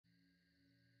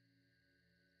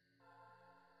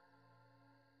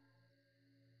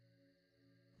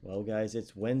Well, guys,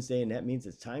 it's Wednesday, and that means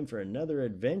it's time for another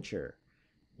adventure.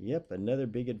 Yep, another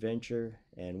big adventure.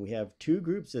 And we have two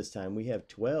groups this time. We have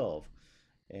 12.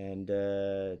 And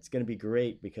it's going to be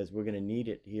great because we're going to need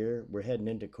it here. We're heading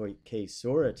into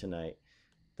Kaesora tonight.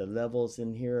 The levels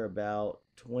in here are about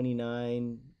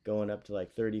 29, going up to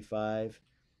like 35.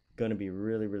 Going to be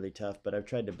really, really tough. But I've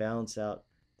tried to balance out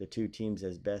the two teams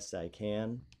as best I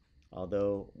can.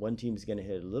 Although one team's going to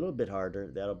hit a little bit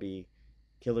harder. That'll be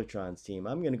Killertron's team.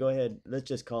 I'm going to go ahead. Let's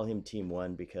just call him Team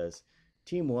One because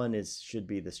Team One is should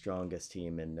be the strongest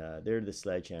team, and they're the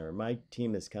sledgehammer. My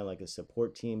team is kind of like a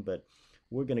support team, but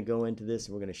we're going to go into this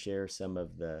and we're going to share some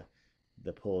of the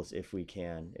pulls if we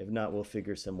can. If not, we'll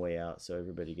figure some way out so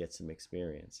everybody gets some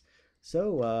experience.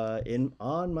 So in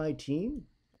on my team,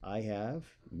 I have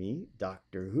me,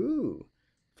 Doctor Who,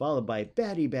 followed by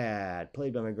Batty Bat,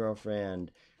 played by my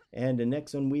girlfriend. And the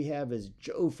next one we have is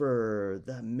Jofer,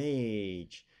 the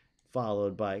mage,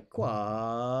 followed by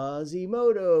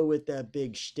Quasimodo with that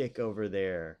big shtick over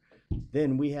there.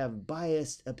 Then we have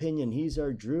Biased Opinion. He's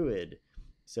our druid.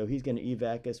 So he's going to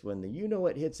evac us when the you know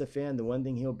what hits a fan. The one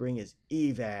thing he'll bring is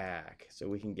evac. So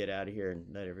we can get out of here and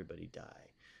let everybody die.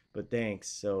 But thanks.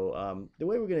 So the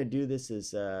way we're going to do this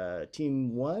is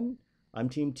team one. I'm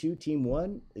team two. Team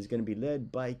one is going to be led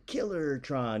by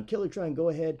Killertron. Killertron, go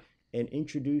ahead and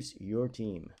introduce your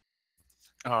team.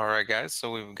 All right, guys. So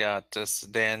we've got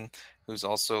Dan, who's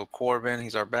also Corbin.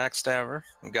 He's our backstabber.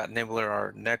 We've got Nibbler,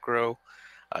 our necro.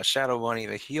 Shadow Bunny,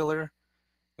 the healer.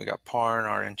 We got Parn,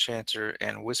 our enchanter,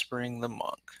 and Whispering, the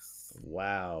monk.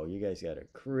 Wow, you guys got a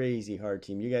crazy hard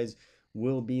team. You guys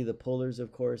will be the pullers,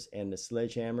 of course, and the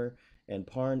sledgehammer. And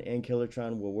Parn and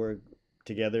Killertron will work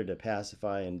together to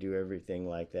pacify and do everything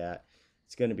like that.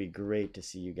 It's going to be great to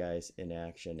see you guys in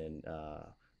action, and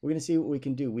we're going to see what we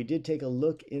can do. We did take a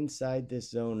look inside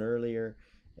this zone earlier,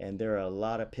 and there are a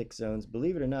lot of pick zones.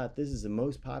 Believe it or not, this is the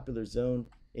most popular zone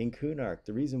in Kunark.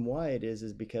 The reason why it is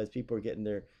because people are getting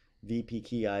their VP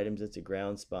key items. It's a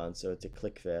ground spawn, so it's a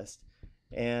click fest.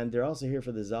 And they're also here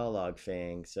for the Zalog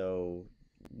Fang, so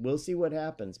we'll see what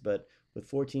happens. But with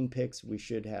 14 picks, we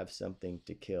should have something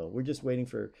to kill. We're just waiting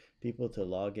for people to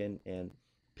log in and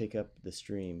pick up the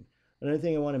stream. Another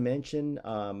thing I want to mention,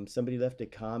 somebody left a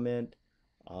comment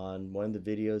on one of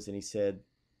the videos, and he said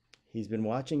he's been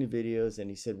watching the videos, and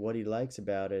he said what he likes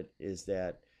about it is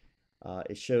that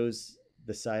it shows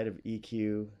the side of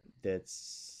EQ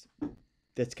that's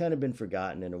kind of been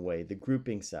forgotten in a way, the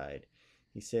grouping side.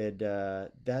 He said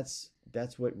that's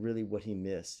what he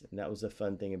missed, and that was a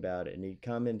fun thing about it. And he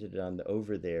commented on the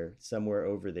over there, somewhere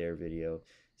over there video.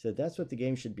 He said that's what the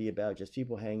game should be about, just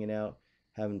people hanging out,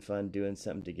 having fun, doing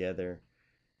something together.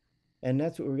 And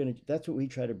that's what we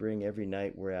try to bring every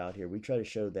night we're out here. We try to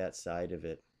show that side of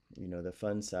it, the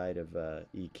fun side of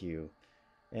EQ.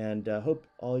 And hope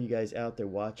all you guys out there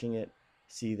watching it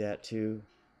see that too.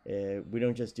 We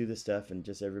don't just do the stuff and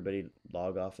just everybody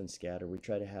log off and scatter. We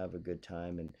try to have a good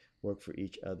time and work for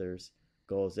each other's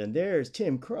goals. And there's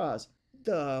Tim Cross,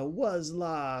 the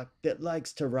Wuzlock that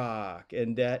likes to rock,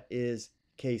 and that is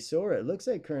Kaesora. It looks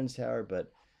like Kern's Tower,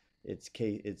 but it's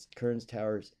Kern's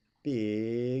Tower's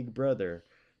big brother.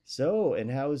 So, and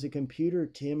how is the computer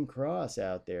Tim Cross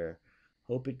out there?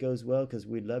 Hope it goes well because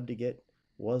we'd love to get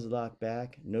Wuzlock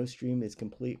back. No stream is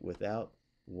complete without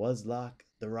Wuzlock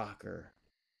the Rocker.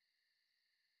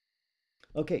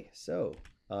 Okay, so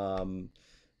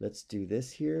let's do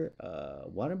this here.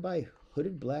 Want to buy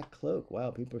Hooded Black Cloak? Wow,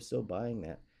 people are still buying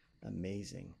that.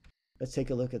 Amazing. Let's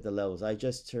take a look at the levels. I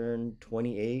just turned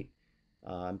 28.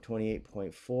 I'm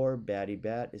 28.4. Batty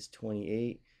Bat is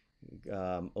 28.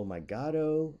 Oh my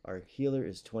Gado, our healer,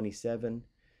 is 27.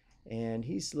 And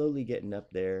he's slowly getting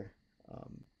up there,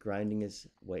 grinding his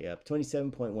way up.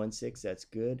 27.16, that's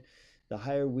good. The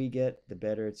higher we get, the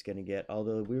better it's going to get.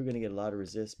 Although we're going to get a lot of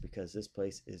resist because this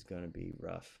place is going to be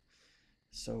rough.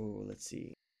 So let's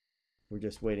see. We're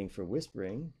just waiting for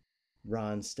Whispering.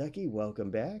 Ron Stuckey,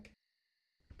 welcome back.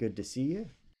 Good to see you.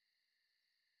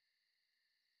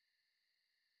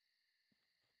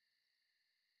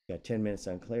 Got 10 minutes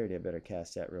on clarity. I better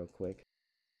cast that real quick.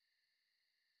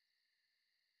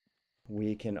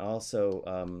 We can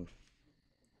also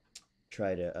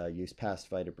try to use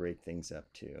Pacify to break things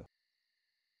up too.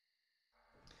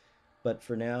 But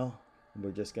for now, we're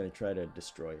just going to try to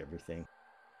destroy everything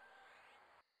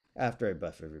after I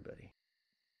buff everybody.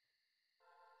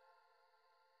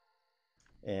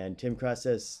 And Tim Cross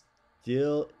says,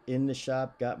 still in the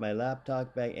shop, got my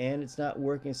laptop back, and it's not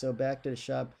working, so back to the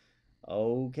shop.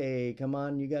 Okay, come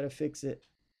on, you got to fix it.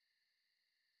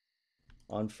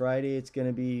 On Friday, it's going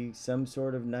to be some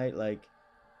sort of night like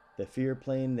the fear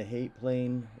plane, the hate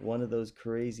plane, one of those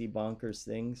crazy bonkers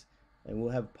things. And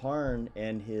we'll have Parn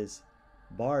and his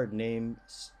bard named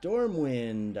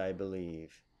Stormwind, I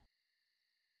believe.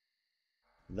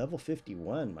 Level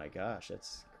 51, my gosh,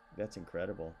 that's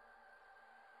incredible.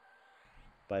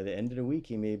 By the end of the week,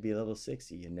 he may be level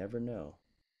 60. You never know.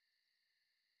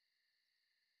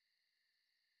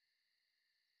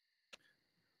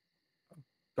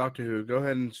 Doctor Who, go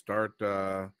ahead and start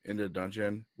into the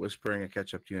dungeon. Whispering and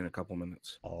catch up to you in a couple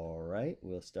minutes. All right,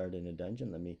 we'll start in a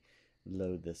dungeon. Let me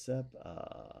load this up.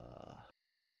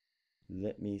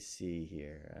 Let me see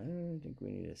here. I don't think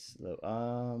we need a slow.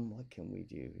 What can we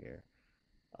do here?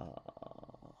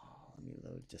 Let me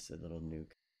load just a little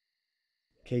nuke.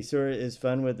 Kaesora is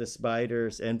fun with the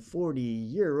spiders and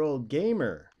 40-year-old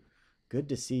gamer. Good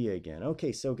to see you again.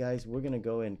 Okay, so guys, we're gonna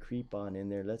go and creep on in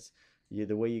there.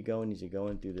 The way you go is you're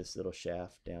going through this little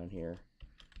shaft down here,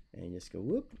 and you just go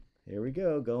whoop. Here we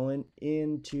go, going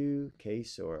into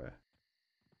Kaesora.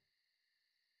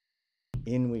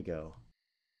 In we go.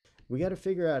 We got to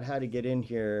figure out how to get in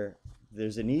here.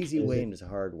 There's an easy way and there's a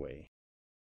hard way.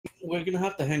 We're gonna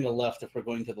have to hang a left if we're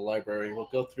going to the library. We'll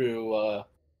go through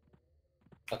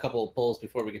a couple of pulls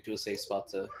before we get to a safe spot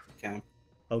to camp.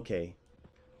 Okay,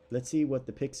 let's see what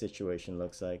the pick situation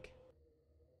looks like.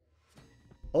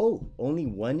 Oh, only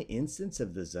one instance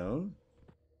of the zone?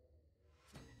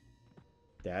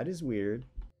 That is weird.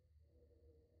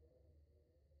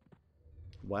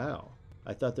 Wow,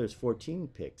 I thought there's 14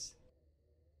 picks.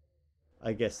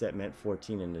 I guess that meant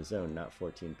 14 in the zone, not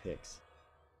 14 picks.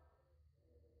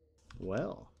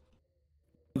 Well,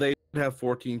 They have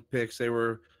 14 picks. They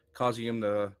were causing him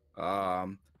to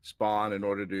spawn in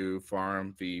order to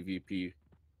farm the VP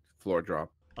floor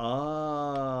drop.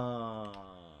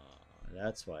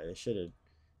 That's why they should have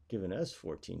given us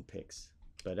 14 picks,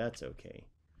 but that's okay.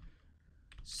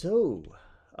 So,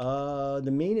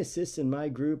 the main assist in my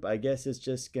group, I guess it's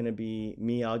just going to be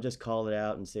me. I'll just call it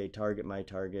out and say target my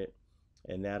target,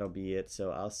 and that'll be it.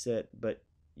 So I'll set, but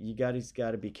you guys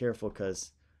got to be careful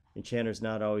because Enchanter's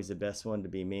not always the best one to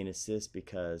be main assist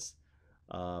because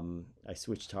I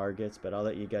switch targets, but I'll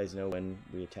let you guys know when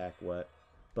we attack what.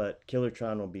 But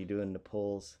Killertron will be doing the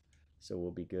pulls, so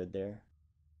we'll be good there.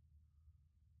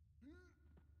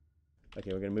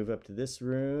 Okay, we're going to move up to this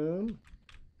room.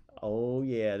 Oh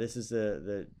yeah, this is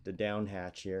the down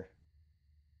hatch here.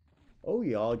 Oh,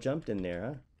 you all jumped in there,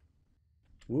 huh?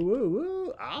 Woo woo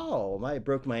woo! Ow! I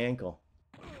broke my ankle.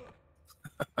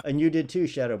 And you did too,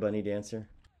 Shadow Bunny Dancer.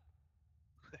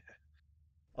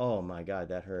 Oh my god,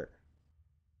 that hurt.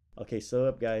 Okay, slow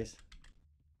up, guys.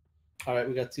 All right,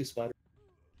 we got 2 spiders.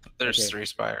 There's Okay. 3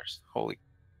 spiders. Holy.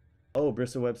 Oh,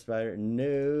 bristleweb spider.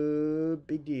 No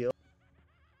big deal.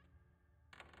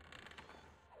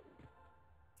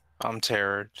 I'm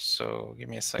terrored, so give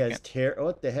me a He second. has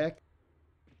what the heck?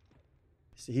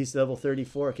 So he's level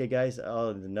 34. Okay, guys. Oh,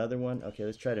 another one. Okay,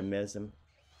 let's try to mez him.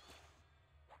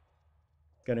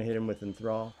 Gonna hit him with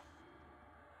enthrall.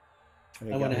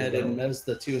 Okay, I went got him ahead and going. mezzed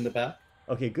the 2 in the back.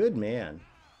 Okay, good man.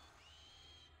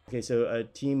 Okay, so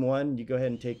team 1, you go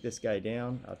ahead and take this guy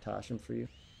down. I'll toss him for you.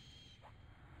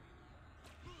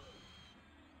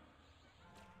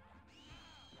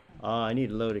 I need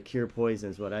to load a cure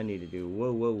poison is what I need to do.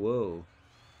 Whoa, whoa, whoa.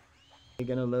 I'm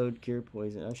gonna load cure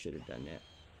poison. I should have done that.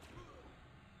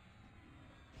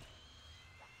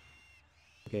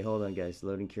 Okay, hold on, guys.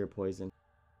 Loading cure poison.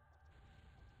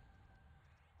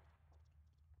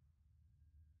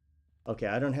 Okay,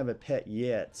 I don't have a pet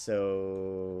yet,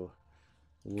 so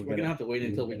We're gonna have to wait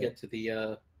until we get to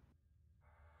the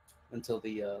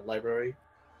library.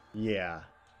 Yeah,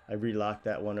 I relocked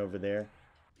that one over there.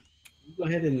 Go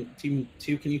ahead and team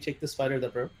 2. Can you take the spider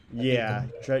that broke? Yeah,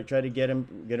 try to get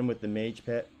him with the mage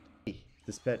pet.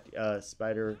 This pet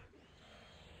spider.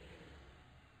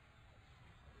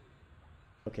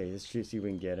 Okay, let's see if we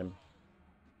can get him.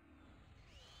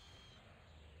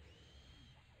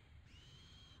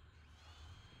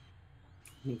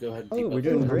 Go ahead. And Oh, we're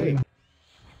doing great.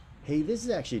 Hey, this is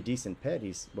actually a decent pet.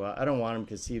 Well, I don't want him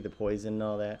because see the poison and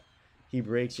all that. He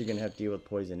breaks, you're gonna have to deal with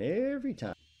poison every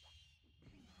time.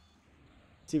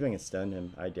 See if I can stun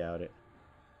him. I doubt it.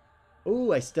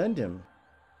 Oh, I stunned him.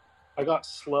 I got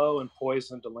slow and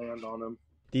poison to land on him.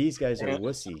 These guys are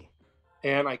wussy.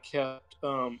 And I kept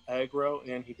aggro,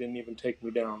 and he didn't even take me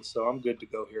down, so I'm good to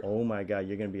go here. Oh my god,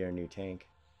 you're gonna be our new tank.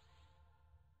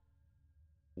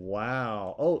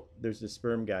 Wow. Oh, there's the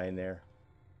sperm guy in there.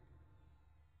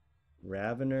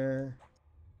 Ravener.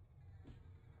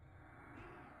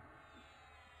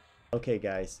 Okay,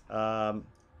 guys. Hang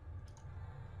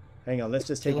on, let's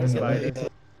just take the spider.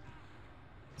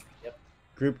 Yep.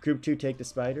 Group 2, take the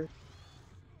spider.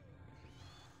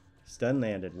 stun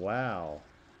landed. Wow.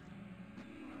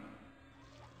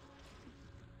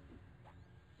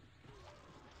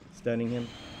 Stunning him.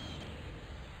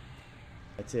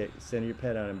 That's it. Send your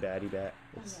pet on him, Batty Bat.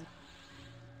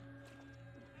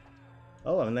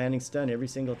 Oh, I'm landing stun every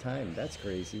single time. That's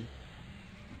crazy.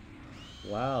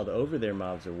 Wow, the over there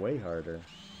mobs are way harder.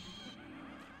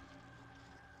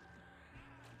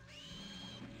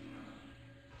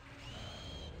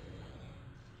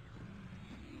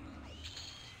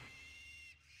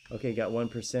 Okay, got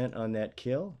 1% on that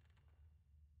kill.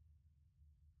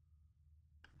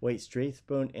 Wait,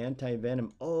 Strathbone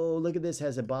Anti-Venom. Oh, look at this.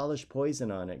 Has abolished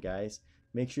poison on it, guys.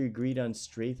 Make sure you greet on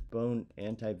Strathbone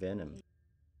Anti-Venom.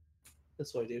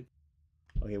 That's what I do.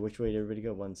 Okay, which way did everybody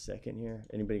go? 1 second here.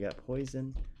 Anybody got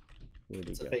poison? Where'd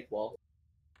he It's a go? fake wall.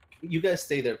 You guys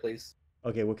stay there, please.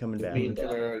 Okay, we're coming back. Me and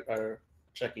Killer are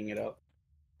checking it out.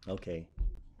 Okay.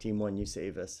 Team 1, you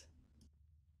save us.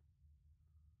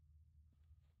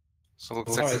 So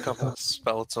looks like a couple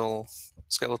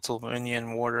skeletal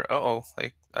minion warder.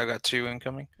 Like I got 2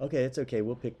 incoming. Okay, it's okay.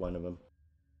 We'll pick one of them.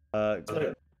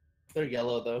 They're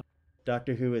yellow though.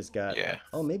 Doctor Who has got... Yeah.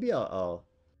 Oh, maybe I'll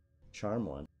charm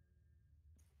one.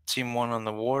 Team 1 on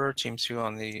the warder, team 2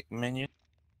 on the minion.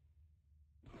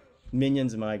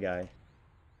 Minion's my guy.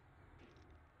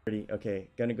 Okay,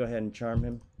 gonna go ahead and charm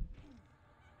him.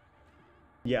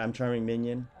 Yeah, I'm charming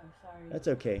Minion. Oh, sorry. That's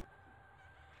okay.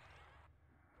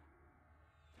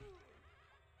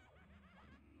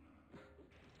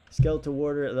 Skeletal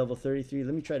Warder at level 33.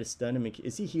 Let me try to stun him.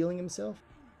 Is he healing himself?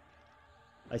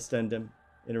 I stunned him.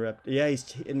 Interrupt. Yeah,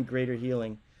 he's in greater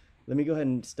healing. Let me go ahead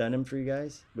and stun him for you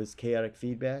guys with chaotic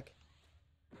feedback.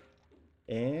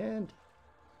 And...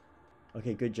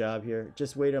 okay, good job here.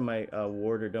 Just wait on my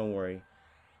warder, don't worry.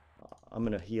 I'm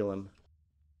gonna heal him.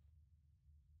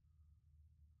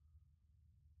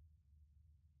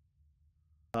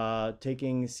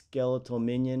 Taking Skeletal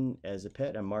Minion as a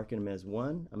pet, I'm marking him as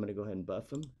 1. I'm gonna go ahead and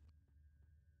buff him.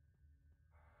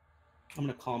 I'm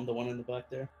gonna calm the one in the back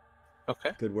there.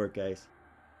 Okay. Good work, guys.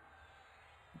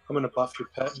 I'm gonna buff your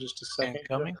pet in just a second.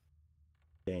 Incoming.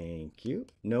 Thank you.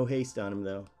 No haste on him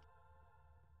though.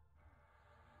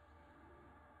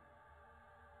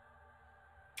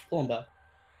 Pull him back.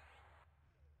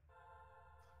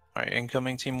 All right,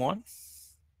 incoming team 1.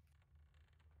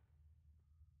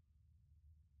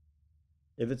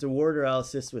 If it's a warder, I'll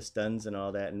assist with stuns and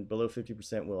all that, and below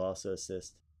 50% will also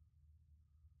assist.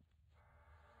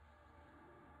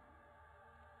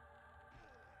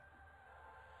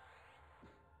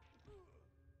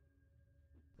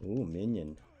 Ooh,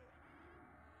 minion.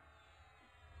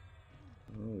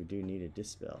 Oh, we do need a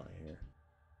dispel here.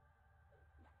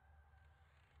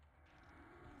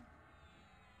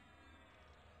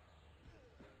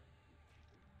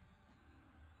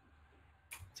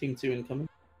 Team 2 incoming.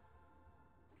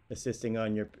 Assisting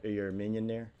on your minion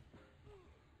there.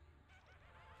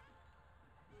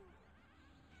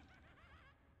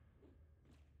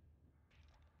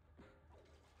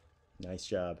 Nice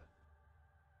job.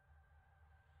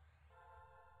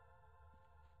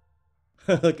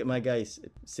 Look at my guy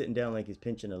sitting down like he's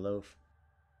pinching a loaf.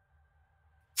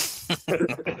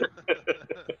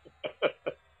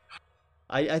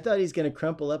 I thought he's gonna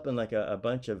crumple up in like a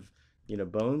bunch of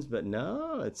bones, but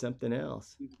no, it's something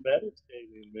else. He's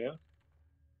meditating, man.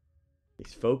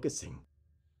 He's focusing.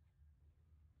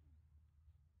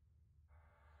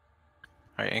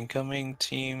 All right, incoming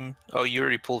team. Oh, you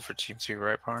already pulled for team 2,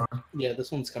 right, Parn? Yeah,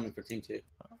 this one's coming for Team 2.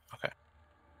 Okay.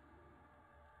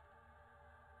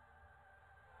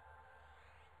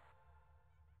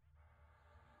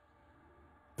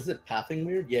 Is it pathing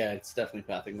weird? Yeah, it's definitely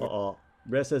pathing weird. Uh-oh.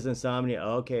 Restless Insomnia.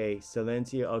 Okay.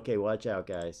 Silencio. Okay, watch out,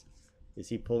 guys. Is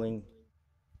he pulling?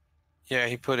 Yeah,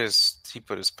 he put his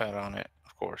pet on it,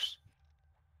 of course.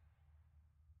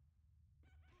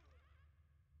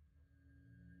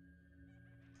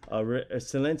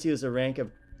 Silencio is a rank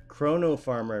of Chrono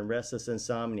Farmer and Restless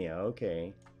Insomnia.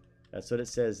 Okay. That's what it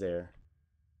says there.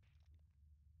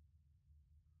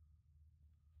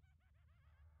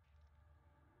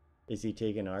 Is he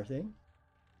taking our thing?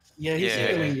 Yeah, he's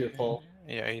healing your pull.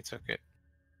 Yeah, he took it.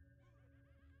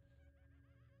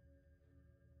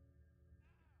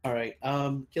 All right,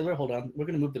 Killer, hold on. We're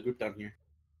gonna move the group down here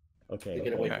Okay. to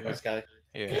get away okay. from this guy.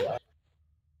 Yeah.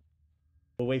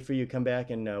 We'll wait for you to come back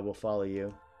and we'll follow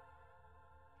you.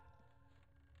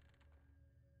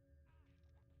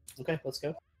 Okay, let's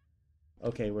go.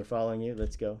 Okay, we're following you.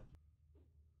 Let's go.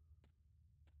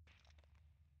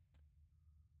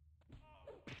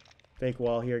 Fake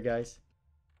wall here, guys.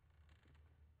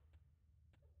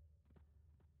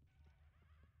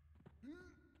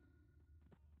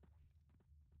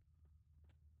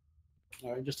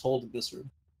 All right, just hold in this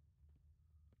room.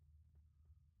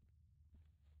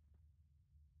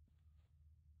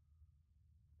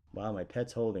 Wow, my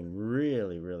pet's holding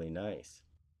really, really nice.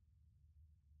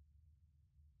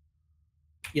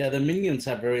 Yeah, the minions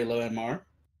have very low MR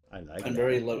I like and that.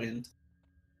 very low int.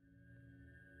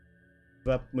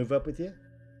 Move up with you?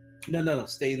 No,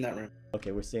 stay in that room.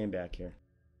 Okay, we're staying back here.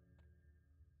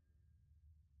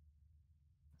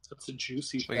 That's a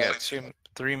juicy. We got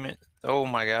 3 min. Oh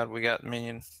my god, we got 3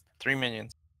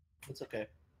 minions It's okay.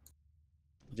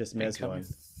 Just mess incoming.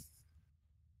 one.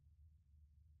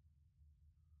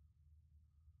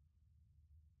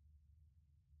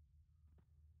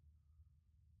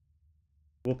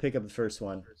 We'll pick up the first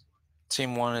one.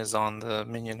 Team 1 is on the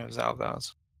minion of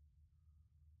Zalgaz.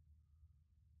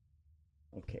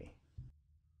 Okay.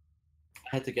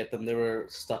 I had to get them. They were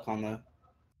stuck on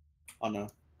a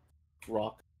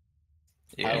rock.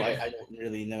 Yeah. I don't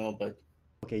really know, but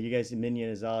Okay, you guys, minion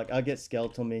is all. I'll get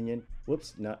skeletal minion.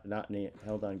 Whoops, not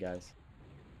hold on, guys.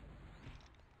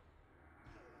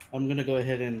 I'm gonna go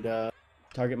ahead and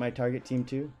Target my target, team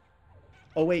 2.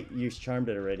 Oh wait, you charmed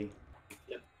it already.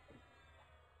 Yep.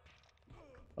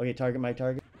 Okay, target my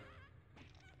target.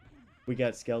 We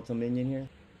got skeletal minion here.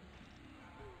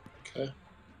 Okay.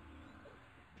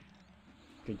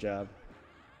 Good job.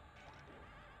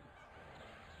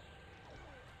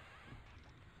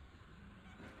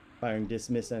 Firing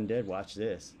dismiss undead. Watch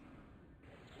this.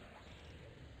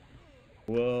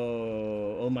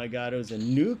 Whoa! Oh my God! It was a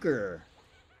nuker.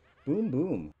 Boom,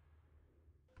 boom.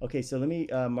 Okay, so let me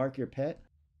mark your pet.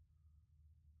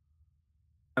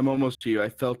 I'm almost to you. I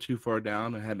fell too far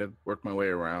down. I had to work my way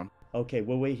around. Okay,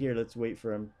 we'll wait here. Let's wait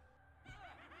for him.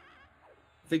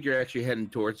 I think you're actually heading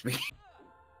towards me.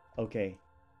 Okay.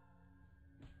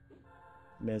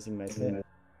 Mezzing my pet.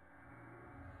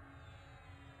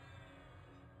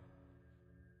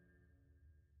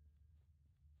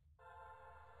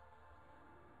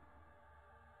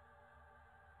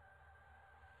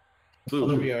 oh,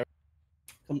 there we are.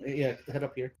 Come, yeah, head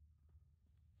up here.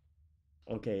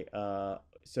 Okay,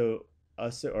 so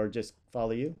us or just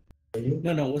follow you?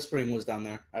 No, whispering was down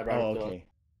there. I brought Oh, it to okay.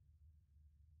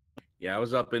 Yeah, I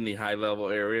was up in the high level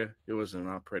area. It was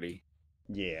not pretty.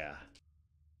 Yeah.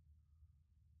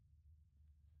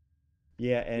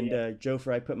 Yeah, and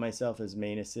Jofer, I put myself as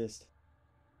main assist.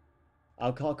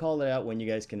 I'll call it out when you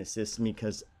guys can assist me,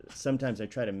 because sometimes I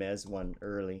try to mez one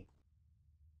early.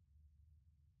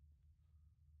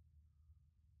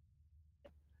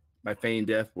 My feign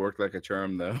death worked like a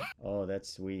charm, though. Oh, that's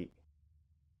sweet.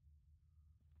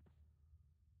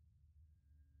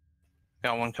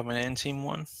 Got one coming in, team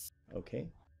 1. Okay.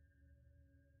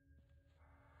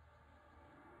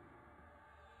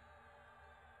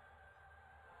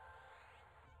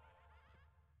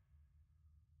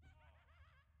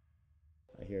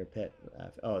 I hear a pet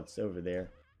laugh. Oh, it's over there.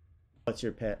 What's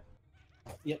your pet?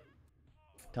 Yep.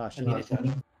 Tasha. I need a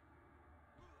touch.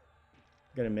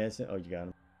 Gonna mess it. Oh, you got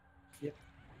him. Yep.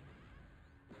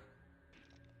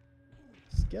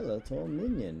 Skeletal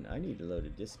minion. I need to load a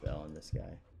dispel on this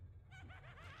guy.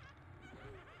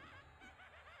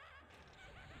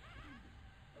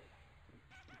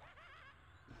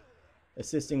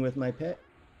 Assisting with my pet.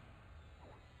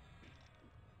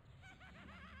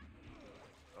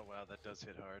 Oh wow, that does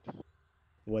hit hard.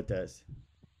 What does?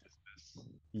 Dismiss.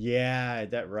 Yeah,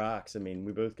 that rocks. I mean,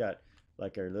 we both got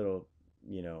like our little,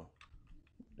 you know,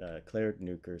 cleric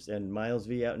nukers. And Miles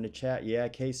V out in the chat. Yeah,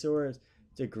 Kaesora,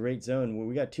 it's a great zone. Well,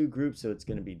 we got 2 groups, so it's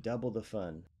going to be double the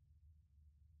fun.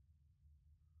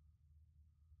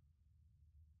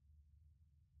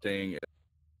 Thing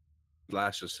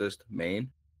slash assist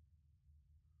main.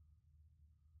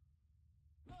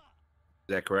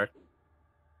 Is that correct?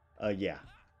 Yeah.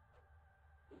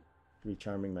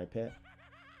 Recharming my pet.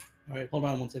 All right, hold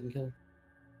on 1 second, killer.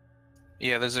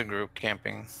 Yeah, there's a group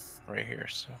camping right here,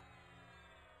 so.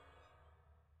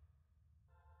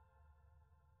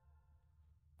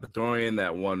 But they're only in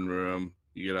that one room.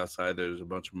 You get outside, there's a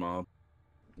bunch of mobs.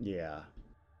 Yeah.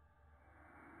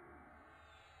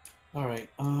 All right,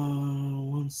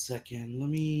 1 second. Let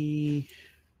me.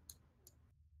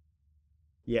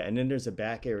 Yeah, and then there's a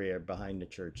back area behind the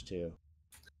church too.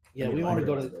 Yeah, I mean, we want to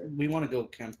go library. to. We want to go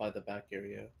camp by the back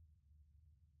area.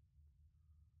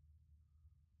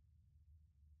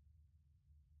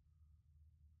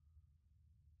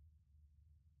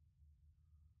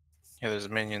 Yeah, there's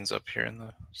minions up here in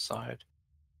the side.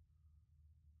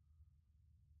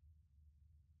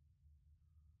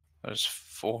 There's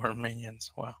 4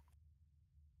 minions. Wow.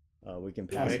 We can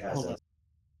All pass right, past hold us. on.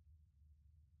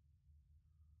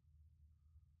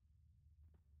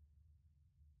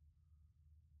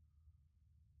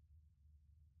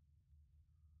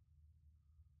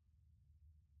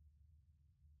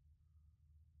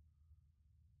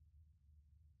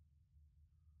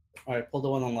 All right, pull the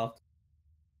one on left.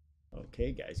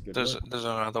 Okay, guys, good There's work. there's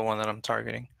another one that I'm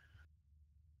targeting.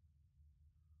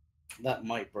 That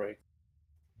might break.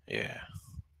 Yeah.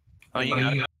 Oh, you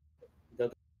got it.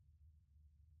 Go-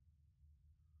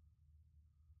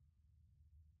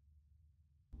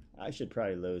 I should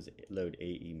probably load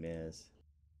AE Mez.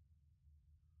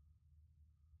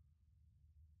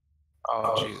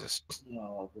 Oh Jesus.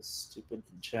 Oh, this stupid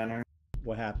enchanter.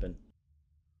 What happened?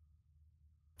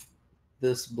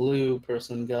 This blue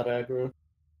person got aggro.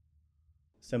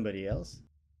 Somebody else?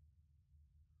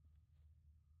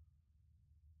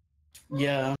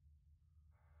 Yeah.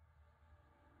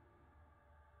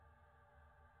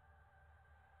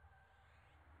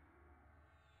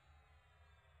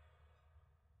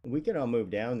 We can all move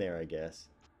down there, I guess.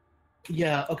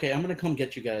 Yeah, okay, I'm gonna come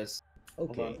get you guys.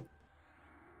 Okay. on.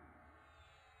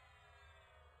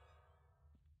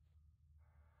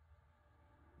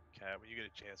 Cat, when you get a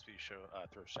chance, please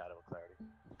throw Shadow and Clarity.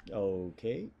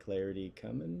 Okay, clarity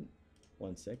coming.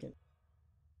 1 second.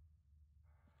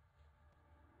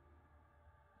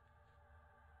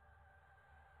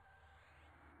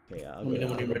 Okay, I'll Let me know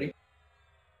go. when you're ready.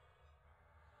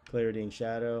 Clarity and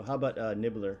shadow. How about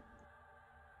Nibbler?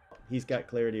 He's got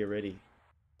clarity already.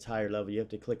 It's higher level. You have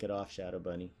to click it off, Shadow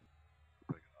Bunny.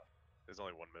 Click it off. There's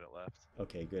only 1 minute left.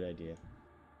 Okay, good idea.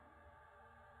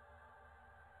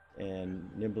 And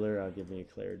Nibbler, I'll give you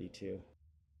clarity too.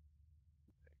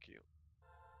 Thank you.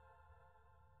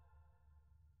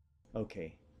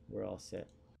 Okay, we're all set.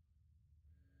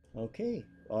 Okay,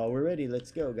 we're ready.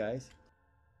 Let's go, guys.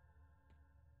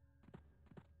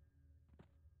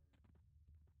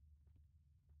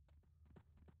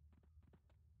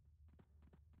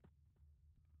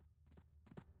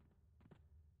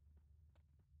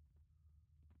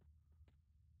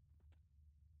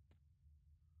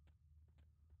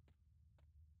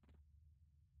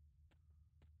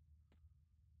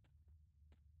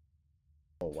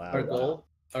 Oh wow!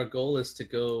 Our goal is to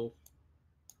go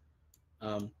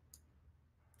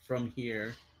from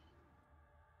here.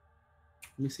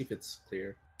 Let me see if it's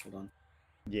clear. Hold on.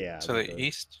 Yeah. To the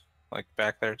east, like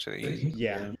back there to the east.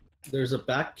 Yeah. There's a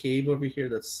back cave over here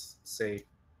that's safe.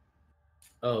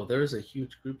 Oh, there's a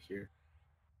huge group here.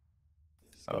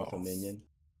 Skeletal minion.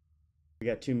 We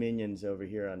got 2 minions over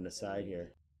here on the side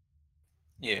here.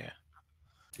 Yeah.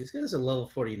 These guys are level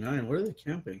 49. Where are they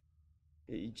camping?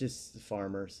 Just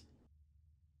farmers.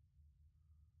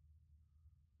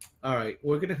 All right,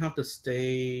 we're gonna have to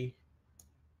stay.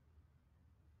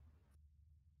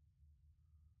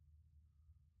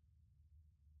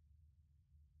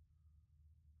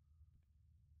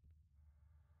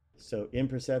 So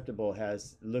Imperceptible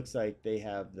looks like they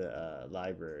have the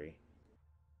library.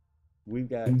 We've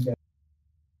got.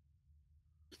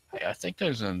 Hey, I think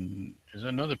there's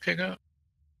another pickup.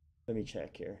 Let me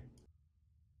check here.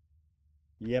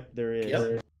 Yep, there is.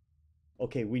 Yep.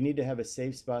 Okay, we need to have a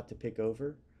safe spot to pick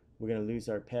over. We're gonna lose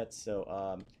our pets, so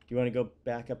do you want to go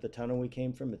back up the tunnel we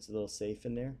came from? It's a little safe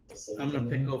in there. I'm gonna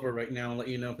pick over right now and let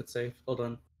you know if it's safe. Hold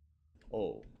on.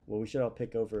 Oh, well, we should all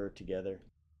pick over together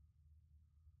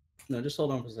No, just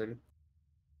hold on for a second.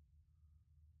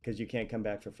 because you can't come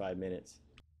back for 5 minutes.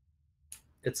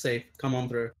 It's safe. Come on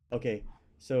through. Okay,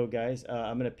 so guys,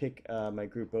 I'm gonna pick my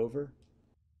group over.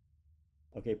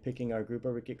 Okay, picking our group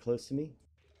over. Get close to me.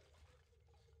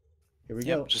 Here we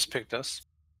go. Just picked us.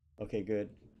 Okay, good.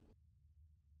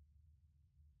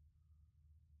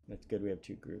 That's good. We have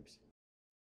 2 groups.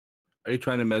 Are you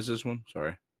trying to mess this one?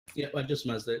 Sorry. Yep, I just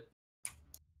mezzed it.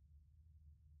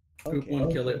 Group Okay.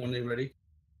 1, kill it when they're ready.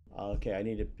 Okay, I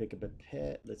need to pick up a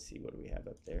pet. Let's see, what do we have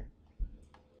up there?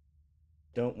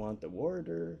 Don't want the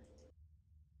warder.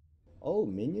 Oh,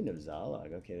 minion of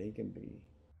Zalog. Okay, they can be.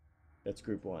 That's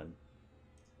group 1.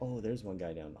 Oh, there's one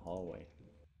guy down the hallway.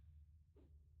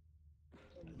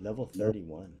 Level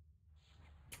 31.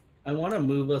 I want to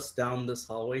move us down this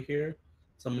hallway here,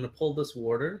 so I'm gonna pull this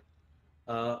warder.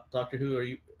 Doctor Who, are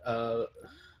you?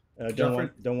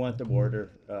 Don't want the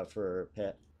warder for a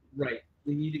pet. Right.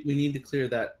 We need to clear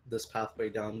this pathway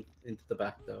down into the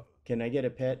back though. Can I get a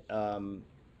pet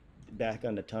back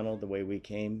on the tunnel the way we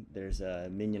came? There's a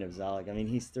minion of Zalog. I mean,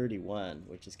 he's 31,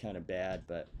 which is kind of bad,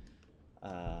 but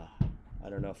I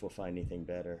don't know if we'll find anything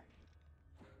better.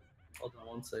 Hold on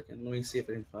 1 second. Let me see if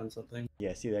I can find something.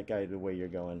 Yeah, see that guy the way you're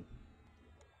going.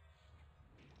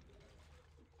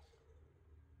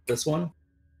 This one?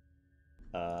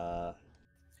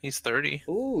 He's 30.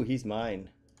 Ooh, he's mine.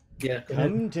 Yeah. Go ahead.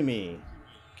 Come to me.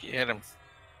 Get him.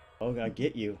 Oh, I'll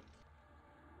get you.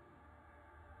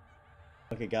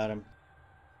 Okay, got him.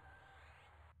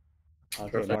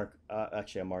 Okay, Perfect. Mark.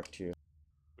 Actually, I marked 2.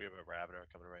 We have a Ravener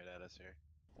coming right at us here.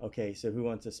 Okay, so who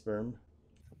wants a sperm?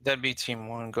 That'd be team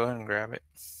 1. Go ahead and grab it.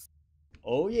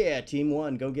 Oh yeah, team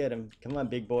 1, go get him. Come on,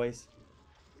 big boys.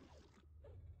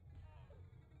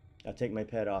 I'll take my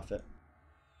pet off it.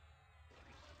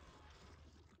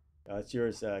 Oh, it's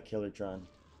yours, Killertron.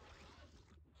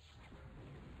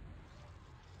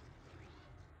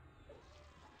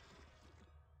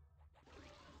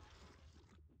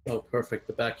 Oh, perfect.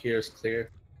 The back here is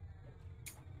clear.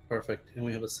 Perfect. And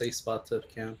we have a safe spot to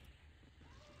camp.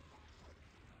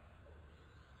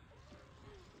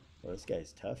 Well, this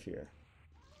guy's tough here.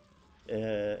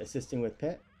 Assisting with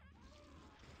pet.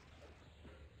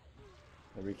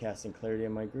 I'm recasting clarity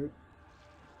in my group.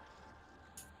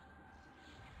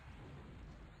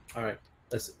 All right.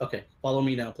 Okay. Follow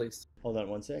me now, please. Hold on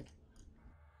one sec.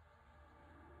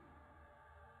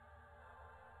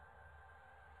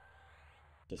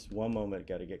 Just one moment.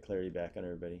 Got to get clarity back on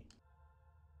everybody.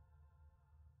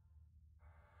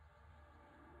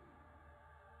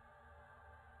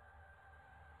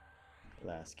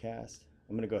 Last cast.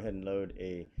 I'm going to go ahead and load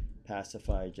a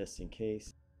pacify just in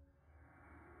case.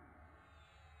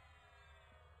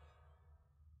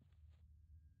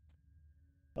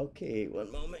 Okay,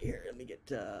 one moment here. Let me get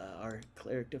our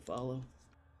cleric to follow.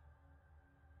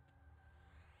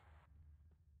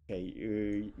 Okay,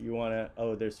 you want to...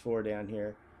 Oh, there's 4 down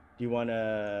here. Do you want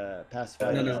to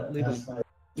pacify? No, leave them.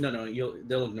 No,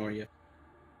 they'll ignore you.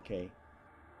 Okay.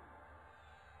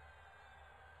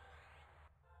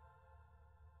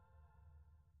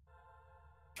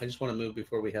 I just want to move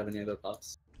before we have any other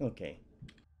pops. Okay.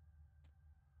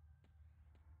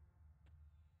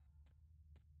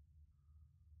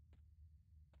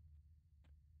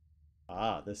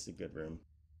 Ah, this is a good room.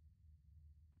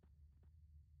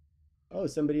 Oh,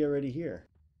 somebody already here.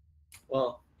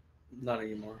 Well, not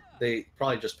anymore. They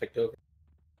probably just picked over.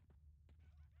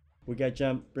 We got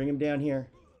jump. Bring him down here.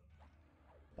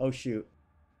 Oh, shoot.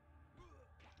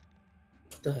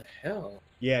 What the hell?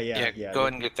 Yeah. Go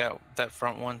ahead and get that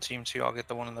front one, team 2. I'll get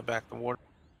the one in the back, the ward.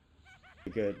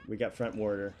 Good. We got front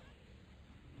warder.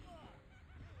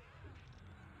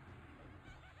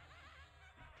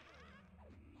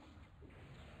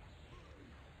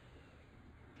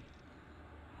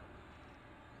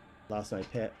 Lost my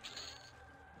pet.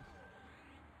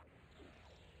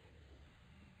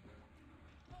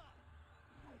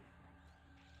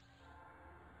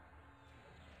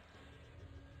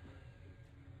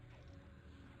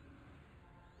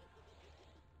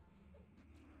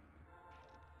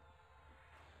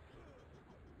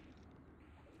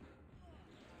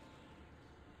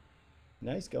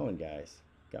 Nice going, guys.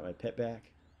 Got my pet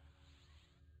back.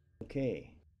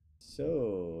 Okay.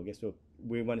 So, I guess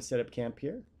we want to set up camp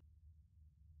here?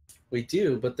 We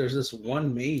do, but there's this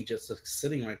one mage just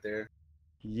sitting right there.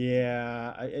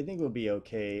 Yeah, I think we'll be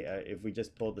okay if we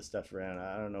just pull the stuff around.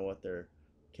 I don't know what they're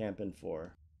camping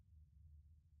for.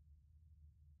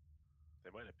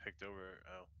 They might have picked over.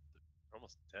 Oh, they're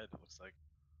almost dead. It looks like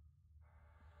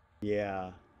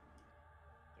Yeah.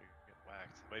 they're getting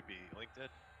whacked. It might be Link dead.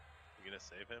 You gonna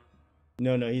save him?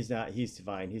 No, he's not. He's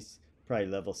fine. He's probably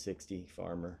level 60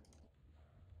 farmer.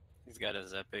 He's got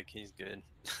his epic. He's good.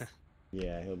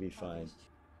 Yeah, he'll be fine.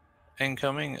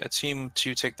 Incoming. A team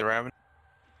 2 take the Raven.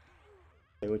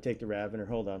 Okay, we'll take the Ravener.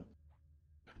 Hold on.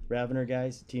 Ravener,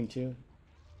 guys. Team 2.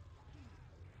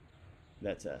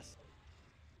 That's us.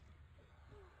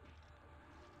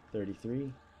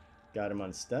 33. Got him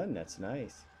on stun. That's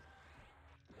nice.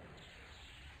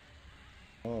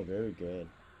 Oh, very good.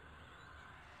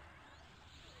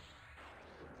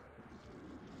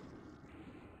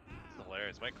 It's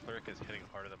hilarious. My cleric is hitting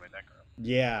harder than my necro.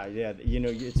 Yeah. You know,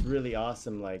 it's really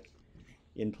awesome. Like,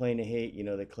 in Plane of Hate, you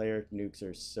know, the cleric nukes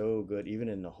are so good. Even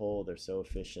in the hole, they're so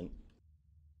efficient.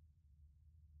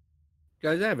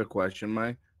 Guys, I have a question.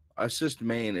 My assist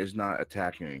main is not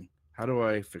attacking me. How do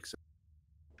I fix it?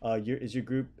 Is your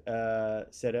group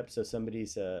set up so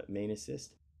somebody's main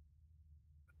assist?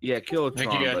 Yeah, kill a I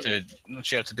think you got to.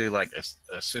 Don't you have to do like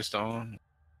assist on?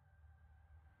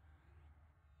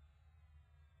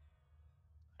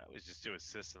 I always just do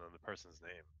assist and then the person's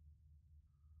name.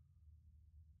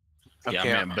 Yeah,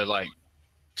 Okay, I mean, but like,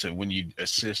 so when you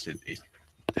assist it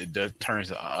does turns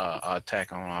the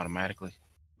attack on automatically.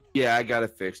 Yeah, I got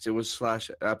it fixed. It was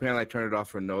slash. Apparently, I turned it off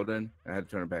for Noden. I had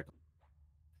to turn it back.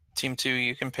 Team 2,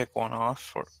 you can pick one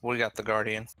off. Or we got the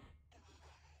Guardian.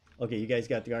 Okay, you guys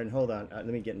got the garden. Hold on. Let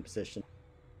me get in position.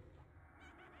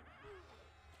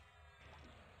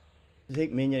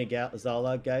 Take minion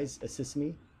Zala, guys. Assist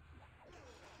me.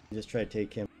 Just try to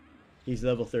take him. He's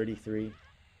level 33.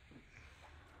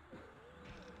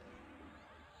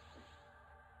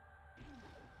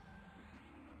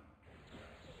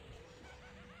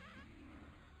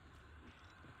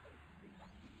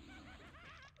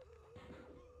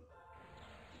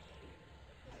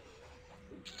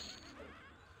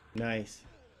 Nice.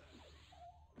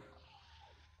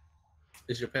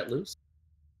 Is your pet loose?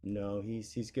 No,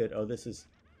 he's good. Oh, this is.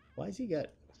 Why has he got?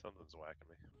 Something's whacking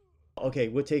me. Okay,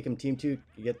 we'll take him. Team 2,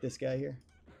 you get this guy here.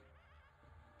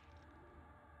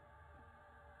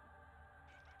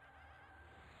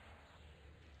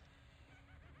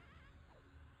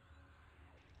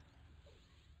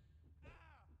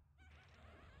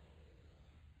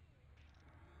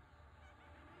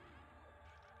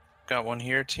 Got one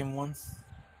here, team 1.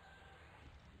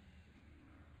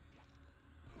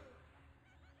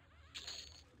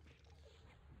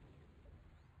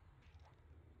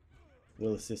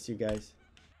 We'll assist you guys.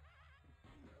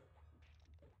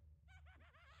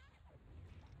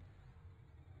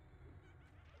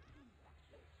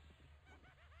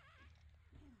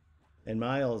 And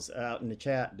Miles out in the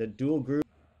chat, the dual group,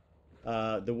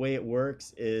 the way it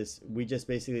works is we just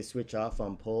basically switch off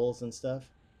on polls and stuff.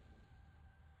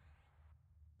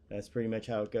 That's pretty much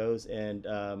how it goes.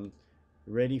 And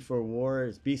Ready for War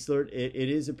is Beast Lord. It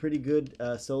is a pretty good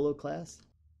solo class.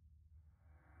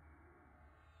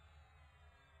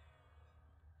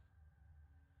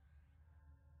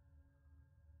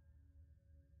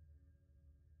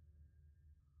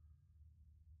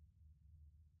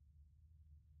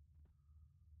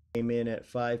 Came in at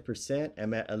 5%.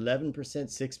 I'm at 11%,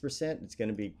 6%. It's going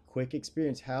to be quick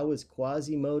experience. How is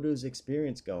Quasimodo's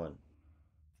experience going?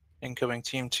 Incoming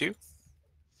team 2.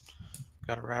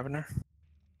 Got a Ravener.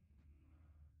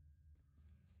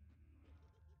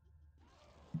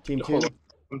 Team 2? Hold on.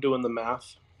 I'm doing the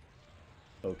math.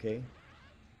 Okay.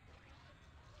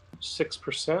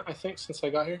 6%, I think, since I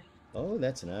got here. Oh,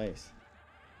 that's nice.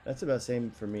 That's about the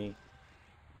same for me.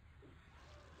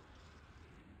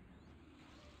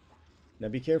 Now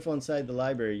be careful inside the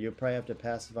library. You'll probably have to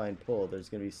pacify and pull. There's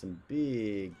going to be some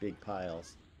big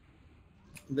piles.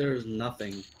 There's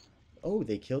nothing. Oh,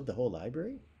 they killed the whole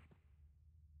library?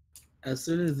 As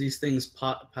soon as these things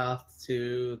path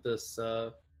to this,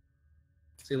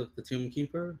 see, look, the Tomb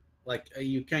Keeper, like,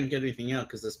 you can't get anything out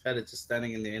because this pet is just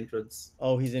standing in the entrance.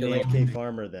 Oh, he's an AFK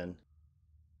farmer then.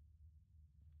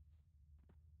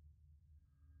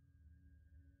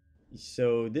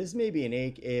 So this may be an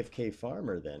AFK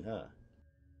farmer then, huh?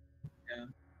 Yeah.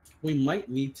 We might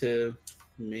need to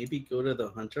maybe go to the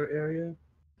hunter area.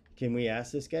 Can we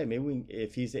ask this guy? Maybe we,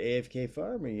 if he's an AFK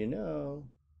farmer, you know.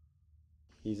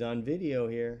 He's on video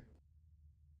here.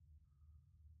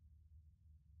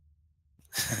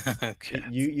 Okay.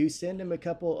 You send him a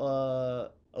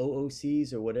couple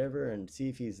OOCs or whatever and see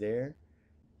if he's there.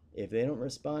 If they don't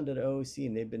respond to the OOC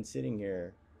and they've been sitting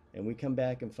here and we come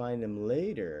back and find them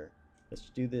later, let's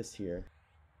do this here.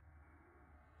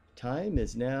 Time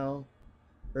is now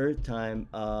Earth time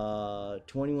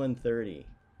 21:30.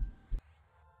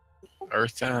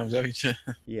 Earth time, is that what you said?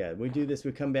 Yeah, we do this,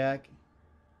 we come back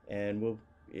and we'll,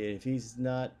 if he's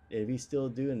still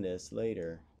doing this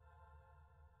later.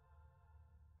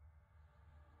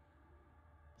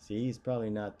 See, he's probably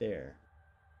not there.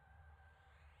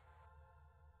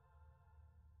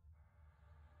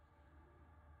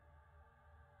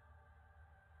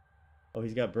 Oh,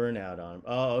 he's got burnout on him.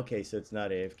 Oh, okay, so it's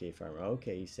not AFK farmer.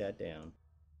 Okay, he sat down.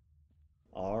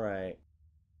 All right.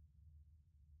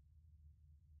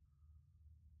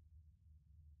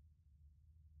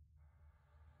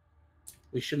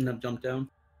 We shouldn't have jumped down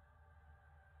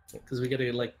because we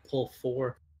gotta like pull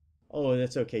 4. Oh,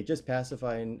 that's okay. Just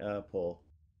pacify and pull.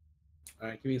 All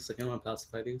right, give me a second. I want to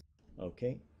pacify these.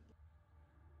 Okay.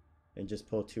 And just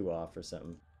pull 2 off or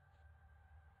something.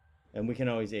 And we can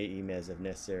always AE Mez if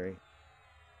necessary.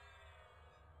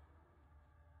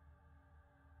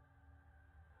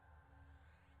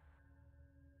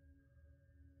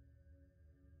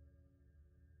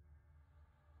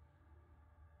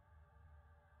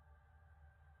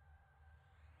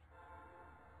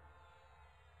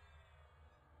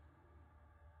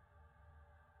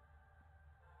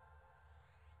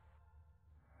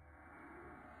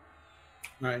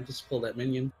 All right, just pull that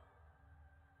minion.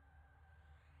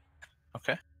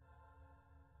 Okay.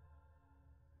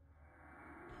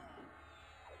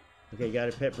 Okay, got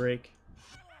a pet break.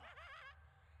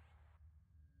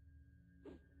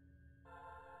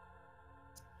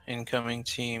 Incoming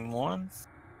team 1.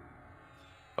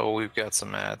 Oh, we've got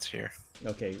some ads here.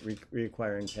 Okay,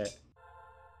 reacquiring pet.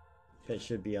 Pet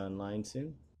should be online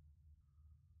soon.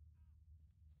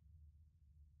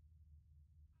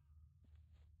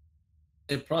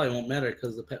 It probably won't matter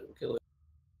because the pet will kill it.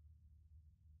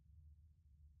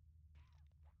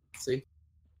 See?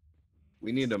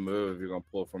 We need to move if you're gonna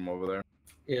pull from over there.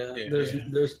 Yeah, Yeah.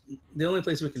 there's the only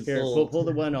place we can Here, pull. pull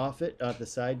the one off the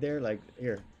side there, like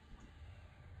here.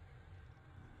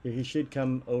 Here, he should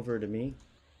come over to me.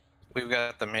 We've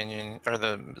got the minion, or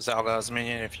the Zalgaz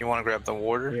minion, if you want to grab the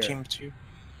warder, Here. team 2.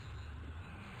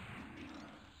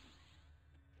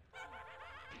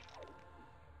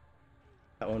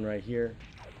 That one right here.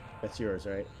 That's yours,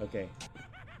 right? Okay.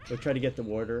 We'll try to get the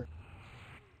warder.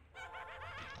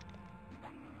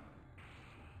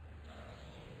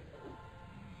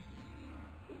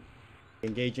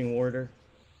 Engaging warder.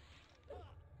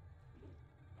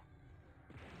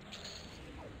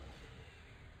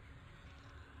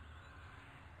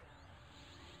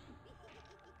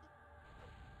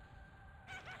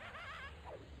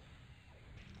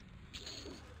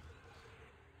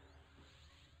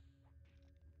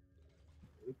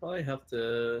 We probably have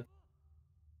to.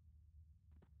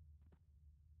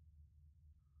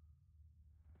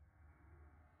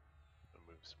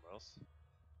 Move somewhere else.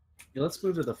 Yeah, let's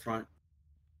move to the front.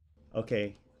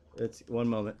 Okay. Let's one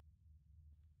moment.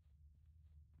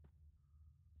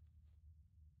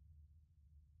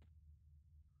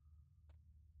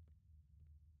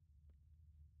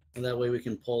 And that way we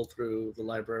can pull through the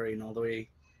library and all the way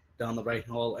down the right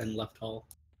hall and left hall.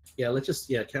 Yeah, let's just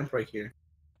camp right here.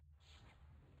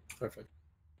 Perfect.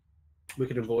 We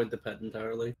can avoid the pet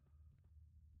entirely.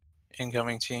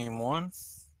 Incoming team 1.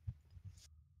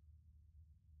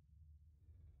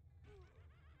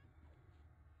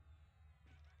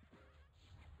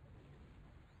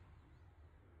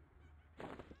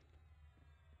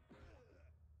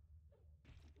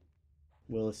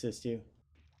 We'll assist you.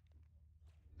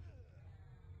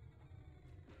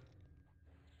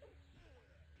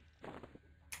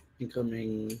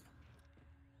 Incoming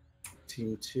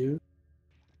team 2.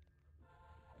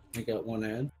 I got one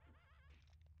ad.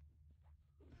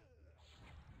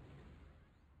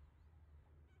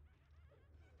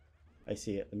 I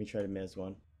see it. Let me try to mez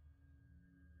one.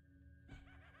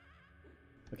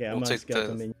 Okay, I'm We'll on take skeleton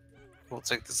the minion. we'll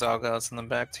take the Zalgaz in the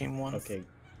back, team 1. Okay,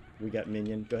 we got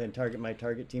minion. Go ahead and target my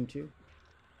target, team 2.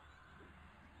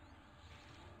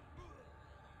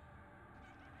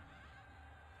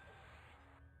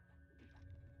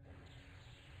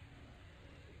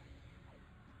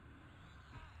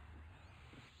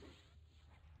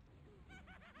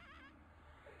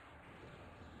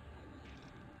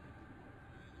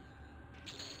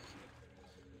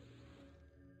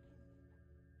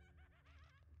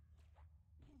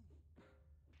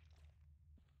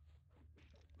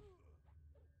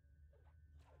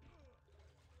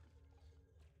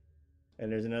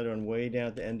 And there's another one way down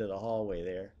at the end of the hallway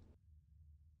there.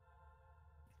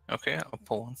 Okay, I'll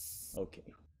pull one. Okay,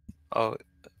 Oh,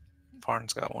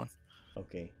 Parn's got one.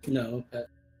 okay. No, pet.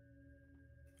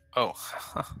 Oh.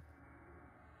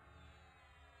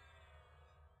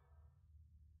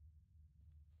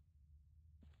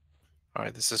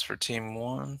 Alright, this is for team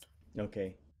 1.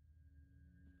 Okay.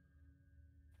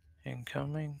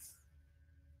 Incoming.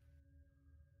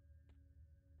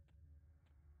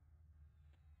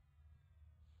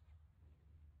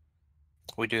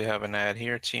 We do have an ad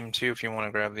here, team 2, if you want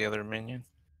to grab the other minion.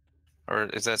 Or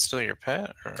is that still your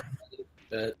pet? Or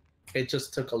But it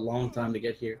just took a long time to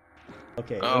get here.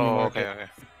 Okay, let me oh, mark okay, it. okay.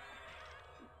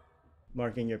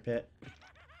 Marking your pet.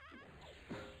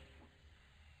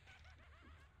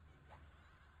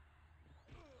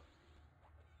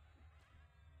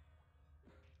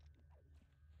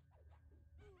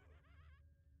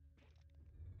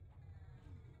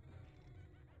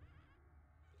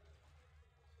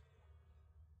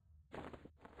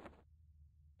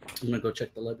 I'm gonna go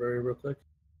check the library real quick.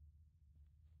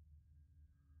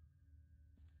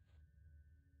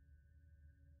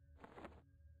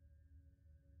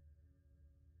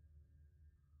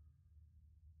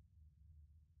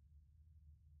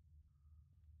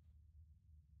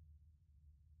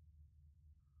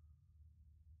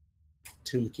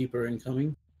 Tomb Keeper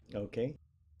incoming. Okay,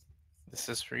 This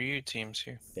is for you, team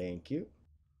 2. thank you.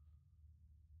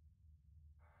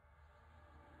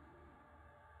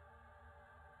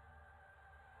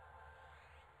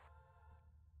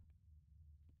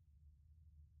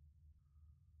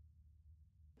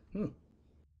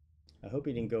 I hope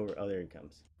he didn't go over. Oh, there he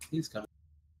comes. He's coming.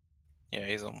 Yeah,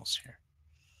 he's almost here.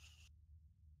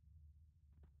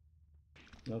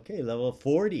 Okay, level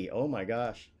 40. Oh my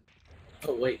gosh.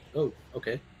 Oh wait. Oh,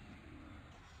 okay.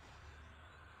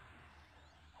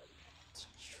 Let's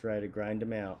try to grind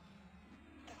him out.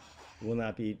 Will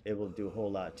not be able to do a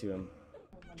whole lot to him.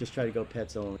 Just try to go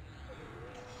pets only.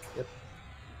 Yep.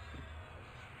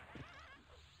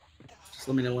 Just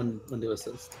let me know when to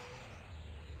assist.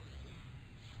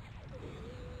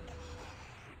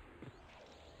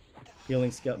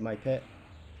 Healing scalp my pet.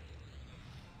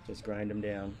 Just grind him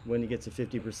down. When he gets to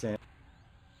 50%.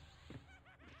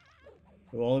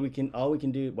 Well, all we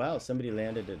can do. Wow, somebody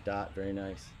landed a dot. Very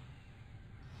nice.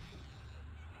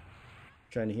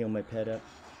 Trying to heal my pet up.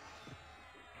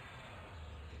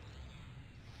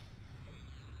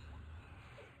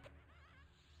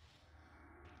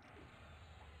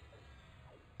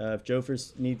 If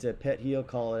Jofers needs a pet heal,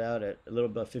 call it out at a little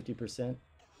above 50%.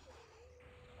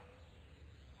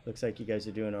 Looks like you guys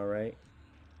are doing all right.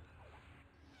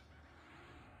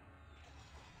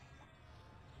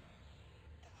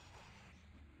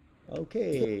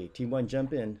 Okay, Team 1,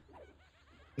 jump in.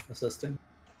 Assisting.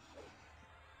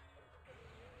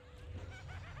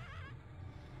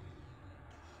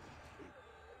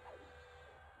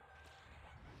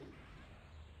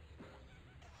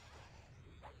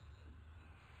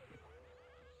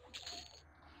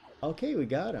 Okay, we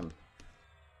got him.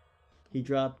 He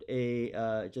dropped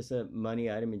a just a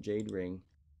money item and jade ring.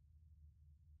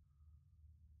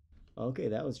 Okay,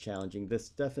 that was challenging. The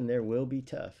stuff in there will be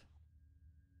tough.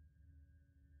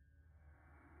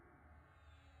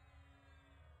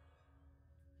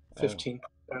 Oh. 15%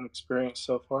 experience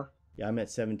so far. Yeah, I'm at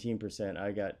 17%.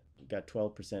 I got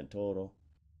 12% total.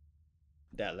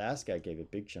 That last guy gave a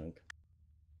big chunk.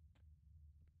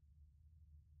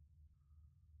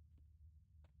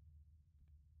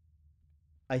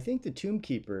 I think the Tomb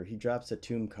Keeper, he drops a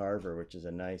Tomb Carver, which is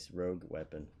a nice rogue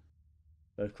weapon.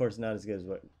 But of course not as good as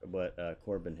what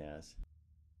Corbin has.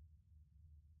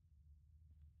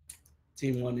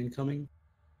 Team 1 incoming.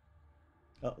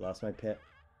 Oh, lost my pet.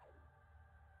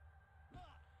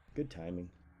 Good timing.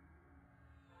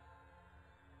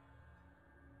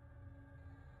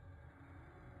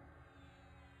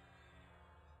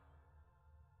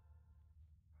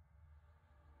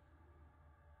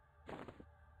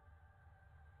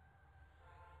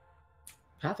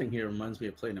 Pathing here reminds me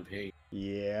of Plane of Hate.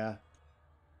 Yeah.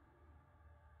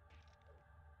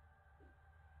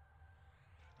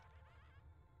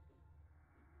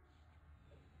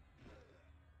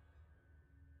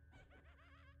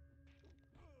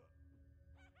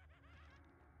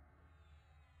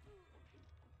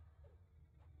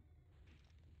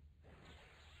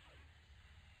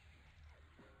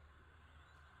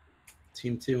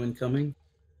 Team 2 incoming.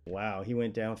 Wow, he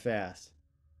went down fast.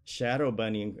 Shadow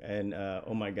Bunny and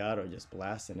oh my god, are just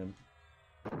blasting him.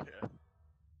 Yeah.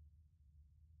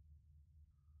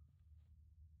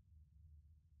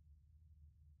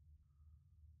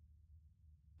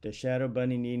 Does Shadow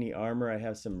Bunny need any armor? I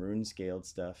have some rune scaled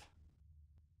stuff.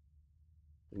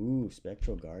 Ooh,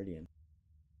 Spectral Guardian.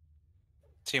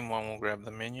 Team 1 will grab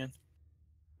the minion.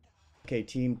 Okay,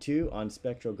 Team 2 on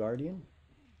Spectral Guardian.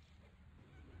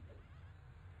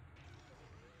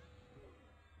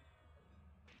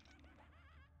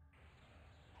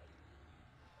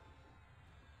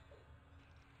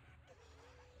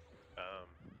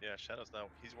 Yeah, Shadow's now,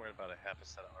 he's wearing about a half a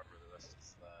set of armor, the rest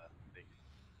is naked.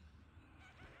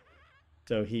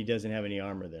 So he doesn't have any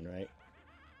armor then, right?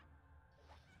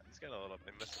 He's got a little,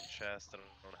 they missing chest, I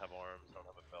don't have arms, I don't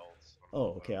have a belt.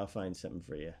 Oh, okay, I'll find something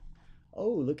for you.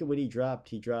 Oh, look at what he dropped.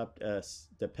 He dropped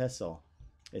the pestle.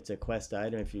 It's a quest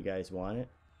item if you guys want it.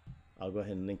 I'll go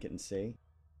ahead and link it and see.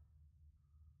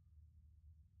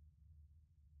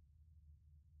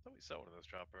 I thought we saw one of those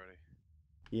drop already.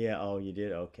 Yeah, oh, you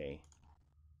did? Okay.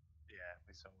 Yeah,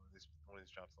 we saw one of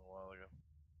these drops a while ago.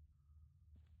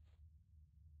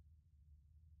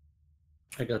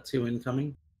 I got 2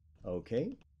 incoming.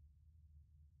 Okay.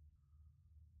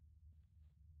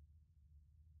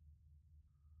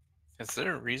 Is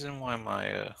there a reason why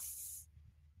my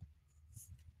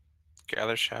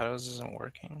Gather Shadows isn't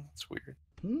working? It's weird.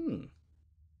 What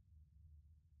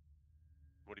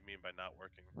do you mean by not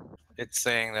working? It's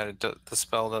saying that the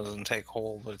spell doesn't take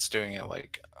hold, but it's doing it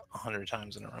like 100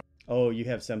 times in a row. Oh, you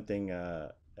have something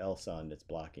else on that's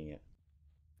blocking it.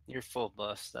 You're full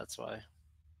buffs, that's why.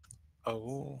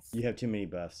 Oh. You have too many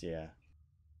buffs, yeah.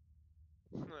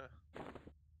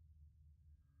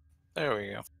 There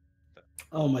we go.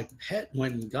 Oh, my pet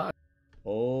went and got.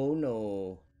 Oh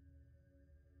no.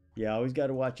 Yeah, always got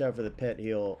to watch out for the pet.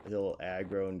 He'll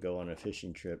aggro and go on a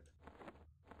fishing trip.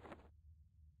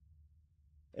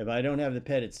 If I don't have the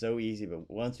pet, it's so easy, but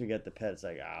once we get the pet, it's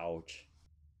like, ouch.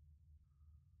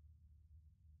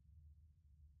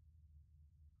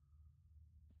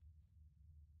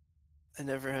 I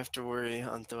never have to worry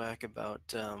on Thwack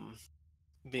about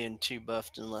being too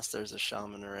buffed unless there's a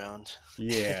shaman around.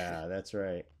 Yeah, that's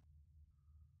right.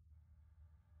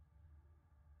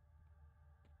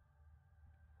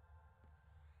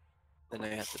 Then I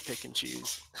have to pick and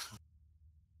choose.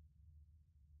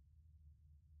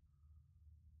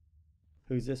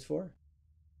 Who's this for?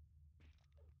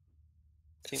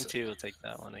 Team 2 will take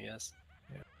that one, I guess.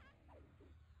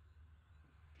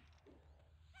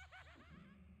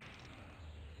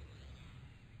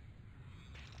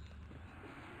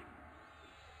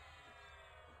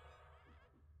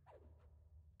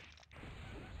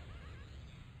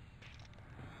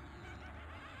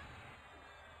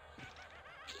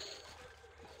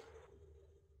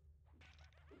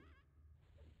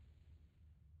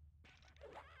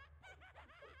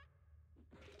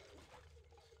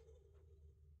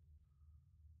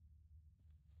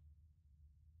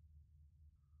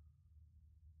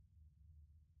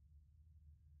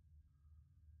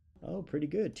 Oh, pretty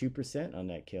good. 2% on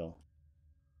that kill.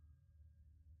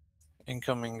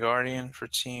 Incoming Guardian for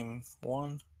Team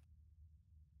 1.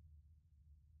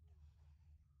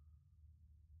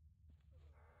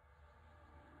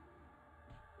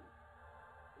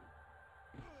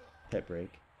 Pet break.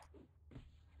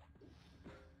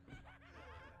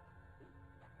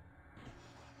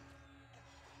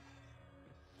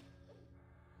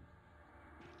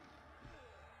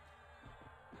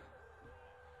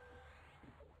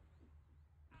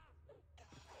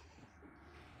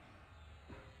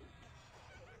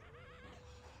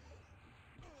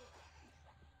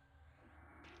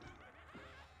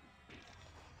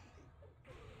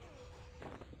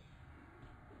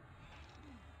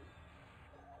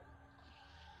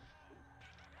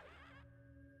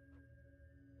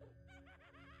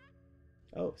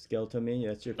 Oh, skeletal minion,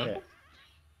 that's your pet.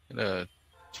 Get a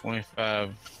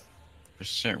 25%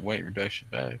 weight reduction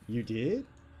back. You did?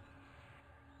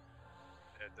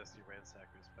 Yeah, Dusty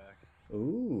Ransacker's back.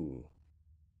 Ooh.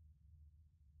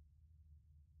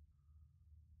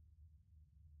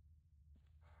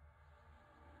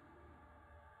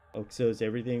 Oh, so is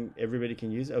everything everybody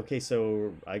can use? Okay,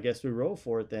 so I guess we roll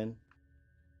for it then.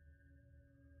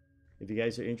 If you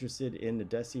guys are interested in the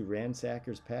Dusty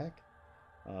Ransackers pack,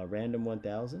 random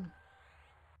 1000.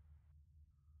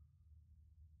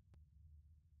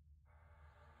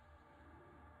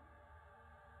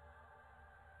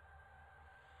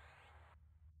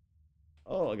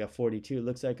 Oh, I got 42.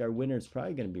 Looks like our winner's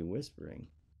probably going to be Whispering.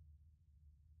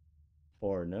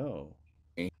 Or no.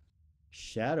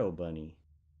 Shadow Bunny.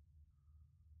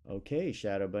 Okay,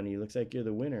 Shadow Bunny, looks like you're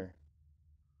the winner.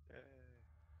 Yay.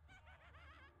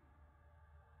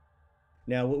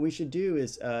 Now, what we should do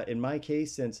is, in my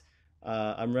case, since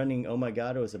I'm running Oh My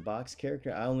God as a box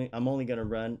character, I'm only going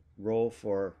to roll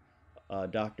for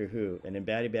Doctor Who, and then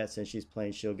Batty Bat, since she's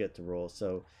playing, she'll get to roll.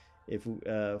 So, if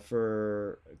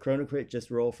for Chrono Crit,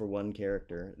 just roll for one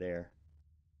character there.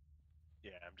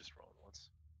 Yeah, I'm just rolling once.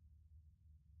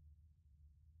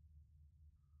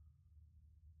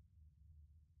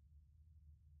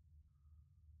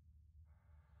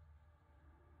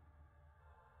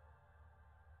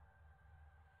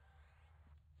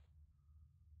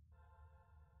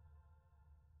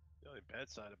 The only bad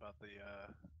side about this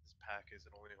pack is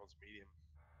it only holds medium.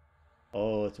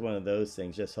 Oh, it's one of those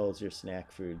things. Just holds your snack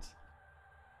foods.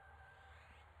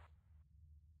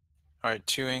 All right,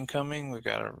 2 incoming. We've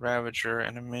got a Ravager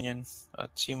and a Minion.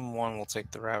 Team 1 will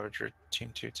take the Ravager.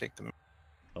 Team 2 take the Minion.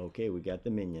 Okay, we got the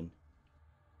minion.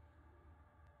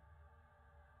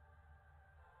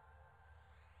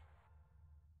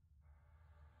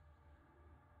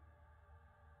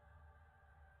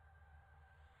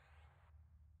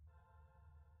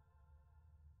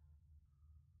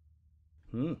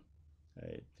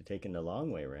 They're taking the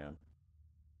long way around.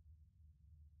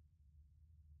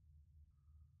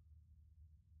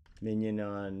 Minion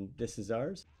on This Is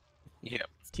Ours. Yep.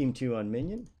 Team 2 on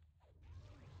Minion.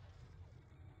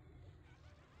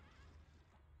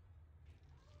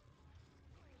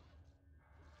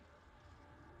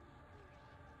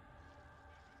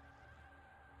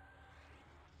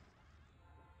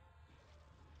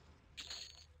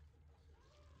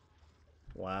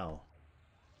 Wow.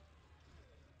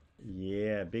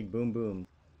 Yeah, big boom boom.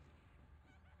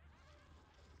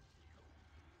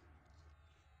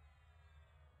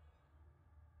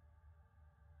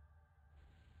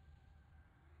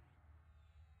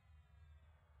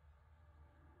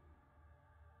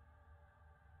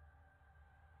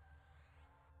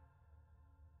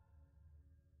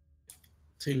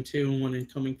 Team 2, one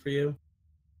incoming for you.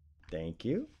 Thank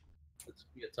you. It's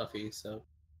be a toughie, so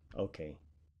Okay.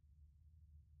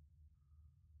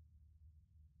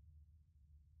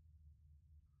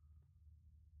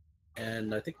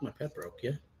 and I think my pet broke,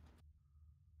 yeah.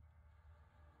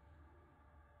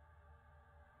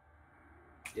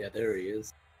 Yeah, there he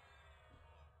is.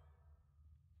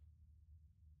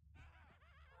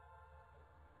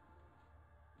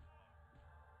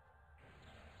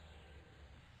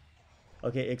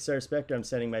 Okay, Ixar Spectre, I'm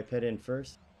sending my pet in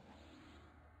first.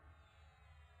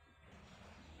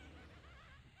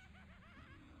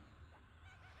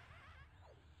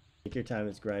 Take your time,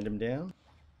 let's grind him down.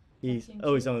 He's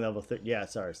only level 30. Yeah,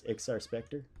 it's ours. Ixar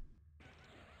Spectre.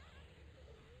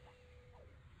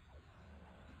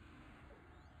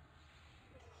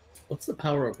 What's the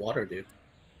power of water do?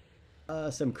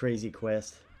 Some crazy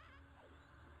quest.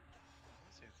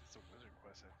 It's a wizard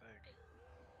quest, I think.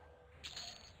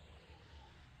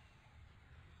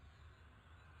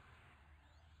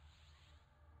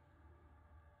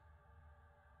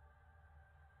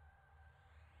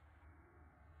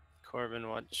 Corbin,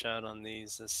 watch out on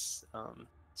these. This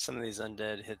Some of these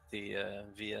undead hit the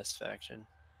VS faction.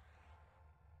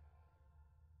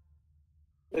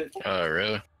 Oh,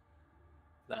 really?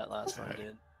 That last one Alright.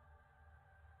 did.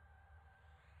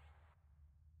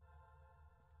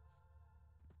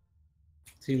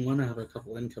 Team 1, I have a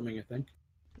couple incoming, I think.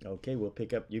 Okay, we'll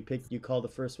pick up. You call the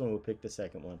first one. We'll pick the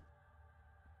second one.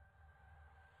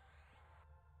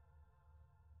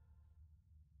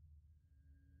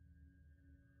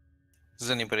 Does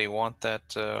anybody want that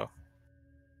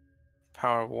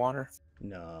power of water?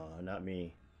 No, not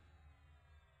me.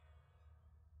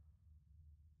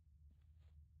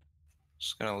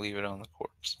 Just gonna leave it on the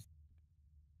corpse.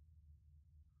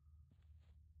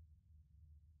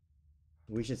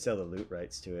 We should sell the loot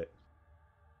rights to it.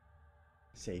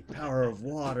 Say power of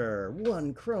water,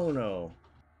 1 chrono.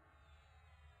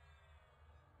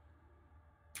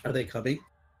 Are they coming?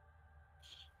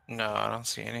 No, I don't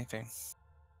see anything.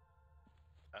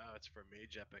 Oh, it's for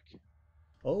Mage Epic.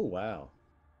 Oh wow.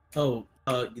 Oh,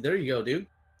 there you go, dude.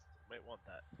 Might want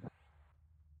that.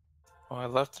 Oh, I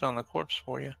left it on the corpse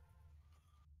for you.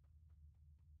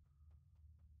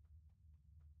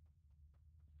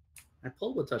 I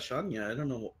pulled with Tashanya. I don't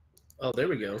know. Oh, there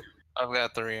we go. I've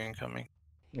got 3 incoming.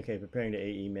 Okay, preparing to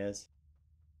AE Mez.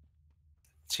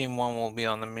 Team 1 will be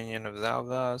on the minion of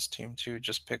Zalgaz. Team 2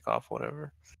 just pick off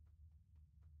whatever.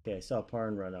 Okay, I saw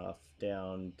Parn run off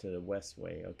down to the west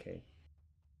way. Okay.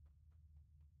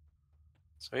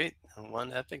 Sweet. And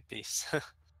 1 epic piece.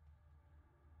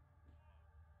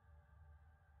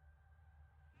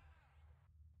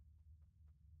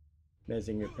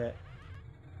 Mezzing your pet.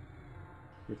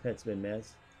 Your pet's been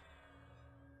mez.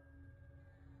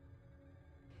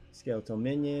 Skeletal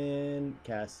minion.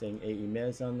 Casting AE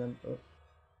Mez on them. Oh.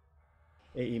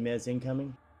 AE Mez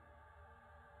incoming.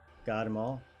 Got them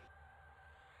all.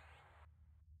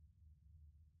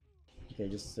 Okay,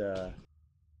 just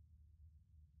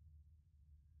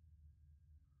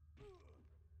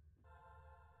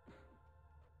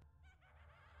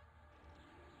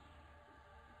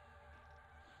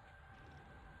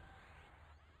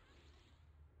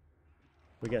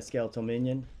we got skeletal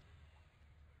minion.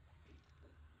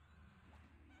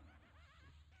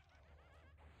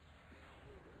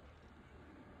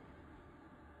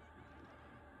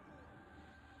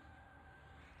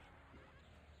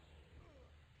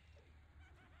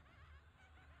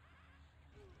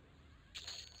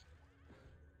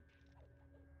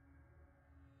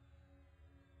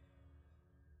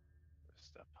 There's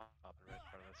stuff popping right in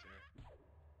front of us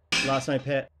here. Lost my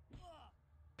pet.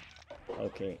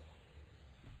 Okay.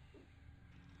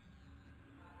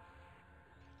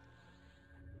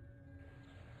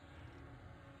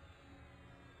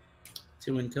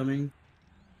 Two incoming.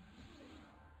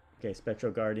 Okay,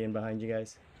 Spectral Guardian behind you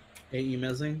guys. AE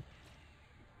mezzing.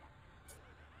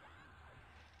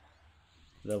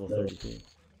 Level 32.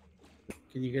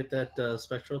 Can you get that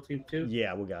spectral team too?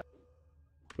 Yeah, we got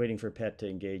it. Waiting for pet to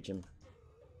engage him.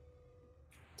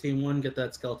 Team 1, get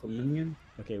that skeletal minion.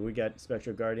 Okay, we got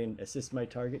Spectral Guardian. Assist my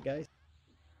target, guys.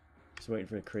 Just waiting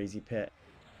for a crazy pet.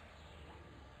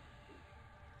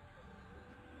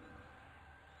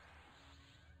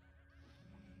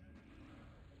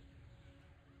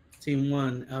 Team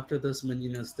 1, after this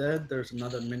minion is dead, there's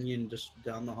another minion just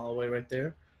down the hallway right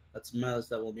there. That's Mez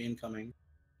that will be incoming.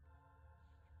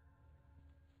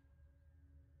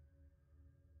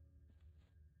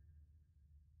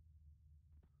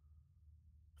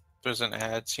 There's an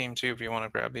ad team 2 if you want to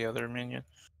grab the other minion.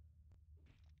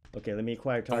 Okay, let me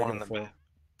acquire The one target in the before. back.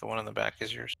 The one in the back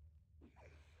is yours.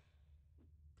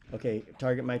 Okay,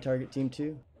 target my target team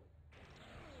 2.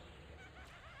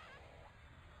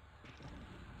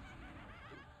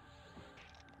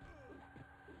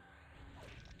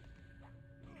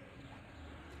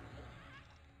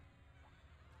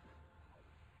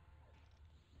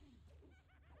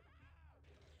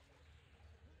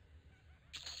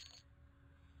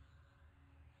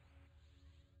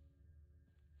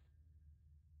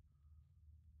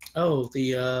 Oh,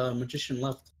 the magician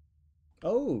left.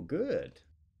 Oh, good.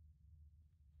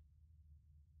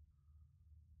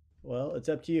 Well, it's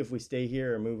up to you if we stay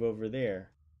here or move over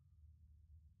there.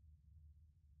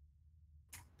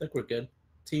 I think we're good.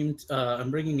 Team, I'm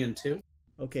bringing in 2.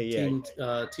 Okay,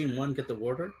 yeah. Team 1, get the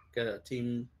warder.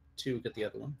 Team 2, get the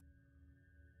other one.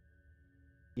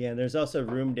 Yeah, and there's also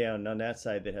room down on that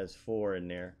side that has 4 in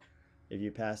there. If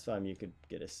you pass them, you could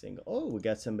get a single. Oh, we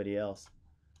got somebody else.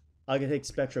 I'll take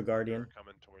Spectral Guardian. They're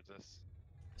coming towards us.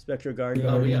 Spectral Guardian.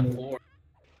 Oh, we got 4.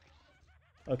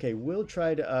 Okay, we'll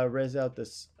try to res out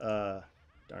this. Darn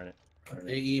it.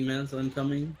 AE Mez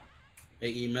incoming.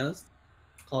 AE Mez.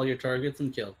 Call your targets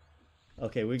and kill.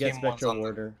 Okay, we got Team one's Spectral on the-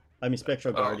 Warder. I mean,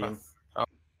 Spectral Oh, okay. Guardian.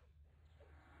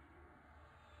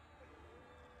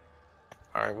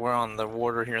 All right, we're on the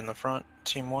warder here in the front.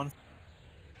 Team 1.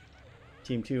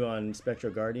 Team 2 on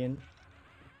Spectral Guardian.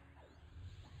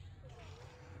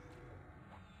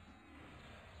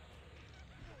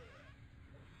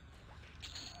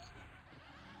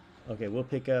 Okay, we'll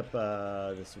pick up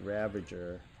this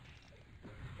Ravager.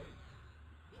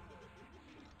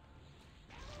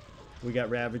 We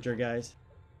got Ravager, guys.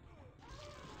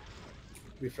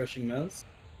 Refreshing Mez.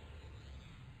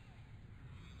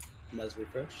 Mez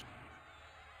refresh.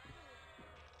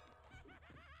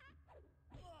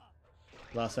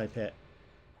 Lost my pet.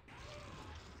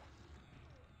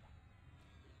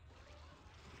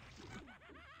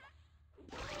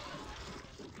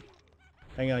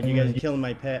 Hang on, you guys are killing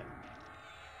my pet.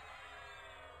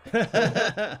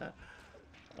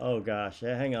 Oh gosh,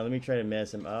 hang on, let me try to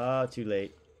mess him. Oh, too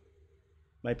late.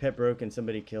 My pet broke and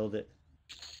somebody killed it.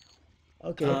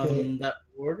 Okay. That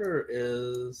order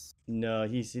is... No,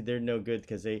 they're no good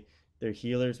because they're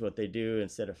healers. What they do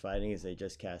instead of fighting is they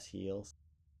just cast heals.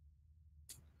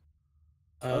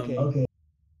 Okay.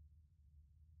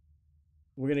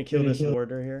 We're gonna kill this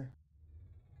warder here.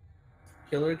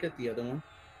 Killer, get the other one.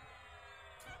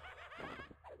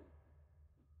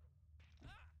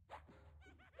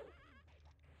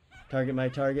 Target my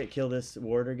target. Kill this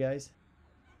warder, guys.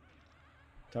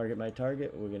 Target my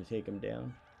target. We're gonna take him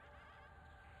down.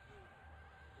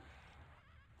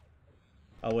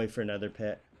 I'll wait for another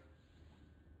pet.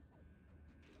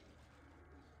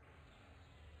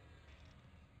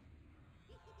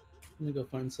 Let me go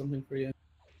find something for you.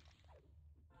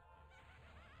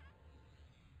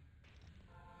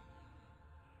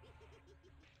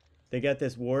 They got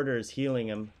this warder is healing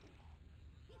him.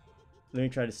 Let me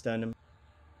try to stun him.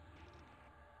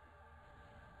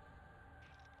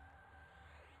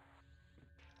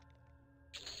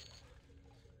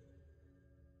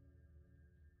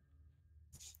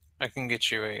 I can get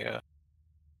you a.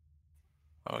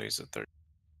 Oh, he's a 30.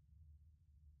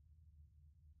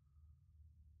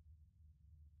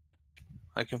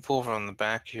 I can pull from the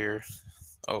back here.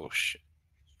 Oh shit!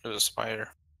 There's a spider.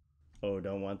 Oh,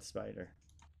 don't want the spider.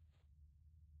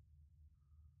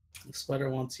 The spider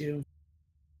wants you.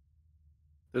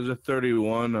 There's a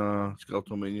 31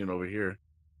 skeletal minion over here.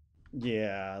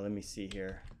 Yeah, let me see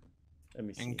here. Let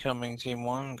me see. Incoming Team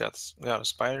 1 got a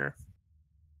spider.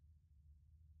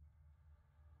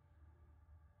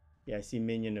 Yeah, I see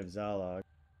minion of Zalog.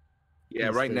 Yeah,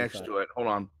 He's right 35. next to it. Hold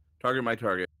on. Target my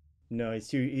target. No, he's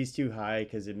too high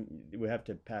because we have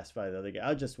to pacify the other guy.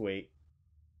 I'll just wait.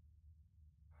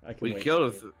 I can We wait.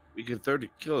 killed we can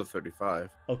kill a 35.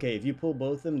 Okay, if you pull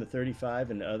both of them, the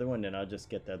 35 and the other one, then I'll just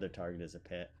get the other target as a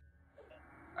pet.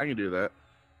 I can do that.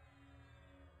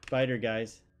 Spider,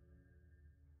 guys.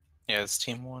 Yeah, it's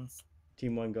Team 1.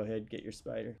 Team 1, go ahead, get your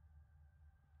spider.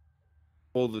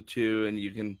 Pull the 2 and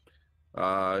you can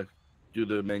do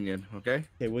the minion, okay?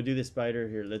 Okay, we'll do the spider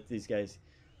here. Let these guys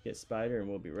get spider and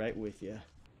we'll be right with you.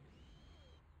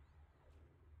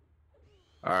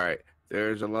 All right.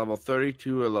 There's a level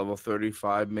 32, a level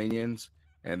 35 minions,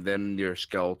 and then your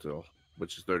skeletal,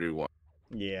 which is 31.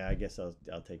 Yeah, I guess I'll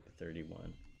take the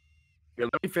 31. Here,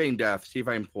 let me feign death. See if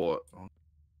I can pull it.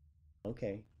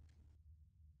 Okay.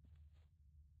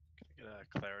 Can I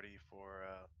get clarity for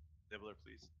Nibbler,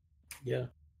 please? Yeah.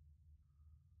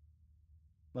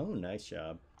 Oh, nice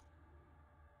job.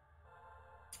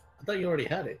 I thought you already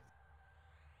had it.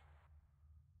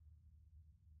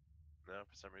 No,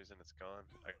 for some reason it's gone.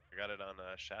 I got it on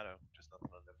Shadow, just nothing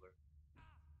on Nibbler.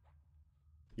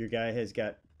 Your guy has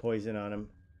got poison on him.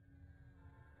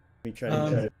 Let me try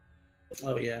to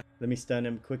Oh yeah. let me stun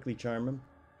him, quickly charm him.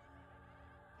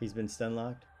 He's been stun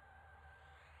locked.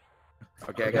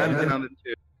 Okay, I got him down to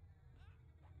 2.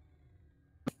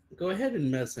 Go ahead and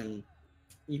mess him.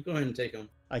 You go ahead and take him.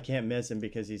 I can't miss him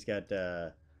because he's got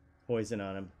poison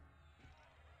on him.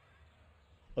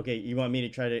 Okay, you want me to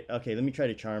try to... Okay, let me try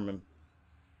to charm him.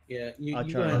 Yeah, you I'll go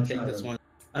charm ahead and him. take this one.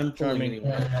 I'm pulling Charming.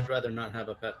 anyway. I'd rather not have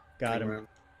a pet. Got running him. around.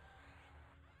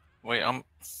 Wait,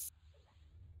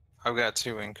 I've got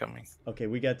 2 incoming. Okay,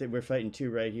 we're fighting 2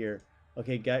 right here.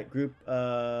 Okay, got group 2,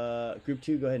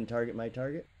 go ahead and target my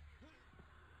target.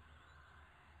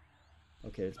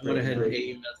 Okay, let's I went ahead and break,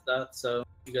 AE messed that, so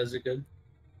you guys are good.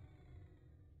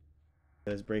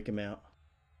 let's break him out.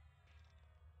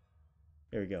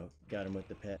 There we go. Got him with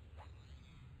the pet.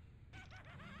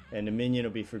 And the minion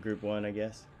will be for group 1, I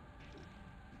guess.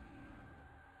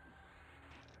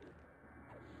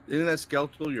 Isn't that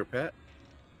skeletal your pet?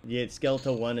 Yeah,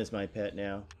 Skeletal 1 is my pet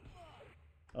now.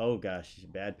 Oh gosh,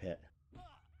 bad pet.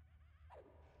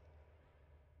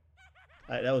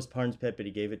 That was Parn's pet, but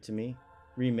he gave it to me.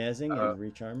 Remezing and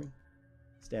recharming.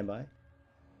 Stand by.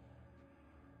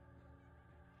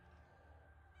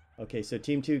 Okay, so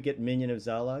team 2 get minion of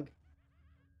Zalog.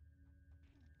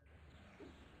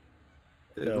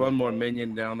 There's So- one more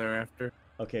minion down there after.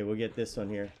 Okay, we'll get this one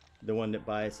here. The one that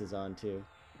Bias is on too.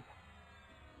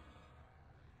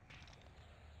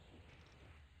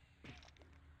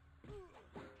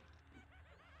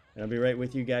 And I'll be right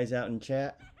with you guys out in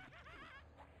chat.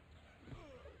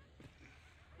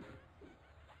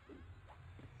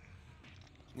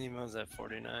 Nemo's at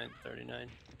 49, 39.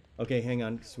 Okay, hang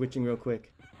on. Switching real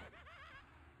quick.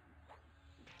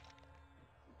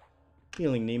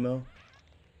 Healing Nemo.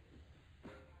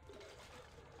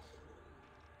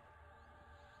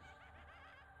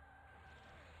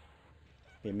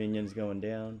 Okay, minions going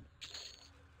down.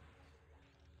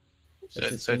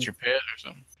 Is that your pet or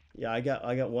something? Yeah, I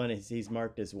got one. He's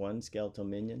marked as one skeletal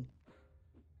minion.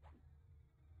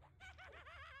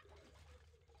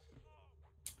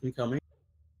 Incoming.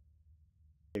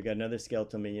 We've got another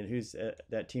skeletal minion. Who's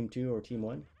that? Team 2 or team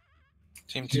 1?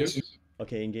 Team 2.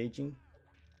 Okay, engaging.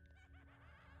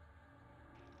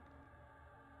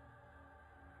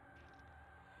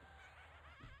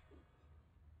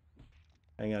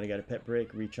 Hang on, I got a pet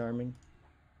break. Recharming.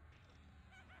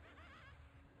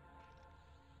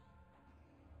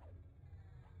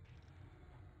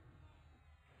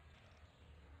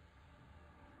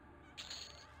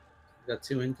 Got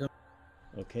 2 incoming.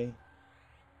 Okay.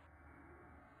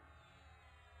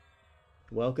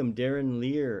 Welcome Darren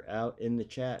Lear out in the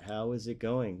chat. How is it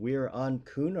going? We are on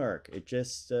Kunark. It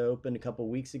just opened a couple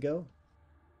weeks ago.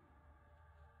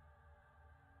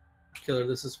 Killer,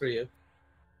 this is for you.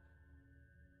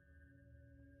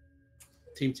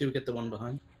 Team 2, get the one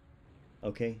behind.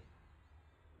 Okay.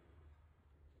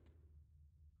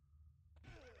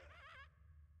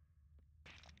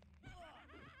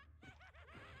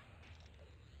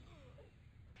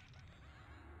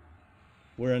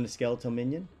 We're on the skeletal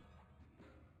minion.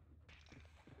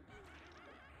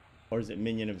 Or is it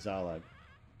minion of Zalog?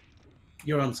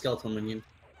 You're on skeletal minion.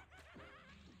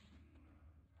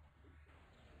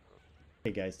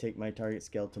 Hey guys, take my target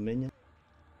skeletal minion.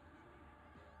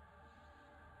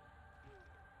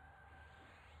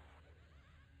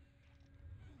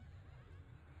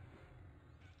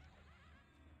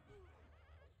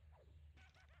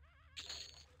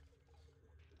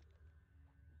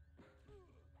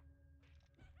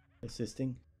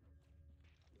 Assisting.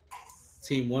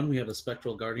 Team 1, we have a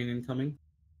spectral guardian incoming.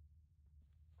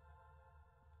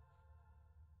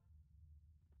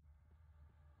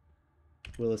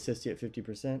 We'll assist you at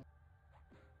 50%.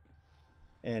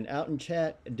 And out in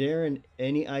chat, Darren,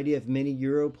 any idea of many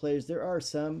Euro players? There are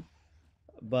some,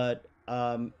 but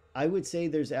I would say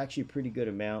there's actually a pretty good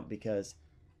amount because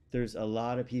there's a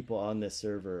lot of people on this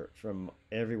server from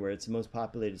everywhere. It's the most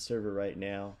populated server right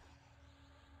now.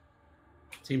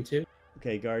 Team 2.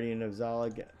 Okay, Guardian of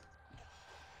Zalog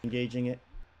engaging it.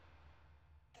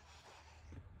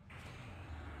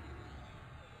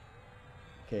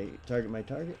 Okay, target my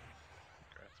target.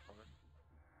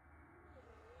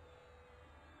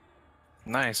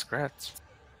 Nice, congrats.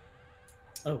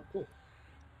 Oh, cool.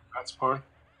 That's fine.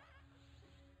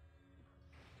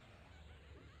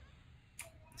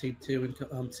 Team 2,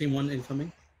 Team 1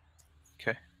 incoming.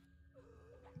 Okay.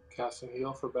 Cast and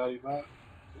heal for Batty Bat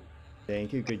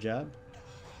Thank you, good job.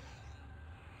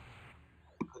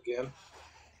 again.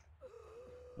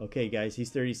 Okay, guys, he's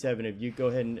 37. If you go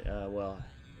ahead and, well,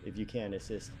 if you can,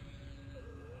 assist.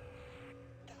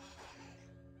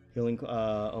 Healing,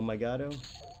 oh my god.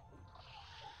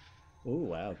 Oh,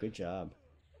 wow, good job.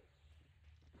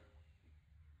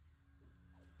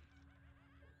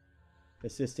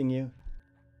 Assisting you.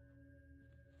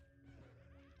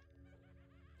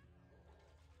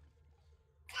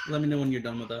 Let me know when you're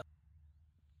done with that.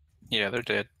 Yeah, they're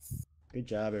dead. Good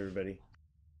job, everybody.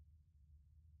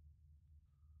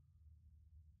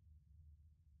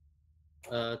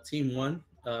 Team 1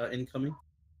 incoming.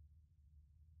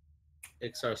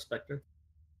 XR Spectre.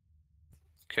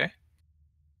 Okay.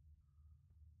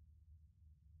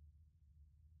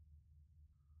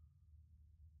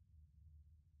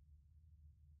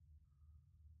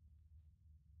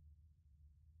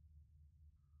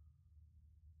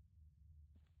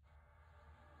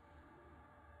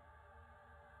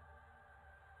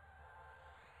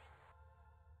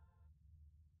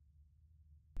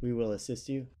 We will assist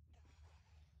you.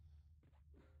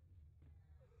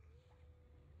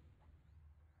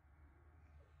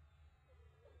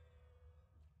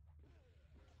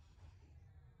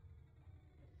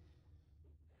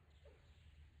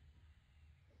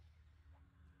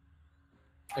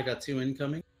 I got 2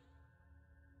 incoming.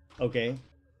 Okay.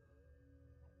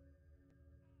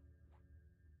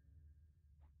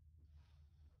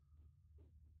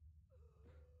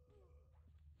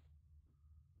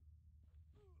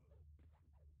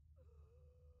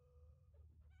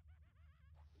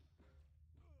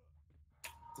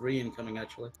 3 incoming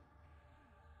actually.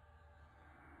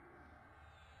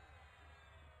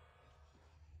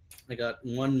 I got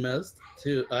 1 missed,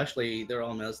 2. Actually, they're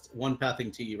all missed. 1 pathing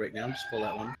to you right now. Just pull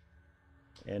that one.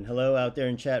 And hello out there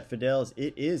in chat, Fidels.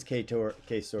 It is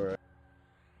Kaesora.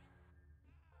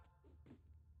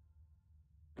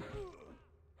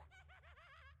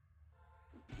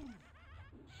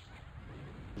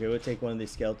 Okay, we'll take one of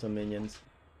these skeletal minions.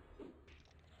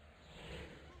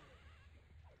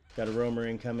 Got a roamer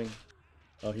incoming.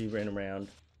 Oh, he ran around.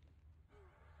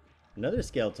 Another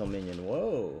skeletal minion.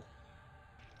 Whoa.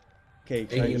 Okay,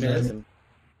 trying to mess him.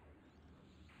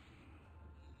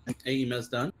 AEMS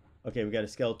done. Okay, we got a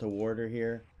skeletal warder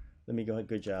here. Let me go ahead.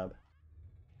 Good job.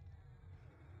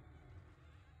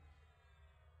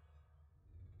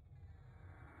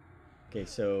 Okay,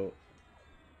 so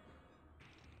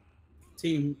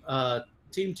Team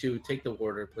 2, take the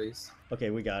warder, please. okay,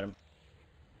 we got him.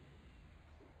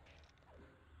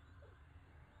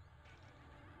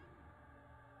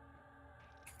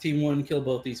 Team 1, kill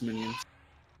both these minions.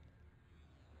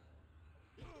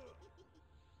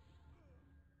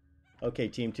 Okay,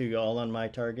 team 2, all on my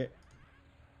target.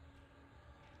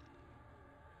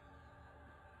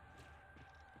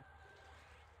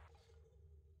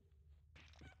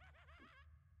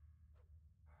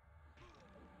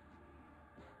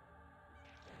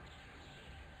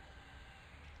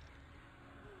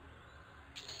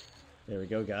 There we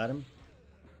go, got him.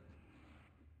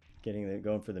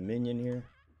 Going for the minion here.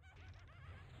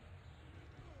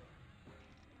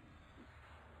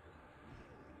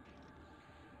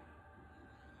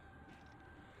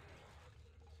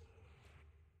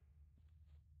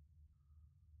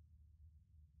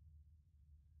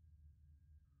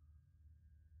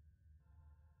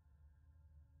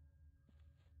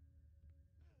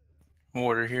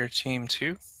 Warder here, team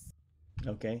 2.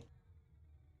 Okay.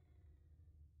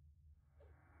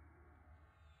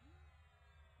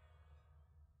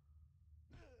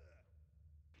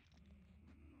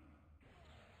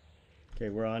 Okay,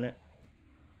 we're on it.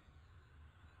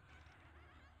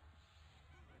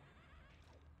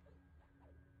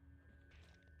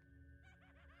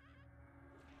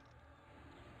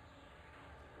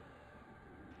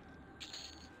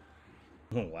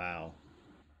 Oh, wow.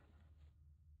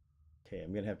 Okay,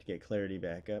 I'm gonna have to get clarity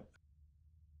back up.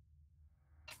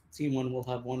 Team 1 will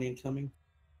have 1 incoming.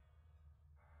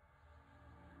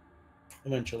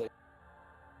 Eventually.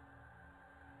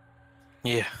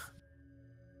 Yeah.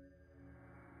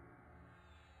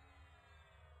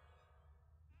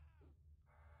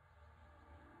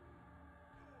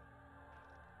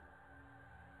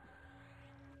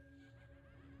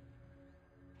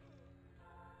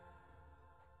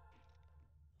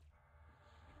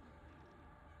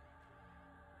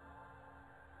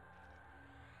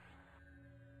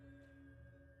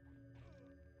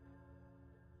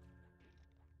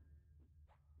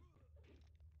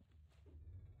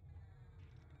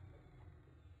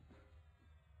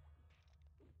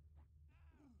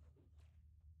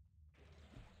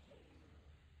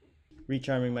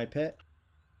 Recharming my pet.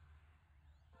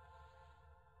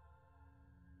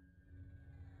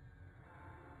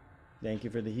 Thank you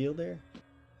for the heal there.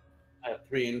 I have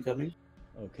 3 incoming.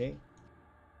 Okay.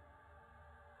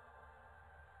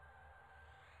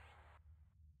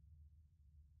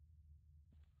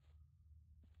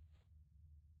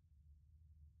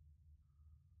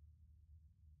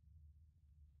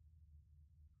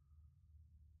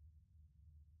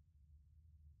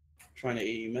 Trying to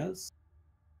AEMS.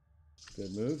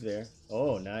 Good move there.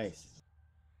 Oh, nice.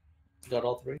 Got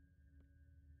all 3.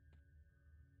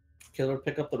 Killer,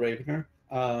 pick up the Ravener.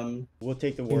 We'll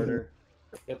take the warder.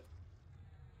 Yep.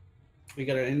 We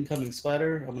got an incoming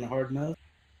spider. I'm gonna hard mode.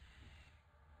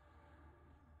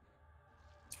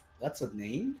 That's a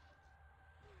name?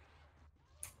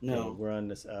 No. Okay, we're on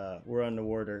this. We're on the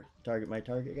warder. Target my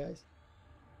target, guys.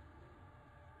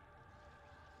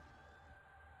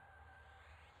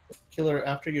 Killer,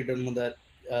 after you're done with that,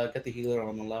 get the healer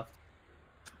on the left.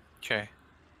 Okay.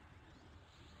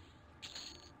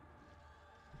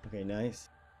 Okay, nice.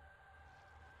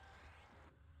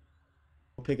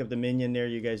 We'll pick up the minion there.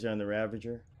 You guys are on the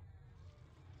Ravager.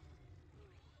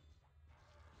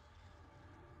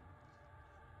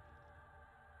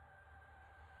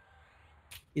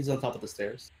 He's on top of the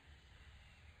stairs.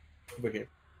 Over here.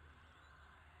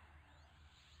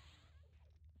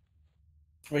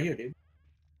 Right here, dude.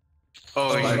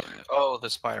 Oh, Spider. oh, the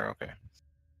spider. Okay.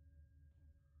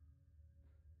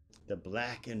 The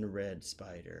black and red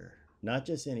spider. Not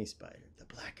just any spider. The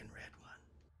black and red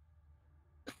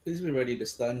one. Please be ready to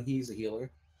stun. He's a healer.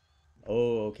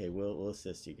 Oh, okay. We'll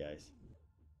assist you guys.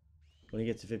 When he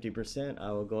gets to 50%,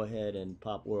 I will go ahead and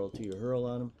pop Whirl to your hurl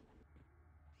on him.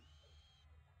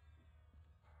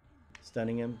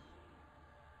 Stunning him.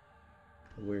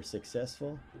 We're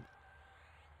successful.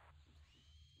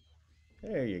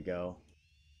 There you go.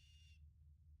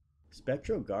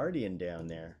 Spectral Guardian down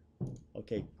there.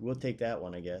 Okay, we'll take that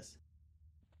one, I guess.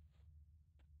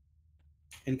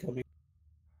 Incoming.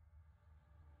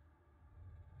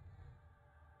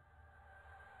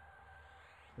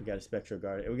 We got a Spectral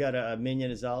Guardian. We got a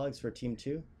minion Azalax for team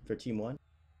 2, for team 1.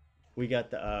 We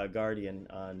got the Guardian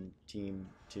on team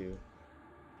 2.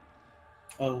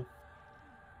 Oh.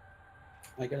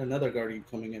 I got another Guardian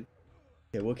coming in.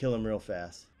 Okay, we'll kill him real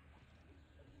fast.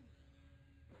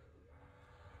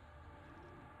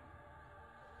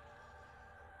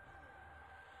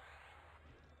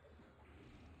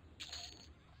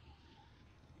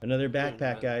 Another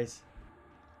backpack, guys.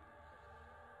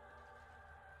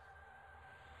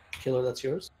 Killer, that's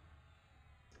yours.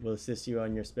 We'll assist you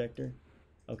on your Spectre.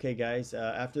 Okay, guys,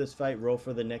 after this fight, roll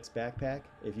for the next backpack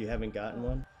if you haven't gotten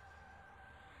one.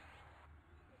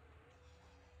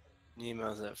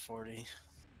 Nemo's at 40.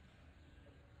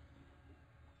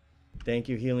 Thank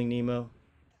you, Healing Nemo.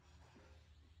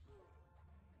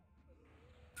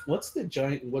 What's the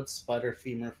giant wood spider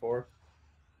femur for?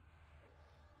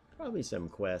 Probably some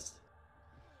quest.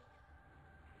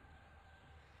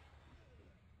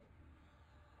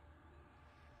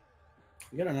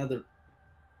 We got another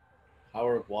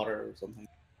power of water or something.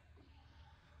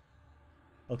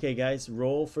 Okay, guys,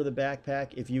 roll for the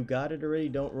backpack. If you got it already,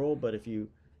 don't roll, but if you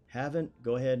haven't,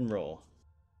 go ahead and roll.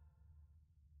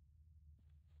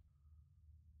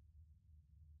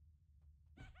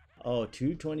 Oh,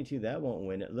 222, that won't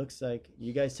win. It looks like,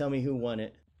 you guys tell me who won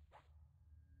it.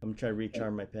 I'm gonna try to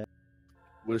recharm my pet.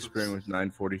 Whispering was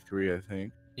 943, I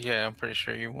think. Yeah, I'm pretty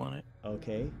sure you won it.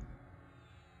 Okay.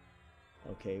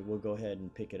 Okay, we'll go ahead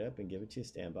and pick it up and give it to you.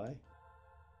 Stand by.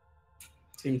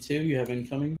 Team 2, you have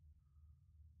incoming.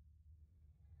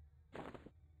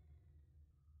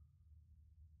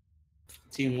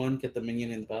 Team 1, get the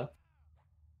minion in the back.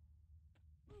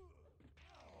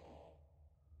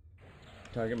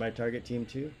 Target my target, team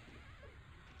 2.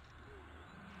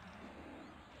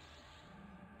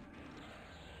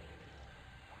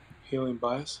 Healing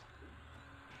bias.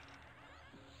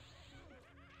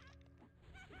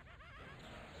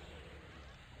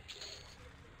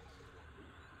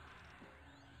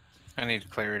 I need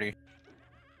clarity.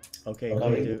 Okay,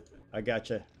 Okay. dude. I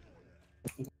gotcha.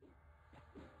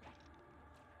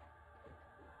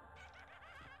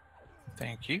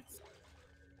 Thank you.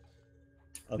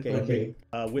 Okay, Okay.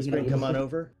 Whispering, come on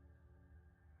over.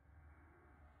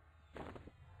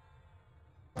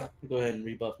 Go ahead and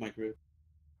rebuff my group.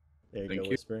 There you Thank go,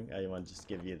 you. Whispering. I want to just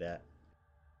give you that.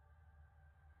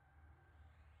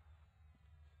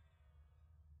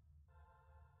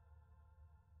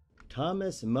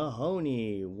 Thomas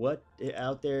Mahoney, what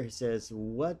out there says,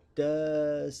 what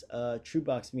does True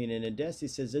Box mean? And Adesi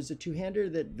says, there's a two-hander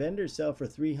that vendors sell for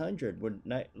 300.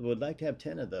 Would like to have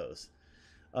 10 of those.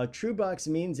 True Box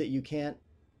means that you can't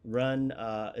run.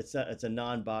 It's a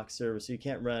non-box service, so you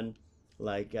can't run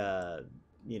like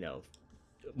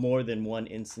more than one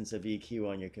instance of EQ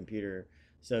on your computer.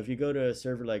 So if you go to a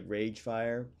server like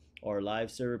Ragefire or Live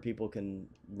Server, people can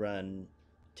run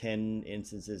 10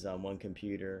 instances on one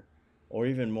computer or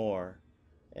even more.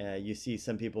 You see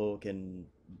some people can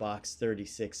box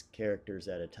 36 characters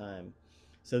at a time.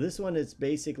 So this one is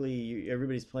basically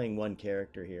everybody's playing one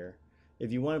character here.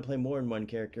 If you want to play more than one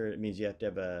character, it means you have to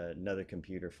have another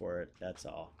computer for it. That's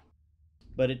all.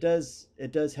 But it does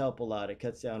help a lot. It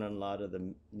cuts down on a lot of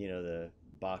the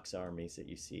box armies that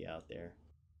you see out there.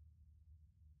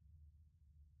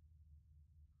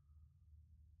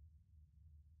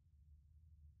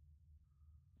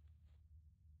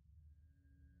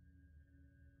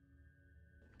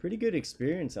 Pretty good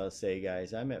experience, I'll say,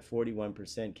 guys. I'm at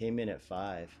 41%, came in at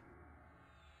 5.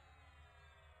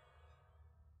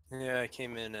 Yeah, I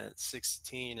came in at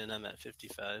 16 and I'm at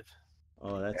 55.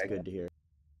 Oh, that's good to hear.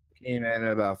 Came in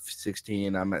at about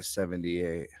 16. I'm at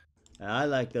 78. I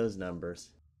like those numbers.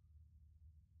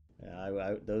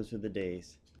 Those were the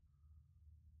days.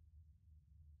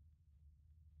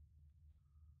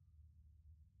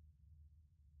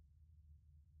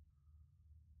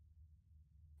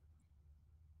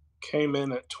 Came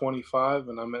in at 25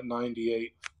 and I'm at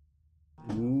 98.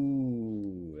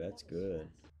 Ooh, that's good.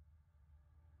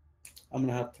 I'm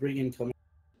gonna have 3 incoming.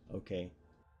 Okay.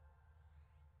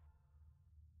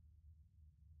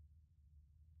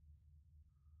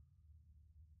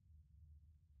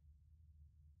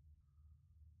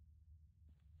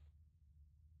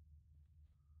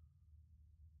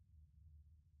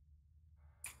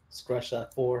 Scratch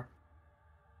that 4.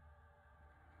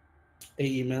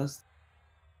 AE missed.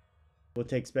 We'll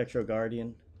take Spectral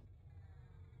Guardian.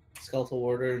 Skeletal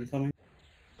Warder incoming.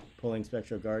 Pulling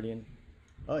Spectral Guardian.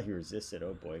 Oh, he resisted.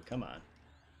 Oh boy, come on.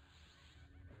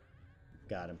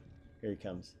 Got him. Here he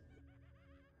comes.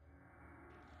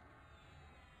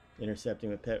 Intercepting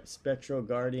with pet. Spectral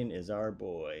Guardian is our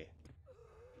boy.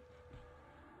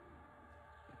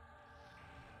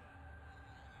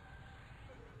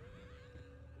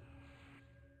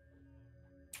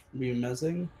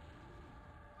 Remezing.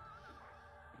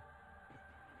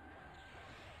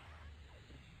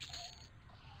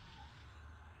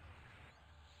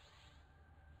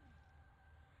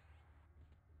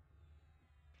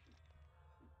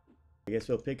 I guess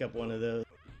we'll pick up one of those.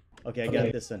 Okay, I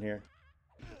got this one here.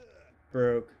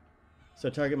 Broke. So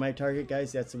target my target,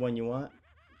 guys. That's the one you want.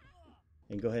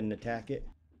 And go ahead and attack it.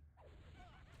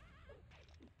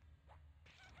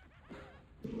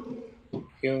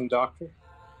 Healing Doctor.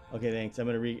 Okay, thanks. I'm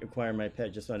going to reacquire my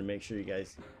pet. Just want to make sure you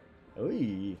guys...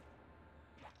 Oy.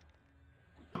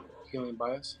 Healing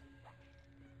Bias.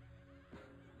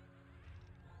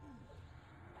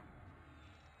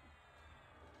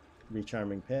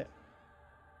 Recharming pet.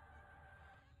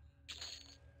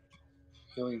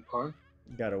 Healing Parn.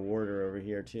 Got a warder over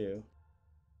here too.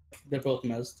 They're both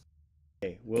missed.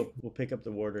 Okay, we'll pick up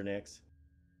the warder next.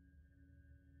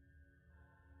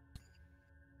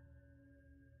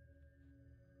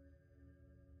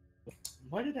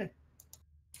 Why did I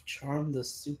charm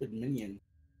this stupid minion?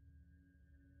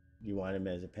 You want him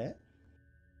as a pet?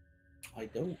 I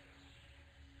don't.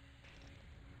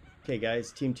 Okay,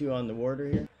 guys, team 2 on the warder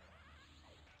here.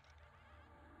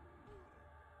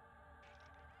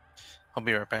 I'll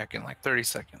be right back in like 30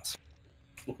 seconds.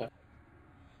 Okay.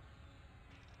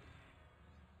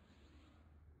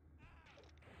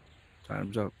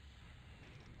 Time's up.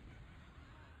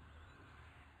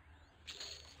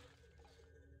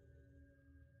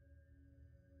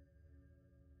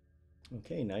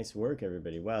 Okay, nice work,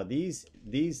 everybody. Wow, these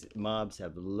mobs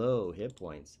have low hit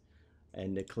points,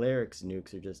 and the cleric's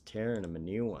nukes are just tearing them a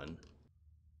new one.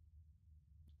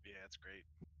 Yeah, it's great.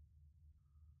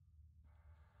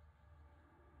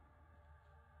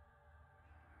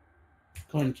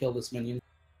 Go ahead and kill this minion.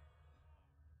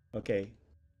 Okay,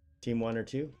 team 1 or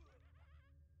 2?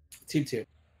 Team 2.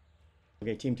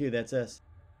 Okay, team 2, that's us.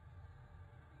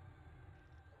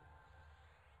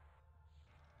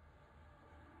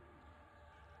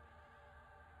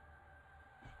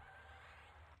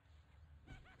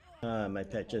 My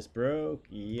pet just broke.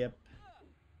 Yep.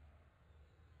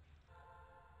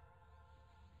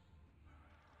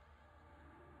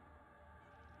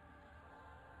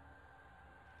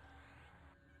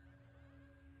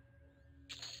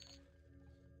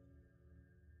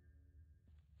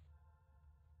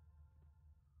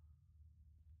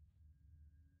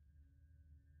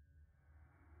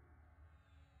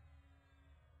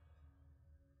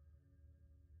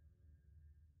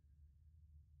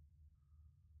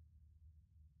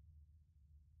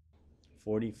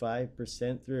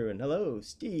 %45 through. And hello,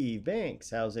 Steve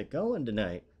Banks. How's it going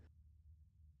tonight?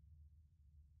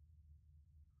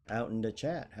 Out in the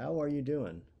chat. How are you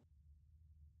doing?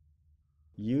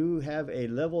 You have a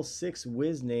level 6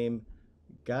 whiz name,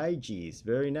 Gaiji's.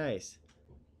 Very nice.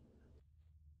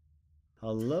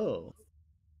 Hello.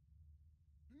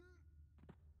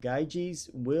 Gaiji's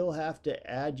will have to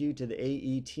add you to the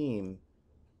AE team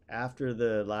after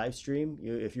the live stream.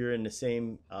 If you're in the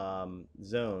same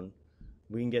zone,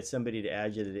 we can get somebody to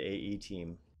add you to the AE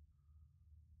team.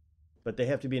 But they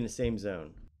have to be in the same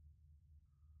zone.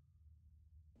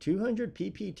 200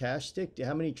 PP Tash Stick?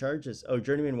 How many charges? Oh,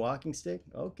 Journeyman Walking Stick?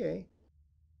 Okay.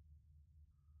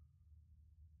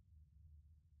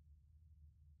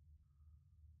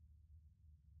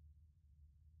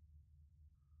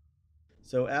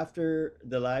 So after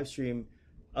the live stream,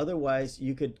 otherwise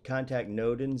you could contact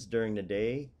Nodens during the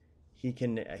day. He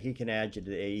can add you to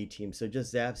the AE team. So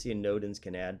just Zapsy and Nodens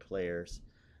can add players.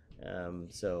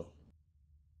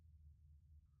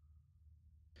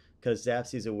 Because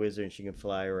Zapsy's a wizard and she can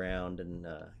fly around and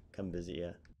come visit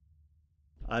you.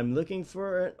 I'm looking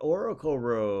for an Oracle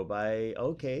robe.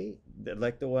 Okay,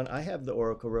 like the one I have, the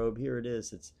Oracle robe. Here it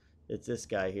is. It's this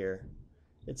guy here.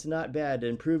 It's not bad. The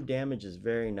improved damage is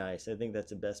very nice. I think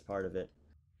that's the best part of it.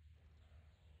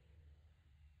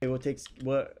 Okay, we'll take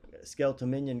what skeletal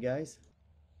minion, guys.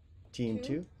 Team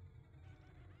 2.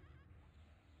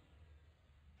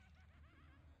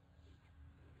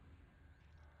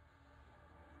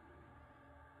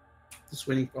 Just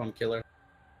waiting on killer.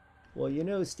 Well, you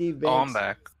know, Steve Oh, Banks. I'm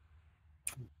back.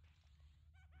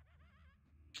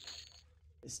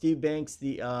 Steve Banks,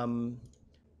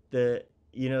 the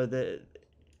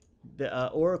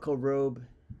Oracle robe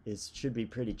should be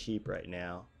pretty cheap right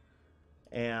now,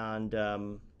 and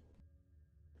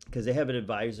because they have an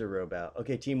advisor robe out.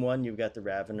 Okay, team 1, you've got the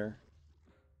Ravener.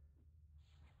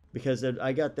 Because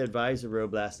I got the advisor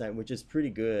robe last night, which is pretty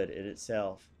good in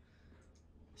itself.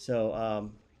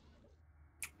 So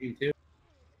You too.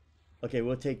 okay,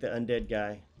 we'll take the undead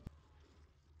guy.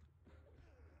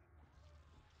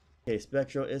 Okay,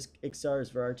 Spectral Ixar is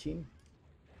for our team.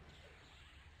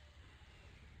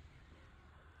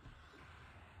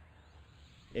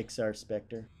 Ixar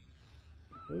Spectre.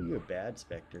 Oh, you're a bad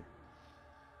Spectre.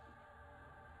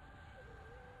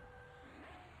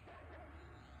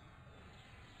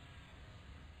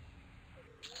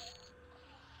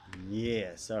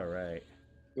 Yes, all right.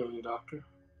 Healing doctor.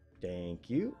 Thank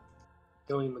you.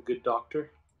 Healing the good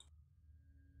doctor.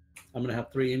 I'm gonna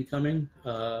have 3 incoming.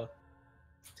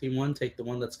 Team 1, take the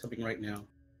one that's coming right now.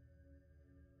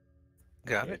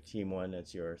 Got Okay, it. team 1,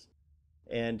 that's yours.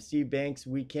 And Steve Banks,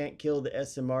 we can't kill the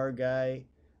SMR guy.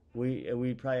 We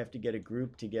probably have to get a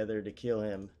group together to kill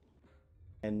him.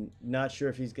 And not sure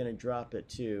if he's going to drop it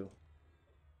too.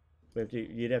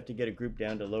 You'd have to get a group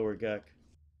down to Lower Guck.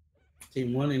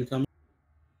 Team 1 incoming.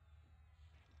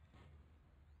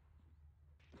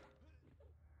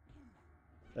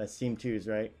 That's team 2's,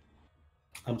 right?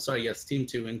 I'm sorry, yes, Team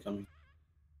 2 incoming.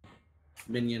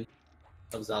 Minion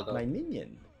of Zaga. My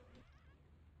minion.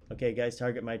 Okay, guys,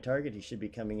 target my target. He should be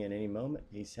coming in any moment.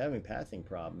 He's having pathing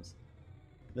problems.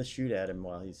 Let's shoot at him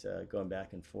while he's going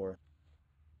back and forth.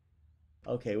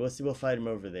 Okay, we'll see. We'll fight him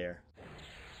over there.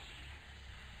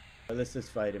 Let's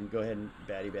just fight him. Go ahead and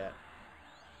batty bat.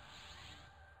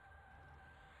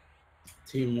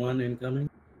 Team 1 incoming.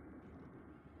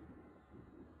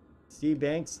 Steve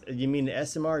Banks, you mean the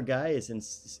SMR guy is in...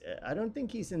 I don't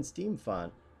think he's in Steam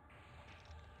font.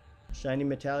 Shiny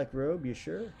metallic robe, you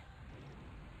sure?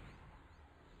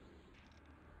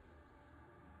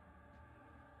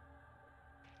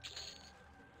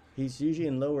 He's usually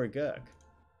in Lower Guck.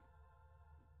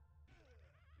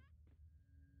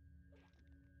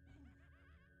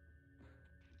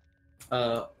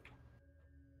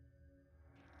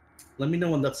 Let me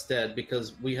know when that's dead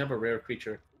because we have a rare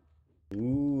creature.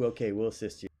 Ooh, okay, we'll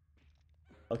assist you.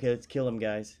 Okay, let's kill him,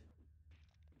 guys.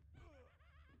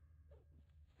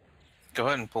 Go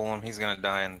ahead and pull him. He's gonna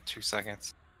die in 2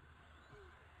 seconds.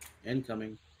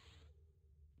 Incoming.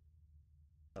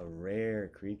 A rare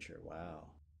creature, wow.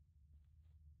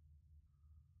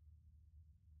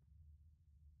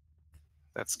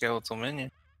 That skeletal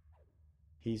minion.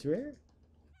 He's rare?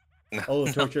 No, Oh,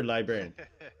 no. Tortured Librarian.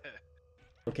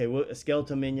 Okay, well, a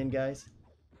skeletal minion, guys.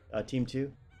 Team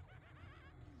 2.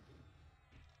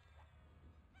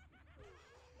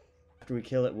 After we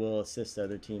kill it, we'll assist the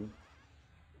other team.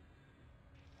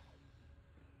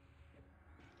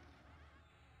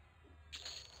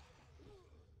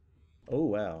 Oh,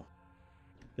 wow.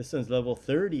 This one's level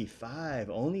 35.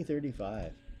 Only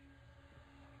 35.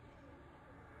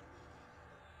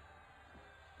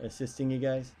 Assisting you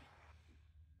guys.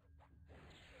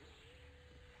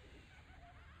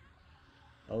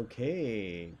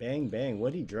 Okay. Bang, bang.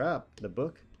 What'd he drop? The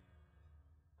book?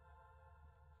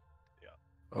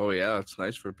 Oh yeah, that's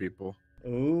nice for people.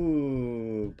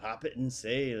 Ooh. Pop it and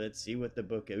say. Let's see what the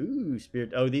book... Ooh,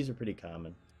 Spirit... Oh, these are pretty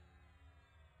common.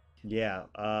 Yeah,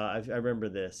 I remember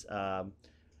this. But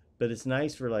it's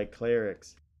nice for, like,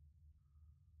 clerics.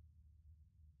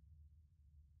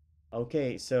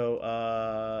 Okay,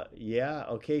 so, yeah.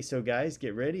 Okay, so, guys,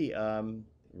 get ready.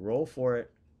 Roll for it.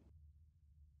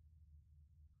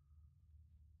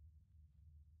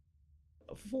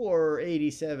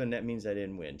 487. That means I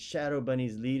didn't win. Shadow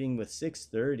Bunny's leading with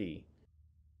 630.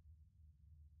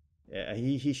 Yeah,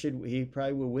 he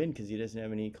probably will win because he doesn't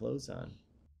have any clothes on.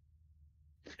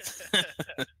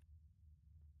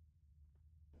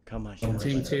 Come on, Shadow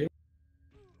Team Bunny. 2.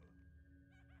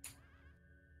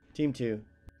 Team 2.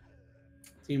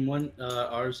 Team 1,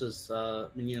 ours is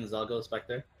Minion Zalgos back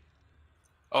there.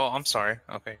 Oh, I'm sorry.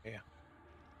 Okay, yeah.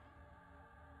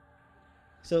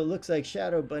 So it looks like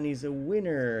Shadow Bunny's a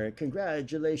winner.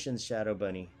 Congratulations, Shadow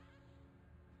Bunny.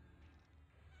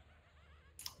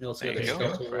 You also There got you the go.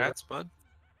 skeletal Congrats, bud.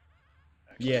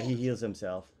 Yeah, he heals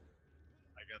himself.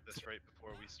 I got this right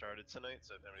before we started tonight,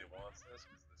 so if anybody wants this,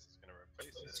 because this is going to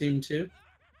replace it. Team 2.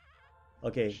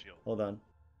 Okay, Shield. hold on.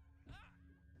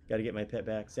 Gotta get my pet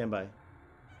back. Stand by.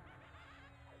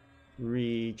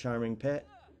 Charming pet.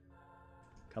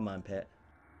 Come on, pet.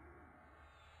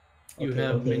 You Okay,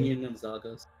 have okay. Minion of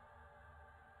Zalgos.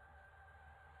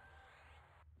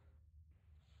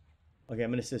 Okay, I'm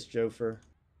gonna assist Joe for.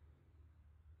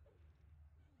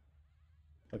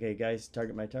 Okay, guys,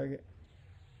 target my target.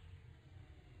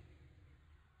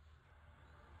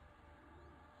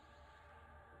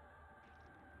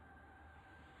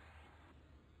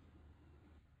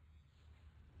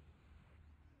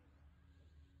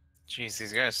 Jeez,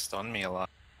 these guys stun me a lot.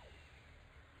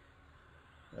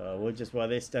 We'll just, while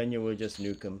they stun you, we'll just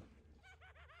nuke them.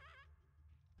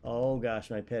 Oh gosh,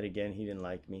 my pet again. He didn't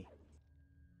like me.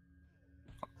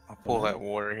 I'll pull Alright. that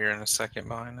water here in a second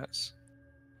behind us.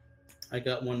 I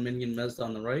got one minion mezzed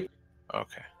on the right.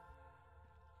 Okay.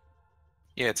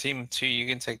 Yeah, team 2, you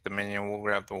can take the minion. We'll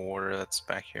grab the water that's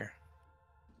back here.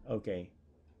 Okay.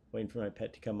 Waiting for my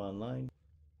pet to come online.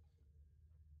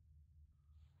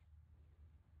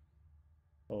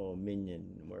 Oh, minion,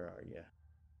 where are you?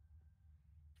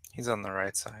 He's on the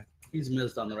right side. He's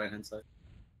mezzed on the right hand side.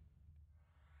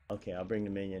 Okay, I'll bring the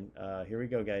minion. Here we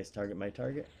go, guys. Target my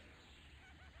target.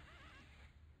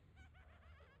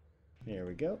 There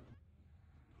we go.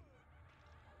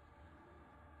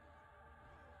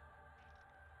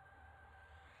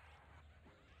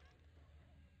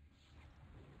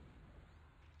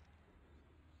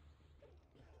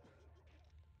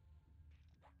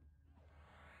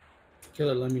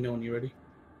 Killer, let me know when you're ready.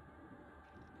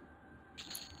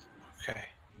 Okay.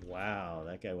 Wow,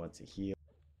 that guy wants to heal.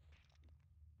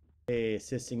 Hey,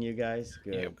 assisting you guys.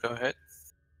 Good. Yep, go ahead.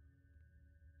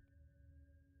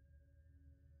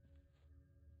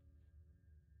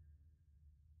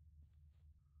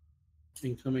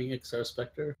 Incoming XR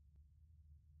Spectre.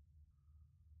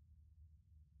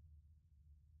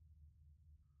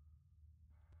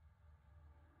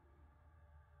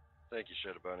 Thank you,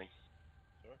 Shadow Bunny.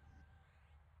 Sure.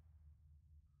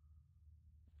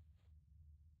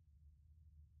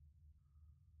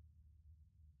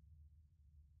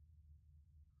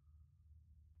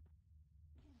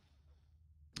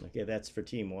 Okay, that's for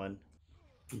team 1.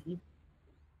 Mm-hmm.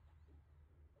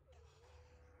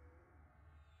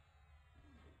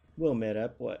 We'll met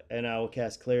up. What? And I will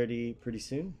cast Clarity pretty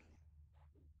soon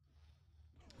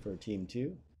for team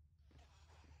 2.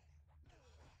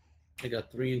 I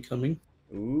got 3 incoming.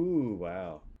 Ooh,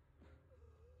 wow.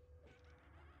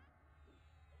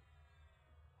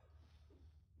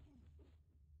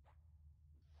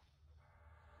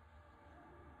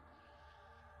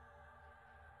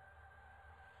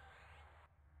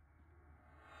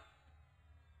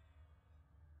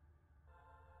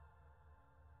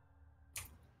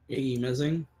 AE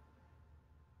mezzing.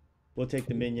 We'll take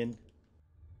the minion.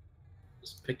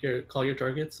 Just call your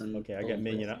targets and. Okay, I got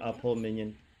minion. I'll pull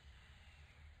minion.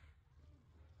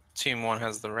 Team 1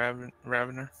 has the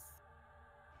Ravener.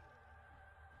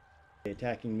 Okay,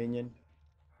 attacking minion.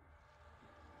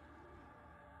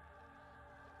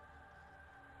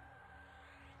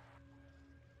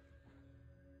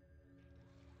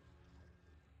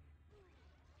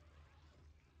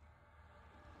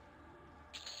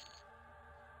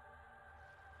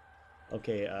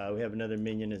 Okay, we have another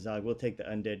minion Azog. We'll take the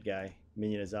undead guy.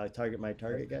 Minion Azog. Target my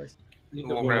target, guys. Leave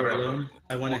We'll the warder grab it. alone.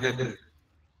 I went We'll ahead get and.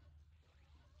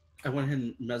 I went ahead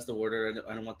and mezzed the warder.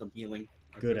 I don't want them healing.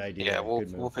 Good idea. Yeah, we'll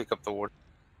Good move. pick up the water.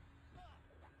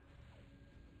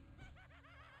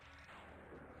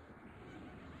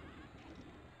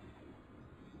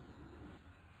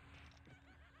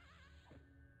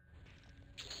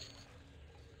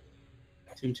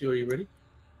 Team 2, are you ready?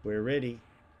 We're ready.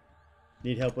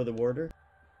 Need help with the warder?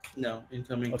 No,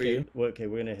 incoming for Okay, you. well, okay,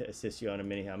 we're gonna assist you on a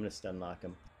mini. I'm gonna stun lock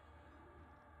him.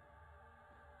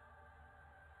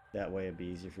 That way it'd be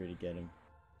easier for you to get him.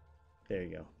 There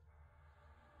you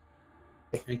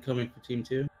go. Incoming for team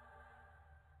 2.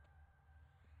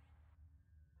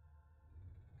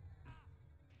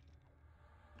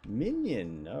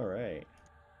 Minion, all right.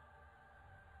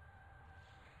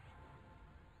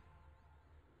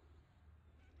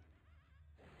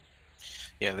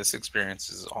 Yeah, this experience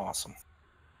is awesome.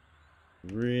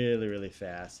 Really, really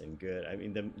fast and good. I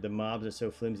mean, the mobs are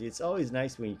so flimsy. It's always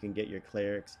nice when you can get your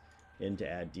clerics in to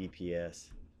add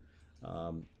DPS.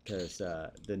 Because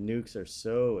the nukes are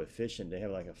so efficient. They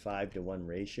have like a 5-to-1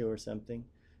 ratio or something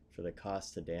for the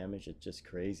cost to damage. It's just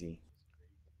crazy.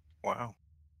 Wow.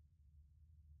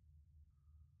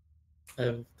 I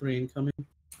have 3 incoming,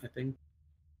 I think.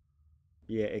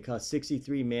 Yeah, it costs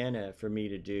 63 mana for me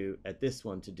to do, at this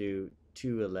one, to do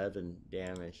 211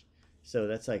 damage. So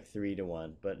that's like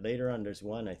 3-to-1. But later on, there's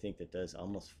one I think that does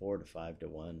almost 4 to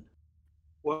 5-to-1.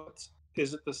 What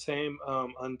is it? The same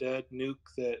undead nuke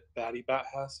that Batty Bat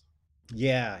has?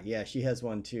 Yeah, she has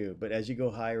one too. But as you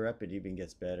go higher up, it even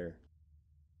gets better.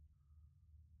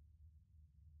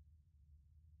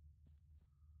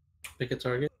 Pick a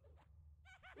target.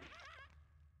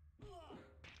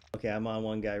 Okay, I'm on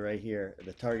one guy right here.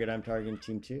 The target I'm targeting,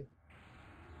 team 2.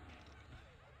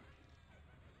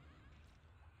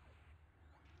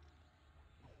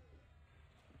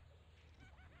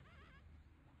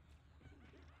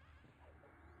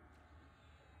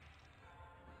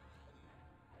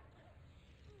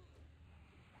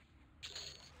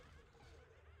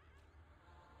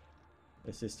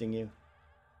 Assisting you.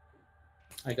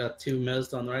 I got 2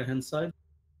 mezzed on the right hand side.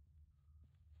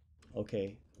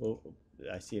 Okay, well,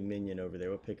 I see a minion over there.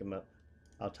 We'll pick him up.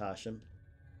 I'll toss him.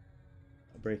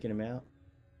 Breaking him out.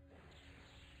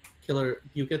 Killer,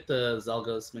 you get the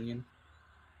Zalgos minion.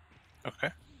 Okay.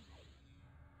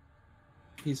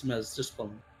 He's mezzed, just pull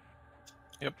him.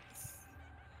 Yep.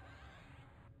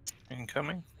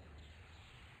 Incoming.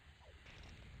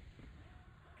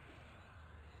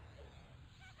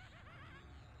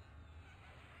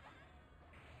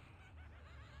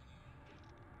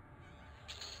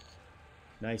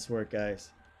 Nice work, guys.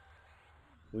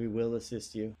 We will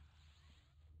assist you.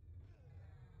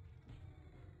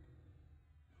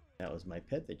 That was my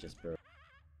pet that just broke.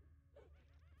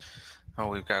 Oh,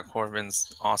 we've got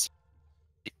Corbin's awesome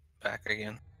back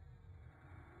again.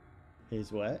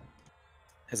 His what?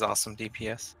 His awesome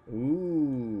DPS.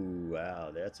 Ooh,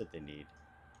 wow, that's what they need.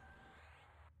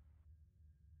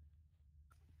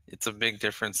 It's a big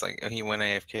difference. Like he went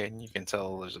AFK, and you can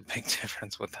tell there's a big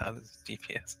difference without his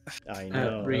DPS. I I have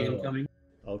know. 3 incoming.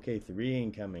 Okay, 3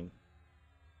 incoming.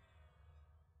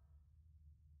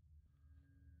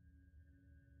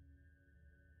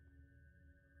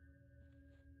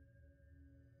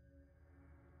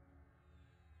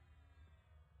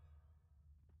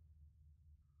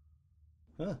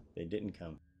 Huh, they didn't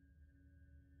come.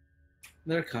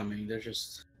 They're coming. They're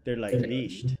just. They're like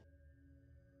leashed.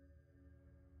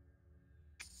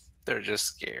 They're just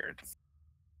scared.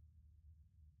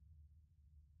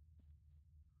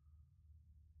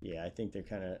 Yeah, I think they're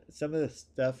kind of, some of the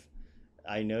stuff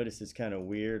I notice is kind of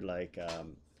weird, like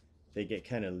they get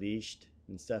kind of leashed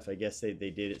and stuff. I guess they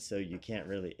did it so you can't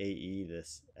really AE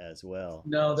this as well.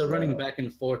 No, they're running back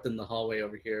and forth in the hallway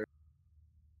over here.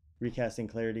 Recasting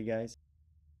clarity, guys.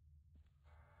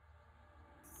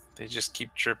 They just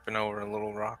keep tripping over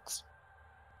little rocks.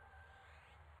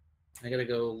 I gotta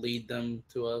go lead them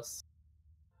to us.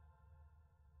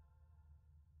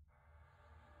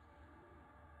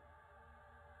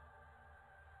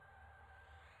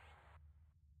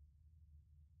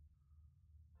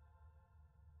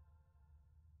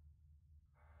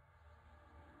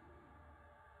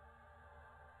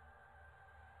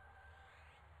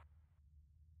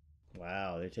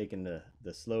 Wow, they're taking the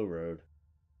slow road.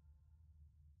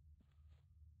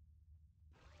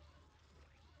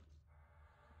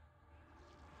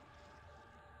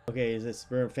 Okay, is it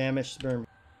sperm famish sperm?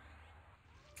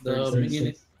 The 36.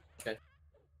 minion. Okay.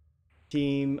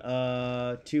 Team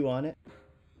 2 on it.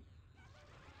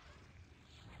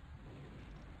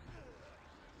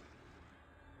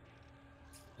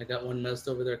 I got 1 mezzed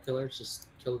over there, killer. Just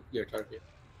kill your target.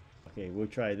 Okay, we'll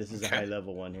try. This is a Okay. high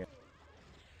level one here.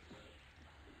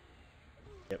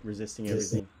 Yep, resisting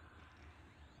everything.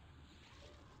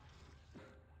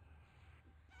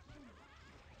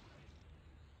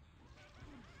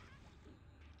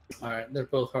 Alright, they're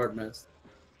both hard mezzed.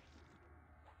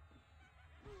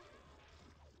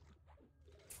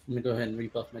 I'm gonna go ahead and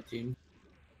rebuff my team.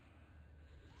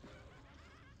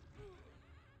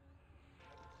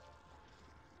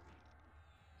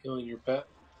 Healing your pet.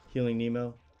 Healing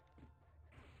Nemo.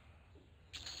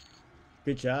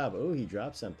 Good job. Oh, he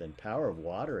dropped something. Power of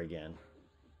water again.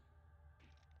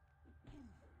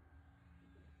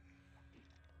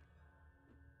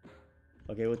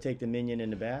 Okay, we'll take the minion in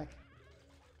the back.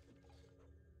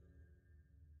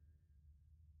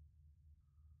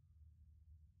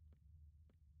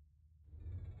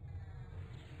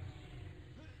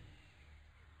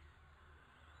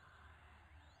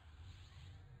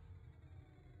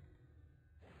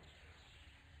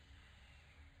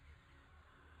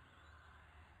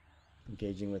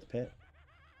 Engaging with pet.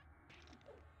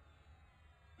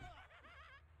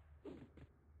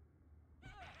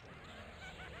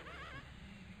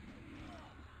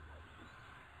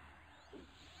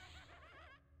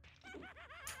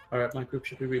 Alright, my group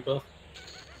should be rebuffed.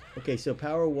 Okay, so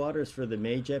power of water is for the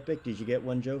mage epic. Did you get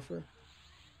one, Jofer?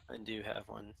 I do have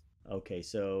one. Okay,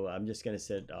 so I'm just gonna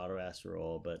set auto astral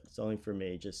roll, but it's only for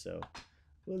mages, so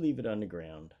we'll leave it on the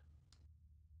ground.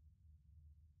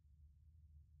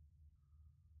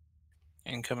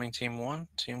 Incoming team 1,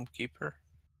 team keeper.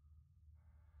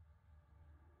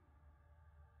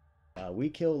 We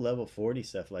kill level 40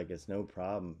 stuff like it's no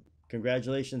problem.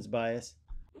 Congratulations, Bias.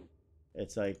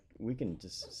 It's like we can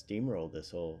just steamroll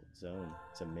this whole zone.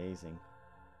 It's amazing.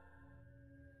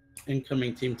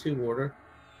 Incoming Team 2 warder.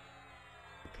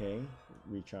 Okay,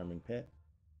 recharming pet.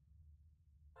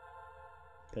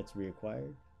 Pets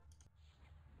reacquired.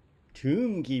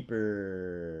 Tomb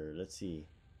Keeper. Let's see.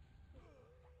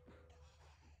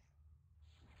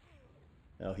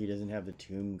 Oh, he doesn't have the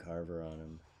Tomb Carver on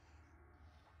him.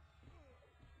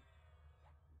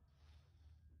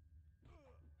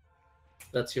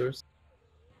 That's yours.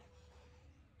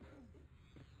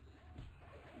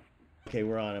 Okay,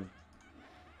 we're on him.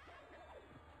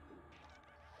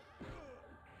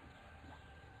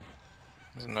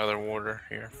 There's another warder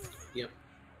here. Yep.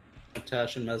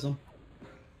 Tash and Mesm.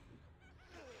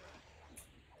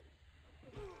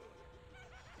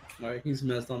 Alright, he's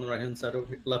mezzed on the right hand side over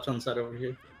here, left hand side over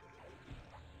here.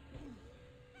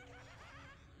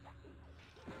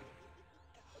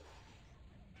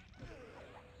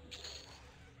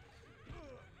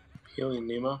 Healing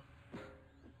Nemo.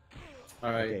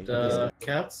 Alright, Okay,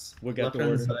 cats. we got left the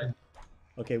hand warder. side.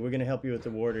 Okay, we're gonna help you with the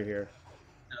warder here.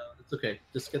 No, it's okay.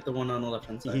 Just get the one on the left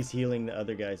hand side. He's healing the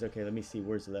other guys. Okay, let me see.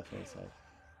 Where's the left hand side?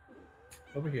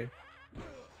 Over here.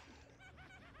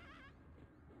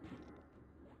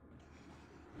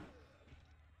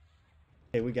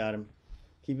 Okay, we got him.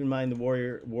 Keep in mind the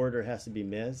warder has to be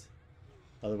Mez.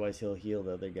 Otherwise he'll heal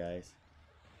the other guys.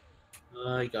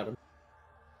 I got him.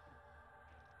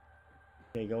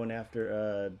 Okay, going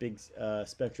after big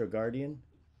Spectral Guardian.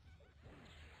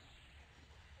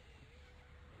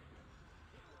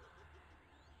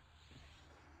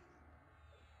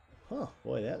 Huh,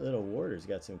 boy, that little warder's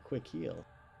got some quick heal.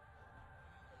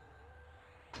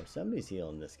 Or somebody's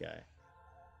healing this guy.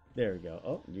 There we go.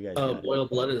 Oh, you guys got it. Boiled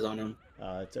blood is on him.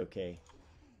 It's okay.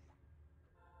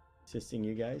 Assisting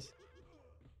you guys.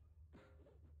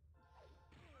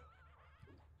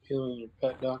 Healing your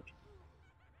pet, doctor.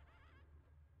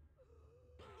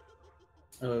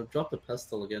 Drop the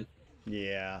pestle again.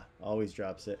 Yeah, always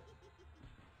drops it.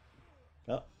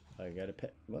 Oh, I got a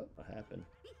pet. What happened?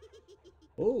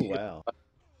 Oh, wow.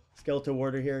 Skeletal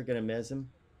warder here, gonna mez him.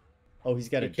 Oh, he's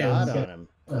got a dot on him.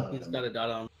 He's got a dot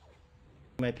on him.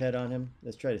 My pet on him.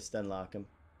 Let's try to stun lock him.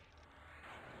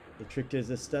 The trick is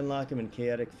to stun lock him and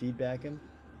chaotic feedback him.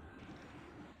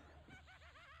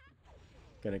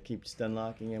 Gonna keep stun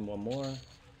locking him one more.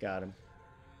 Got him.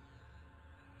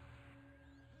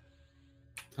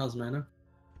 How's mana?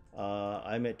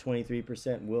 I'm at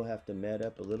 23%. We'll have to med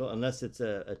up a little, unless it's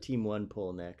a team 1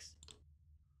 pull next.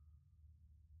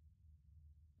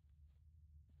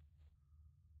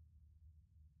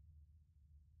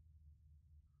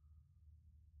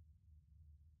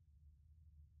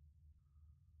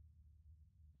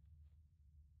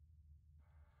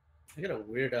 I got a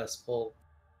weird ass pull.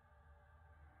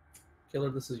 Killer,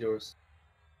 this is yours.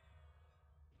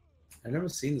 I've never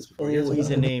seen this before. Oh, he's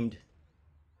a named.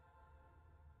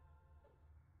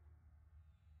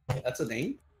 That's a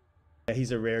name? Yeah,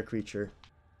 he's a rare creature.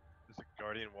 There's a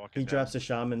guardian walking He down. drops a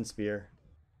shaman spear.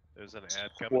 There's an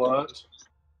ad coming. What?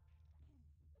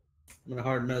 I'm gonna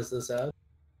hard mess this out.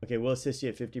 Okay, we'll assist you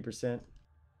at 50%.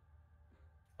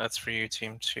 That's for you,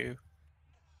 Team 2.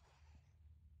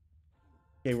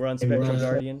 Okay, we're on Spectral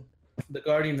Guardian. The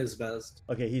Guardian is best.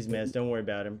 Okay, he's messed. Don't worry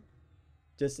about him.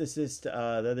 Just assist the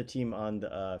other team on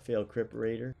the failed Crypt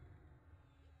Raider.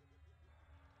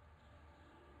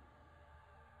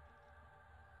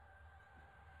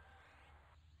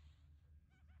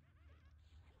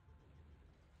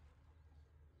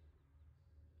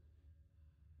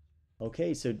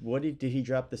 Okay, so what did he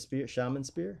drop the spear, shaman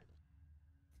spear?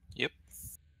 Yep.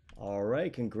 All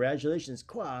right, congratulations,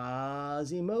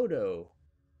 Quasimodo.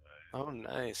 Oh,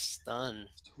 nice. Done.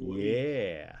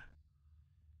 Yeah.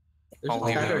 There's I'll a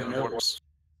leave it tattered on the note. corpse.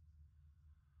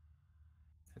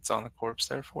 It's on the corpse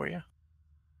there for you.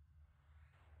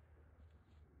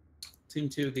 Team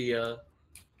 2, the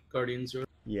Guardians.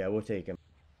 Yeah, we'll take him.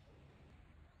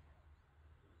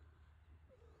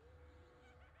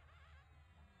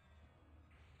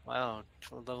 Wow,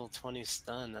 level 20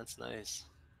 stun. That's nice.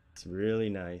 It's really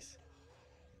nice.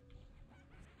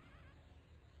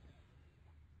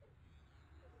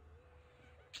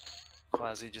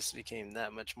 Quasi just became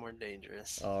that much more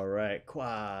dangerous. All right,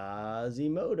 Quasimodo.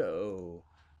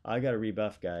 I got a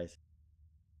rebuff, guys.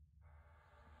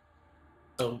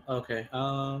 Oh, okay.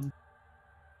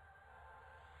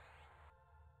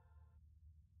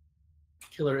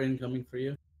 Killer incoming for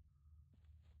you.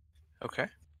 Okay.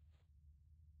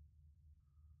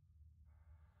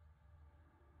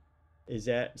 Is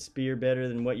that spear better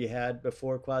than what you had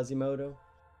before, Quasimodo?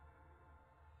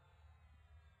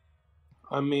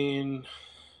 I mean,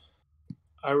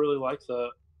 I really like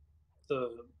that.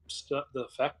 the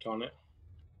effect on it.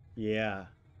 Yeah.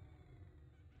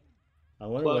 I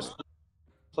wonder Plus, what.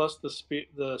 plus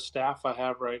the staff I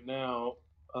have right now,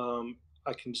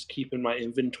 I can just keep in my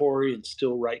inventory and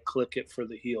still right click it for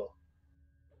the heal.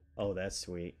 Oh, that's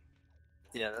sweet.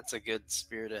 Yeah, that's a good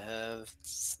spear to have.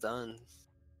 Stun.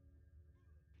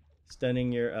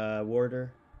 Stunning your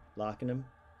warder, locking him.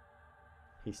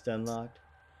 He's stun locked.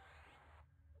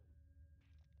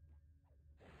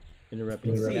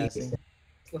 Interrupting your casting.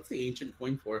 What's the ancient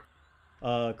coin for?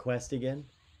 Quest again.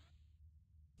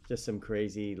 Just some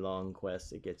crazy long quest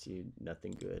that gets you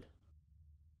nothing good.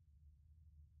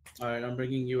 All right, I'm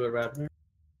bringing you a ravener.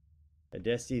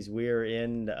 Adestes, we're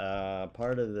in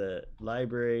part of the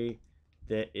library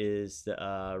that is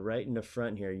right in the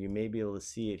front here. You may be able to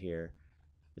see it here.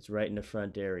 It's right in the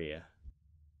front area.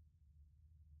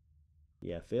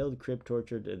 Yeah, failed crypt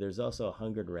tortured. There's also a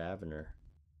hungered ravener.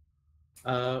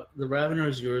 The ravener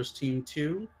is yours, team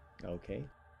 2. Okay.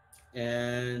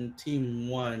 And team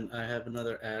 1, I have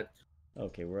another ad.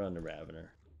 Okay, we're on the ravener.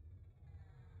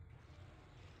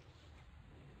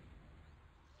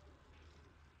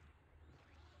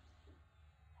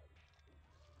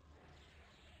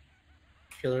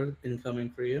 Killer incoming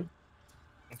for you.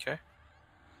 Okay.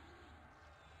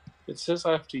 It says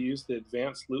I have to use the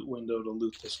advanced loot window to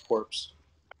loot this corpse.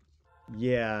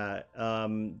 Yeah,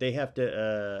 they have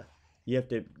to. You have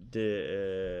to.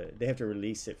 They have to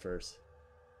release it first.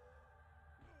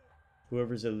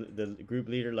 Whoever's the group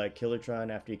leader, like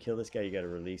Killertron, after you kill this guy, you got to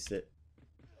release it.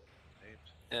 Named.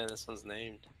 Yeah, this one's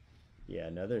named. Yeah,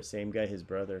 another same guy, his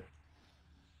brother.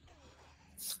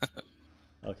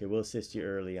 Okay, we'll assist you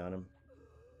early on him.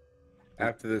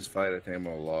 After this fight, I think I'm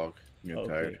gonna log. I'm Okay.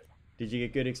 tired. Did you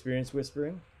get good experience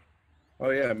whispering?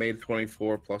 Oh yeah, I made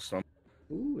 24 plus some.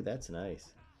 Ooh, that's nice.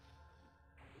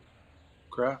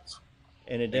 Congrats.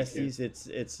 And Adestes,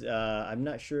 it's I'm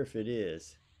not sure if it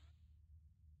is.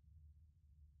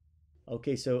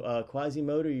 Okay, so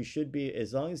Quasimodo, you should be,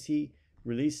 as long as he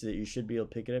releases it, you should be able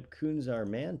to pick it up. Kunzar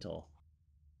mantle.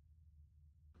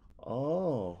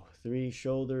 Oh, 3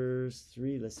 shoulders,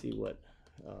 3. Let's see what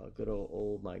good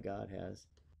old my god has.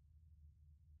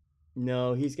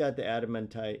 No, he's got the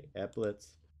adamantite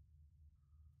epaulets.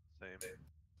 Same.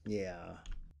 Yeah.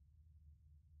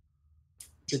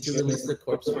 Did you release the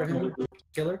corpse for him,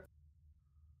 Killer?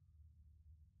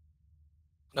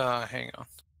 Hang on.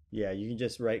 Yeah, you can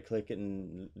just right click it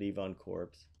and leave on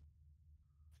corpse.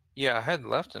 Yeah, I had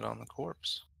left it on the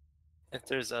corpse. If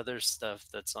there's other stuff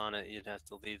that's on it, you'd have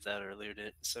to leave that or loot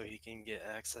it so he can get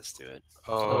access to it.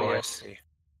 Oh, yeah. I see.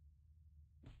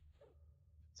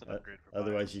 It's an upgrade for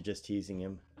Otherwise, bias. you're just teasing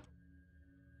him.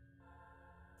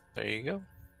 There you go.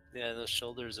 Yeah, those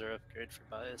shoulders are upgrade for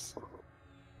bias.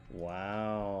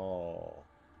 Wow.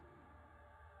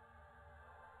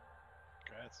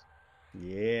 Congrats.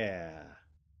 Yeah.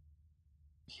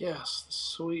 Yes,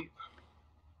 sweet.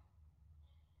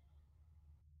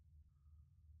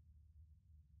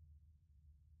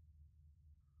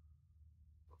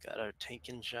 Got our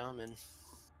tanking shaman.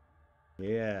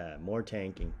 Yeah, more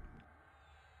tanking.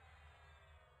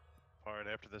 Alright,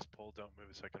 after this pull, don't move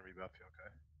so I can rebuff you,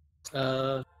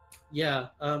 okay? Yeah,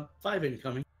 5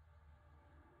 incoming.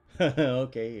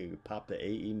 Okay, you pop the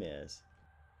AE miss.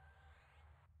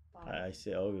 I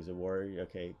see. Oh, he's a warrior.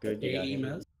 Okay, good. You got AE him.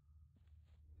 miss.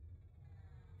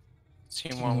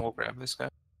 Team 1 will grab this guy.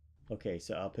 Okay,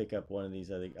 so I'll pick up one of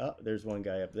these other. Oh, there's one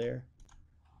guy up there.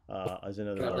 There's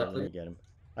another Grab warder. that, Let me please. get him.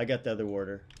 I got the other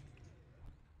warder.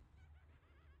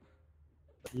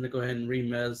 I'm gonna go ahead and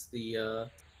remez the.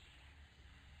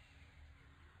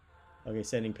 Okay,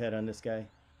 sending pet on this guy.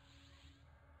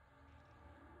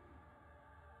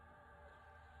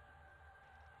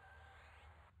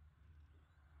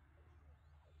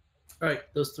 All right,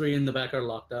 those 3 in the back are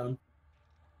locked down.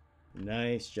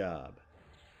 Nice job.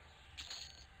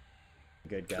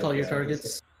 Good guy. Call your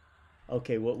targets.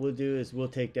 Okay, what we'll do is we'll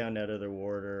take down that other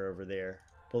warder over there.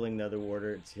 Pulling the other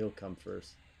warder, he'll come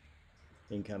first.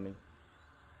 Incoming.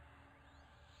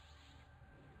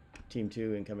 Team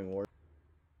 2, incoming warder.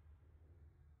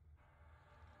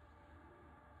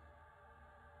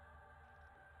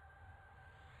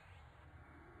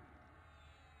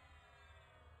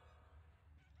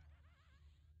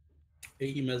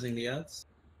 AE mezzing the ads.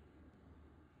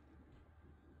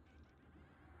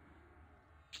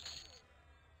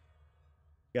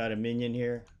 Got a minion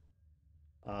here.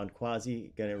 On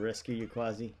Quasi. Gonna rescue you,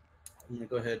 Quasi. I'm gonna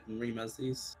go ahead and remez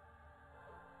these.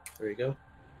 There you go.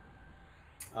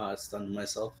 I stunned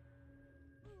myself.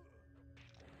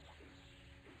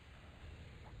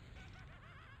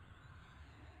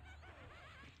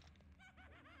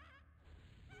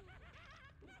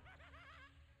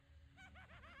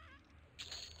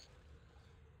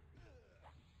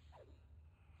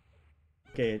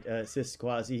 Okay, assist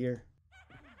Quasi here.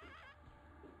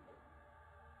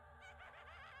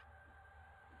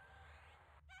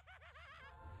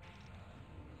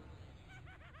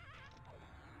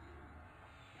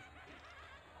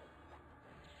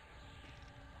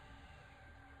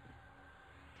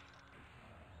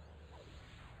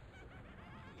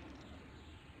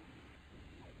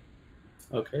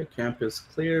 Okay, camp is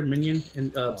clear. Minion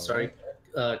and All sorry,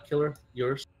 right. killer,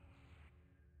 yours.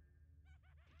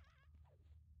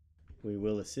 We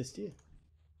will assist you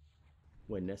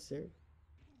when necessary.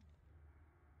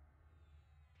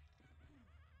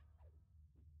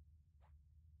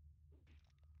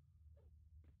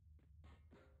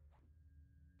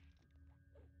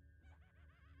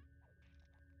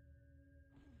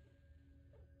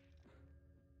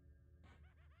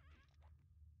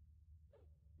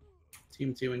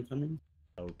 Team 2 incoming.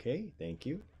 Okay, thank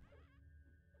you.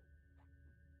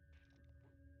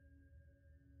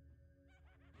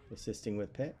 Assisting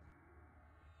with pet.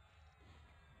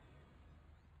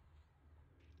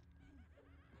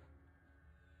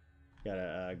 Got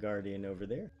a guardian over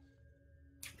there.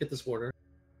 Get this warder.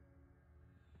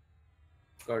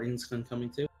 Guardian's incoming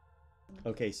too.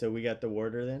 Okay, so we got the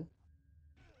warder then.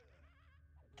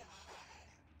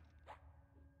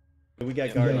 We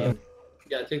got guardian.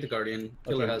 Yeah, take the guardian.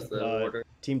 Killer Okay, has the warder.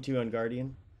 Team 2 on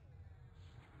guardian.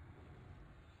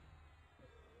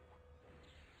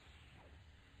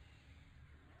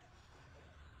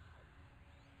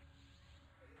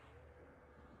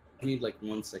 I need like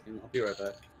 1 second. I'll be right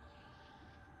back.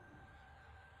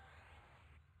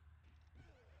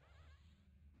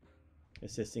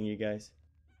 Assisting you guys.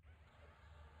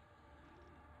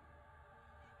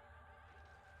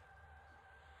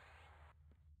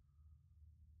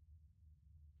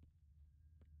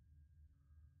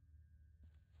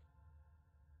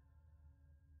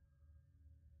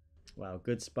 Wow,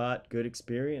 good spot, good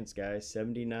experience, guys.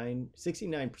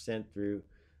 69% through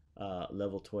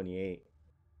level 28.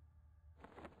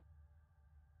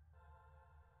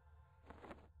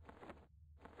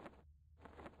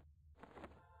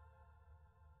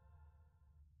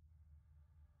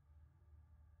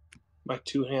 My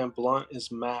two-hand blunt is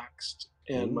maxed,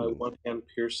 and my Ooh. one-hand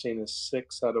piercing is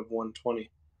 6 out of 120.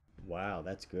 Wow,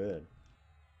 that's good.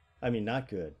 I mean, not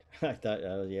good. I thought,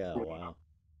 oh yeah, wow.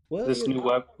 Well, This new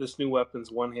weapon's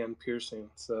one-hand piercing,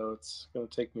 so it's gonna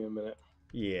take me a minute.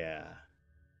 yeah,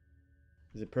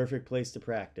 it's a perfect place to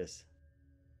practice.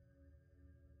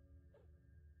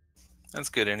 That's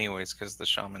good anyways, because the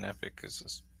Shaman Epic is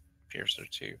a piercer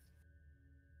too.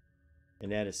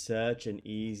 And that is such an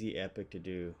easy epic to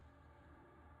do.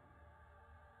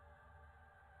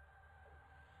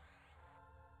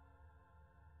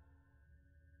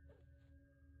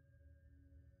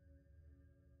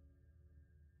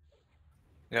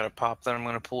 You got a pop that I'm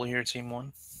going to pull here, Team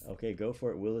 1. Okay, go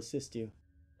for it. We'll assist you.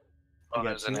 Oh, got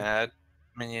there's an two? ad.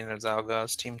 Minion of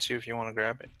Zalgaz, Team 2, if you want to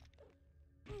grab it.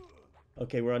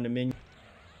 Okay, we're on the menu.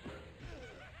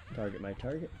 Target my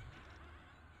target.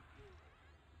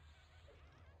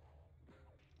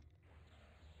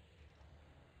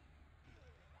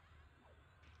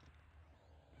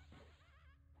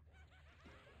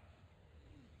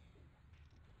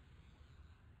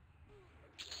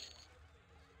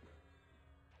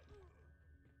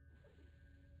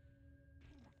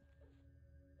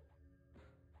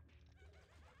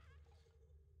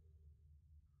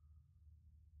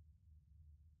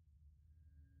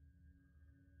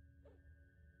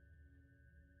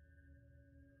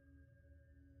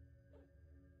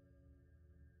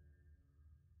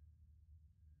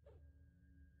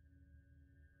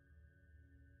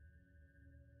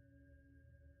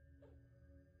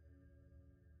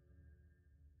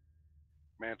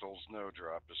 Mantle's no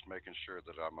drop, just making sure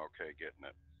that I'm okay getting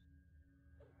it.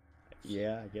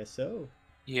 Yeah, I guess so.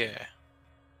 Yeah.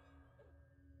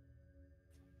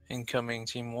 Incoming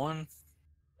Team 1.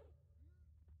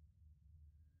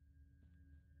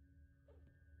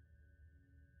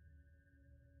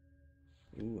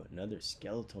 Ooh, another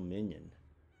skeletal minion.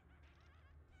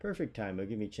 Perfect time. It'll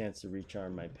give me a chance to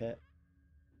recharm my pet.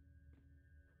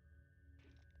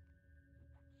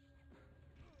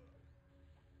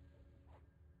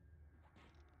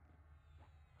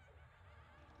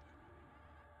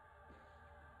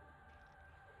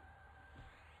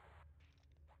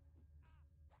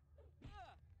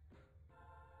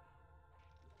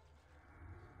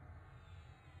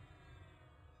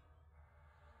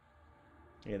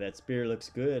 Yeah, that spear looks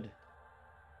good.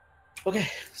 Okay,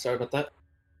 sorry about that.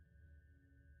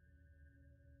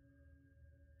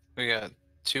 We got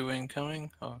 2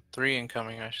 incoming. Oh, 3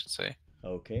 incoming, I should say.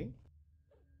 Okay.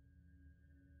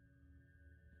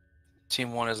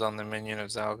 Team 1 is on the minion of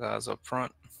Zalgaz up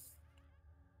front.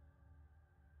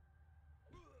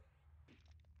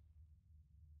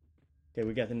 Okay,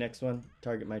 we got the next one.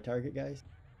 Target my target, guys.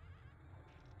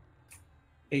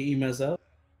 AE Mez out.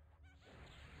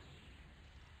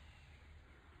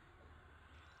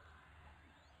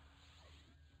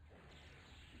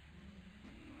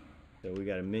 So we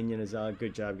got a minion Azog.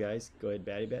 Good job, guys. Go ahead,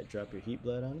 Batty Bat. Drop your heat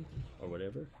blood on him, or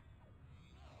whatever.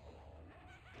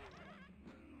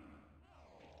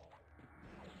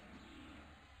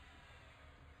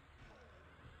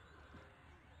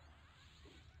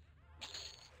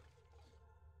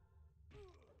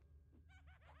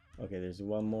 Okay, there's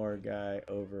one more guy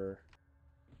over.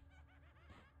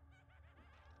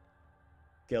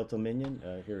 Skeletal minion.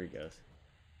 Here he goes.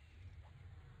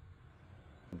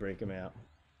 Break him out.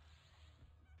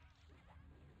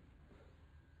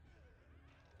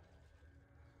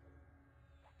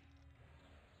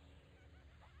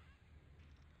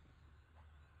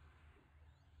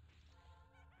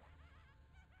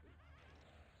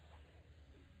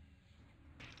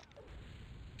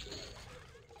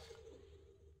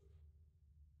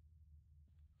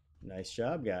 Nice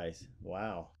job, guys.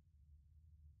 Wow.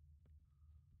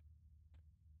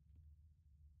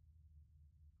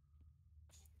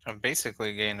 I've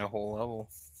basically gained a whole level.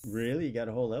 Really? You got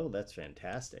a whole level? That's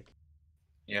fantastic.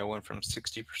 Yeah, I went from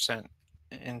 60%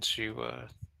 into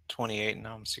 28, and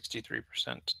now I'm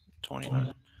 63%,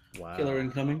 29. Wow. Killer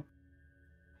incoming.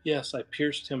 Yes, I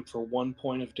pierced him for 1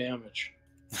 point of damage.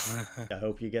 I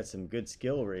hope you get some good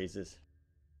skill raises.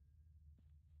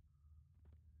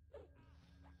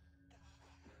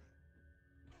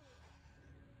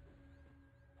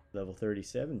 Level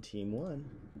 37, team 1.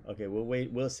 Okay, we'll wait.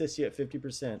 We'll assist you at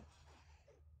 50%.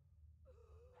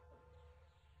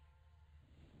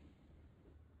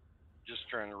 Just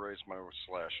trying to raise my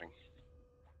slashing.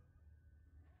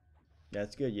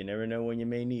 That's good. You never know when you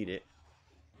may need it.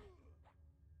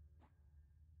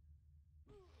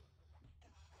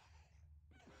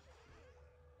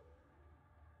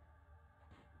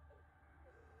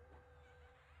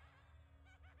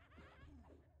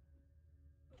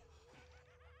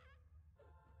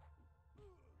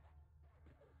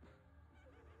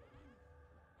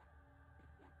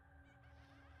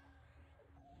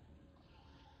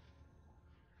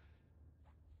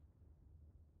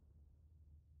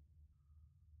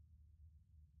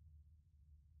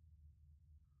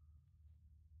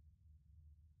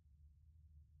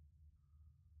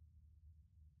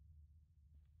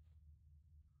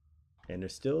 And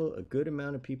there's still a good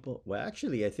amount of people. Well,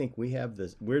 actually, I think we have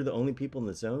this. We're the only people in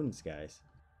the zones, guys.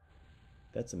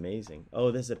 That's amazing.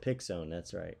 Oh, this is a pick zone.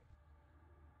 That's right.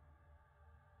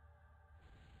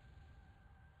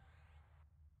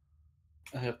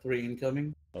 I have 3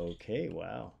 incoming. Okay,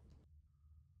 wow.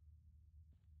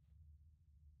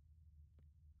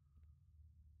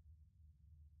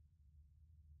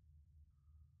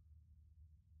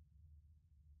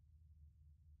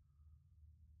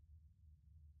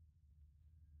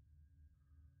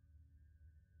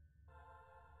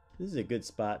 This is a good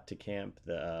spot to camp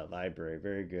the library.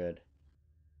 Very good.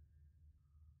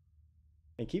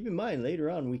 And keep in mind, later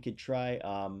on, we could try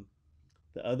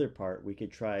the other part. We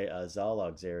could try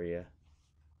Zalog's area.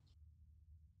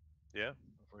 Yeah, if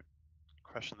we're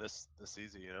crushing this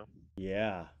easy, you know.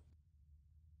 Yeah.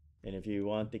 And if you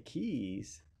want the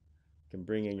keys, you can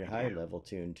bring in your high level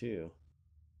tune too.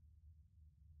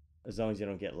 As long as you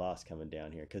don't get lost coming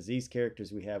down here. Because these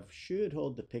characters we have should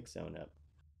hold the pick zone up.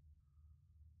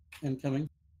 Incoming.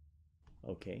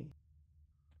 Okay.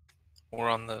 We're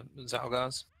on the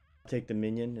Zalgaz. Take the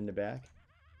minion in the back.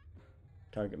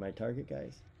 Target my target,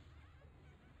 guys.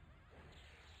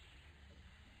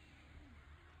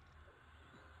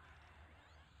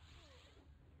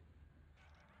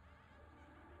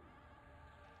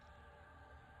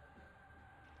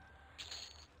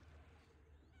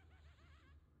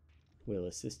 We'll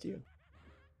assist you.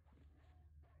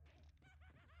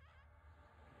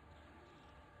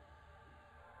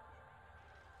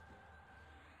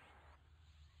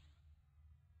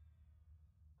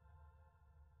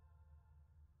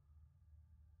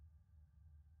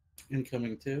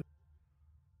 Incoming 2.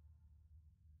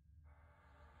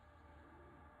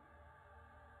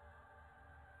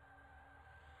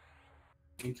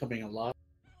 Incoming a lot.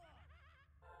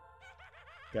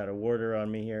 Got a warder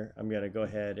on me here. I'm going to go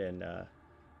ahead and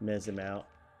mez him out.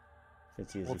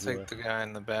 Since he's We'll a take healer. the guy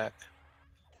in the back.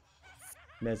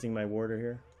 Mezzing my warder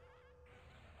here.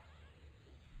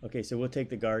 Okay, so we'll take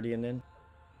the guardian then.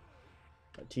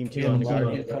 Team 2 on the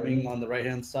guardian. Coming on the right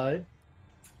hand side.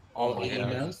 All Oh, AE yeah.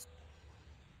 Mez.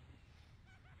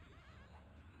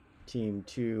 Team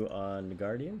 2 on the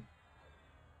guardian.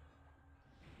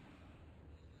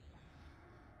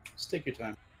 Just take your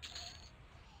time.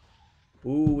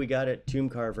 Ooh, we got it. Tomb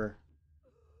Carver.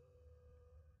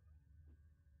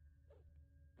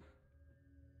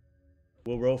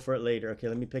 We'll roll for it later. Okay,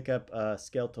 let me pick up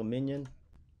Skeletal Minion.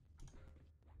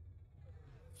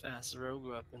 Fast rogue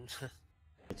weapon.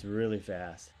 It's really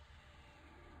fast.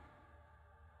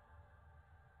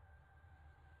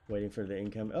 Waiting for the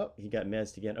income. Oh, he got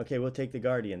mezzed again. Okay, we'll take the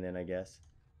Guardian then, I guess.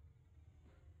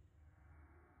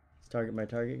 Let's target my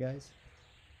target, guys.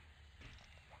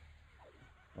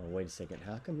 Oh, wait a second.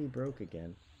 How come he broke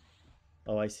again?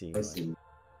 Oh, I see. I see.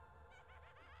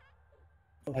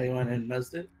 Oh, you went and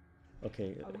mezzed it?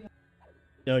 Okay.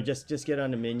 No, just get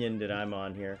on the minion that I'm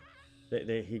on here.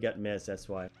 He got mezzed, that's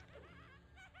why.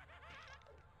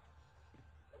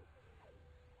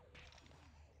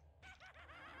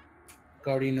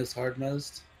 Guardian is hard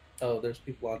mezzed. Oh, there's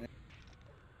people on it.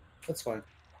 That's fine.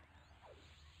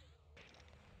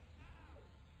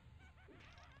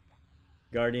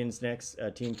 Guardians next,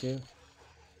 team 2.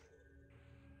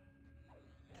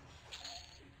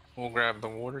 We'll grab the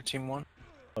water, team 1.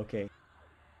 Okay.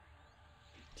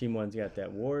 Team 1's got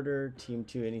that warder. Team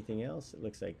 2, anything else? It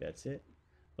looks like that's it.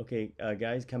 Okay,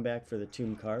 guys, come back for the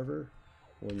Tomb Carver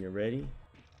when you're ready.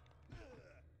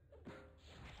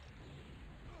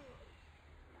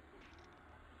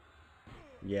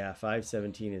 Yeah,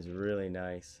 517 is really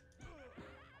nice.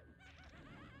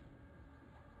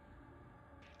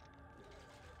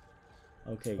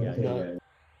 Okay, guys. Okay.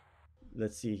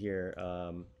 Let's see here.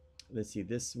 Let's see.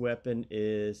 This weapon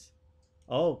is...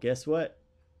 Oh, guess what?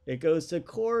 It goes to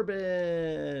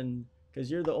Corbin!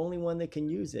 Because you're the only one that can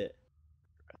use it.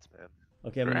 Congrats, man.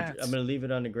 Okay, I'm gonna leave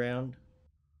it on the ground.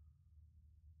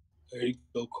 There you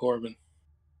go, Corbin.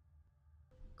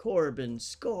 Corbin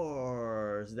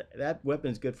scores! That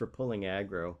weapon's good for pulling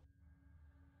aggro.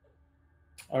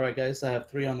 Alright, guys, I have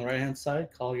 3 on the right-hand side.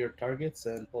 Call your targets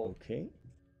and pull. Okay.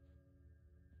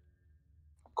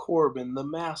 Corbin, the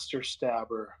Master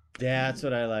Stabber. That's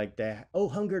what I like. That. Oh,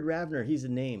 Hungered Ravener. He's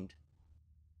named.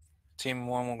 Team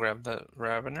 1 will grab the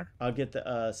Ravener. I'll get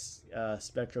the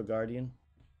Spectral Guardian.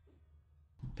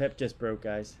 Pep just broke,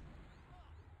 guys.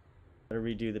 Gotta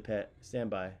redo the pet. Stand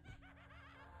by.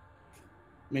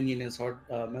 Minion is hard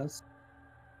mess.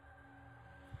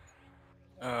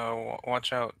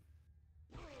 Watch out.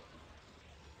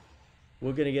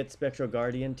 We're gonna get Spectral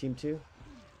Guardian, team 2.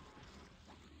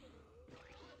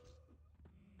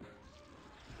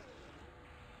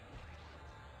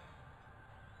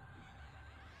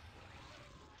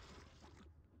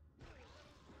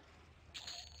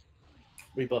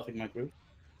 Rebuffing my group.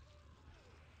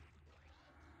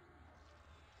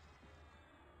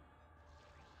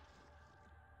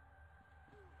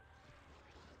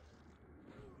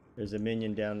 There's a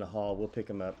minion down the hall. We'll pick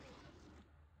him up.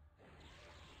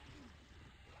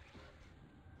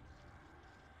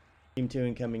 Team 2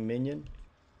 incoming minion.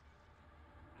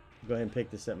 Go ahead and pick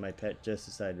this up. My pet just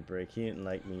decided to break. He didn't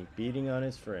like me beating on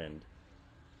his friend.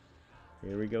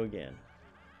 Here we go again.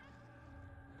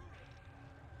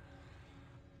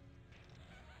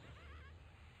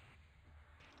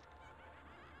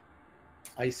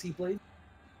 Icy Blade?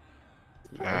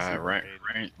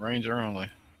 Ranger only.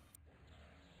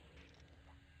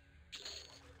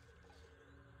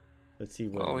 Let's see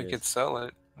what Well, we it could is. sell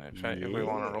it if we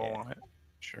want to roll on it.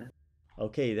 Sure.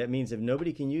 Okay, that means if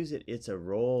nobody can use it, it's a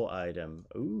roll item.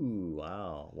 Ooh,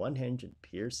 wow. 100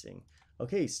 piercing.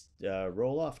 Okay,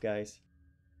 roll off, guys.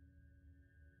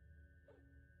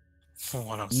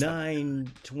 107.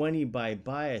 920 by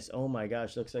bias. Oh my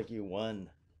gosh, looks like you won.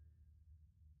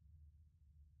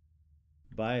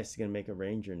 Bias is going to make a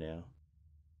ranger now.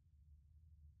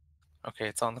 Okay,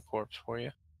 it's on the corpse for you.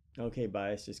 Okay,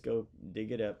 Bias, just go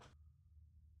dig it up.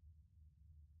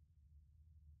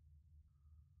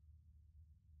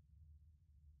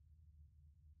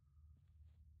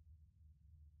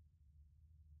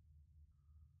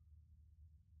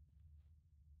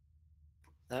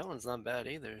 That one's not bad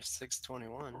either.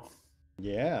 621.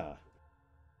 Yeah.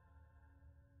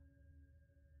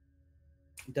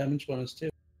 Damage bonus too.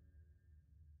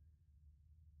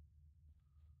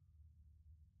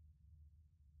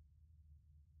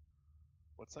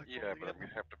 What's that? Yeah, called but I'm again?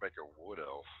 gonna have to make a wood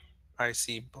elf.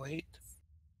 Icy Blade.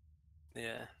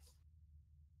 Yeah.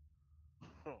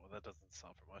 Oh, that doesn't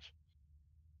sell for much.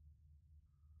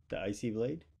 The Icy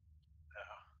Blade?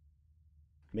 Yeah.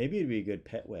 Maybe it'd be a good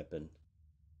pet weapon.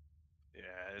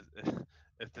 Yeah,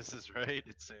 if this is right,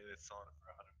 it's saying it's selling it for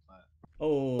 100 flat.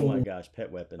 Oh my gosh,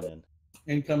 pet weapon then.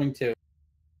 Incoming 2.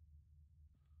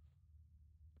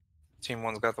 Team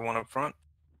 1's got the one up front.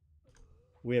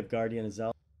 We have Guardian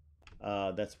Azal.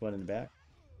 That's one in the back.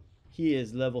 He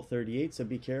is level 38, so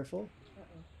be careful.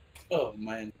 Oh,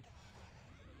 man.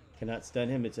 Cannot stun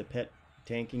him. It's a pet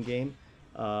tanking game.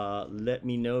 Let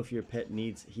me know if your pet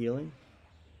needs healing.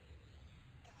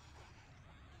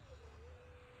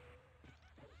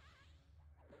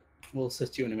 We'll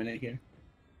assist you in a minute here.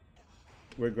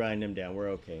 We're grinding him down. We're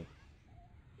okay.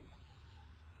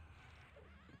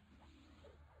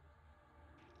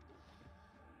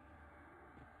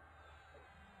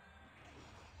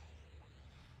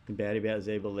 Batty Bat is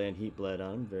able to land heat blood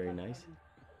on him. Very nice.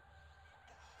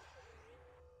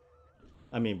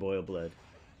 I mean boil blood.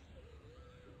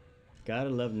 Gotta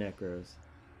love necros.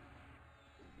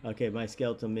 Okay, my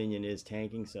skeletal minion is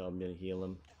tanking, so I'm gonna heal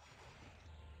him.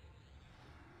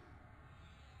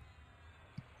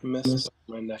 Missed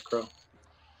my necro.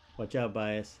 Watch out,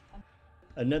 Bias.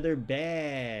 Another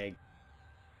bag.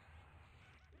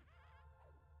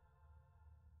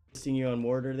 Seeing you on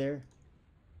mortar there.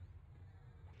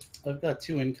 I've got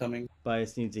 2 incoming.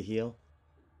 Bias needs a heal.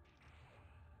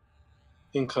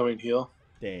 Incoming heal.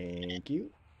 Thank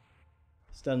you.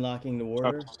 Stun locking the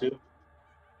warder. Top 2.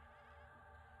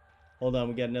 Hold on,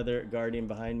 we got another guardian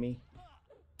behind me.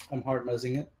 I'm hard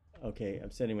muzzing it. Okay,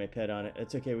 I'm sending my pet on it.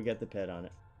 It's okay, we got the pet on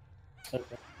it.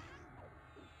 Okay.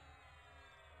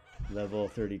 Level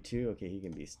 32. Okay, he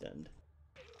can be stunned.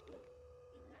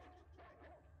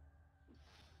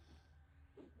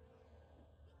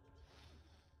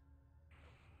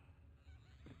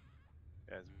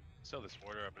 Yeah, so this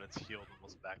order up and it's healed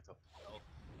almost back to health.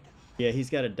 Yeah,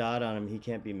 he's got a dot on him. He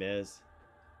can't be mez.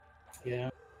 Yeah.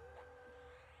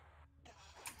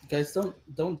 Guys,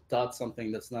 don't dot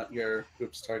something that's not your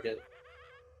group's target.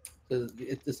 'Cause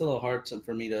it's a little hard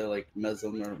for me to like mez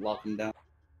them or lock them down.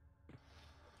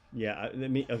 Yeah,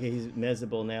 okay, he's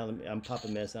mezable now. I'm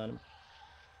popping mez on him.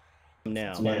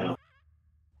 Now.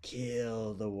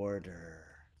 Kill the warder.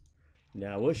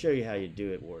 Now, we'll show you how you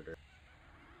do it, warder.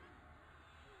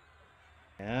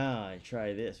 Now, I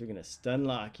try this. We're going to stun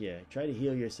lock you. Try to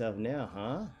heal yourself now,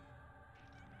 huh?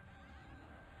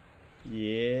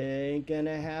 Yeah, ain't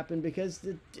gonna happen because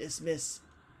the dismiss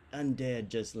undead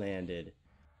just landed.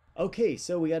 Okay,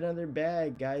 so we got another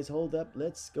bag. Guys, hold up.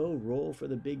 Let's go roll for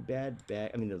the big bad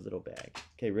bag. I mean, the little bag.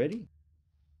 Okay, ready?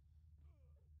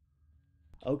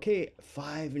 Okay,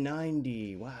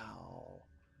 590. Wow.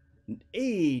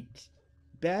 8.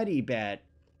 Batty Bat.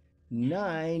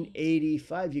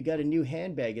 985. You got a new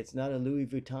handbag. It's not a Louis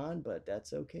Vuitton, but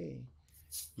that's okay.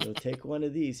 You'll take one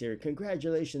of these here.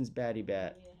 Congratulations, Batty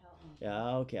Bat.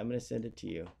 Yeah, okay, I'm going to send it to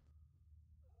you.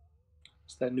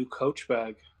 It's that new coach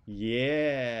bag.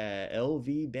 Yeah,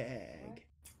 LV bag.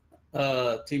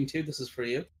 Team 2, this is for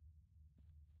you.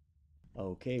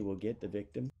 Okay, we'll get the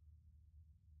victim.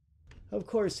 Of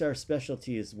course, our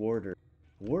specialty is warder.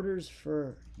 Warders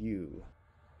for you.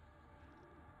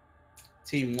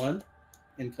 Team 1,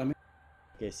 incoming.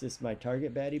 Okay, is this my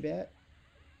target, Batty Bat?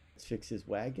 Let's fix his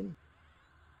wagon.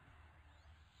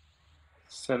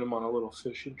 Send him on a little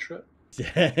fishing trip.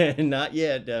 Not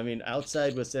yet. I mean,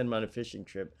 outside we'll send him on a fishing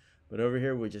trip. But over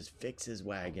here, we'll just fix his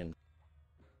wagon.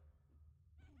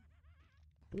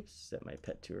 Oops, set my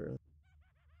pet too early.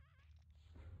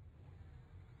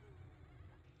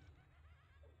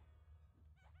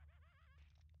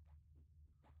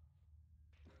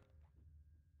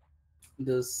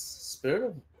 Does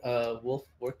Spirit of Wolf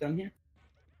work down here?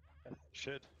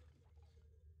 Should.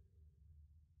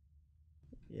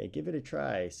 Yeah, give it a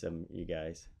try, you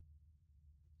guys.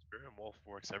 Spirit and Wolf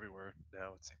works everywhere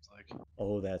now, it seems like.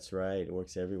 Oh, that's right. It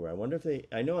works everywhere. I wonder if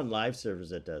I know on live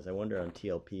servers it does. I wonder on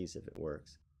TLPs if it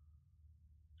works.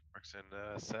 Works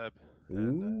in Seb.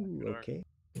 Ooh, okay.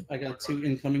 I got 2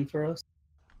 incoming for us.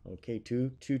 Okay,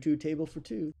 two table for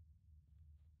 2.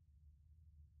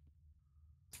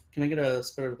 Can I get a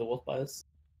Spirit of the Wolf bias?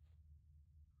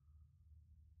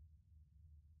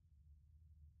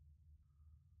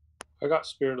 I got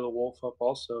Spirit of the Wolf up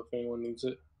also if anyone needs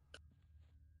it.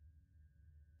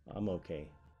 I'm okay.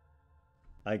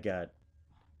 I got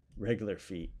regular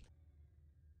feet.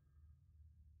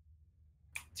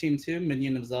 Team 2,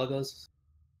 Minion of Zalgos.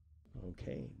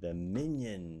 Okay, the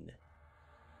minion.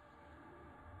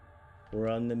 We're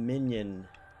on the minion.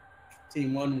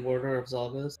 Team 1, Warder of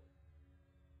Zalgos.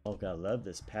 Oh god, I love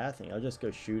this pathing. I'll just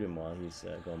go shoot him while he's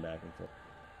going back and forth.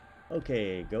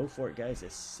 Okay, go for it, guys.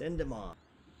 Let's send him on.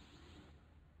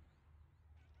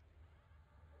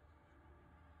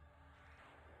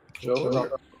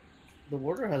 Joe? The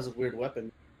Warder has a weird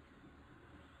weapon.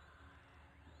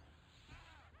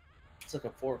 It's like a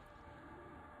fork.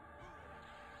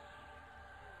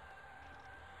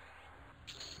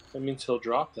 That means he'll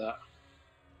drop that.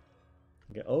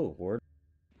 Okay, oh, ward.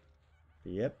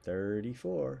 Yep,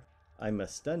 34. I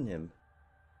must stun him.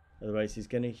 Otherwise, he's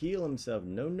going to heal himself.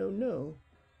 No, no, no.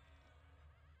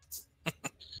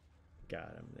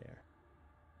 Got him there.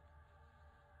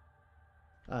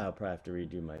 I'll probably have to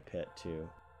redo my pet, too.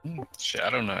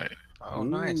 Shadow Knight. Oh,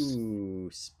 nice. Ooh,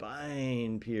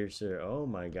 spine piercer. Oh,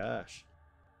 my gosh.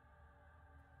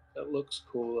 That looks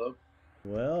cool, though.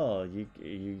 Well,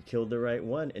 you killed the right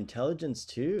one. Intelligence,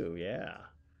 too. Yeah.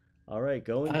 All right,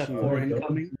 going I have to... 4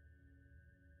 incoming.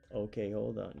 Okay,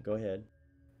 hold on. Go ahead.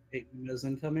 8 is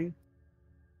incoming.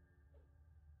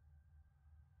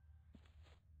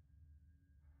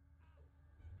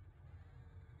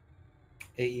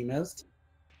 AE missed.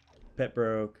 Pet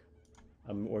broke.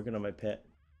 I'm working on my pet.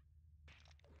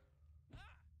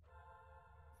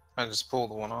 I just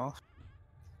pulled one off.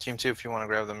 Team 2, if you want to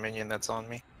grab the minion that's on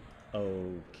me.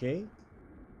 Okay.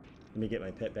 Let me get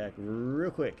my pet back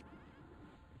real quick.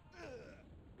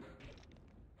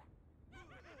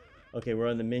 Okay, we're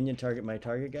on the minion. Target my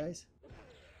target, guys.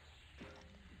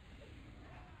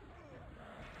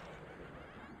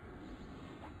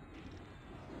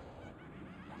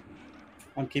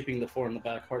 I'm keeping the 4 in the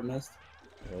back, hard missed.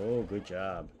 Oh, good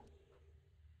job.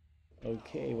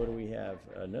 Okay, what do we have?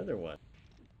 Another one.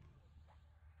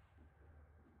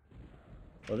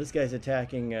 Well, this guy's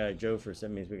attacking Joe first. That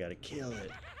means we got to kill it.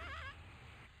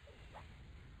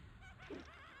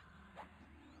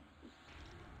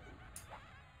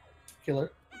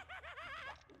 Killer.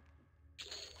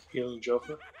 Healing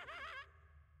Joker.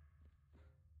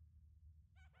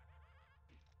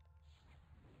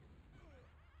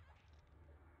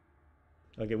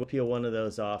 Okay, we'll peel one of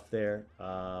those off there.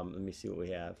 Let me see what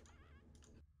we have.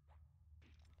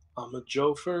 I'm a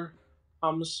Jofer.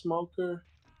 I'm a smoker.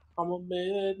 I'm a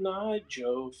midnight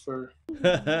Jofer.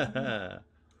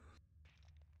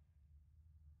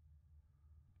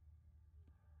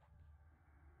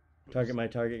 Target my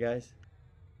target, guys.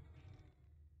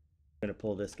 I'm gonna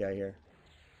pull this guy here.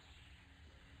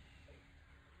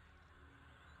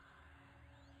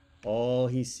 Oh,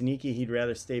 he's sneaky. He'd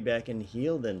rather stay back and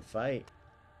heal than fight.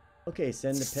 Okay,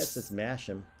 send the pets. Let's mash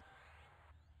him.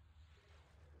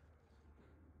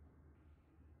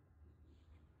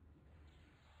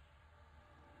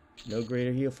 No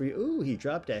greater heal for you. Ooh, he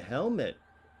dropped a helmet.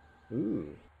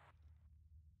 Ooh.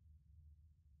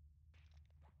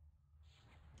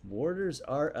 Warders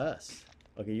are us.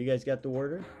 Okay, you guys got the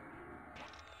warder?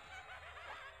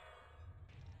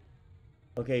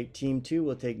 Okay, team 2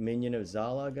 will take minion of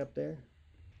Zalog up there.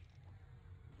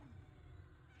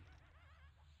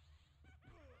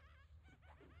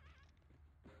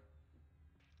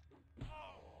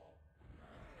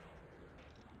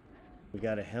 We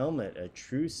got a helmet, a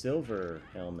true silver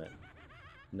helmet.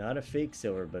 Not a fake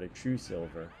silver, but a true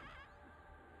silver.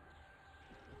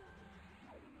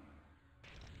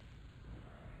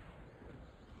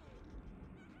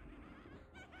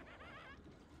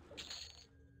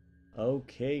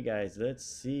 Okay, guys, let's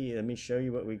see. Let me show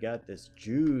you what we got. This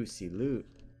juicy loot.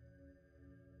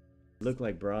 Looked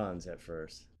like bronze at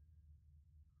first.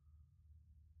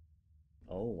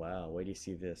 Oh, wow. Wait till you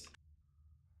see this.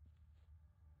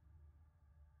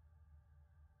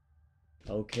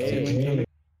 Okay.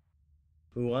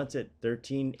 Who wants it?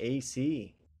 13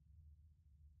 AC.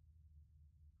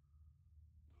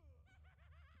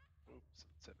 Oops,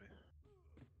 it's hit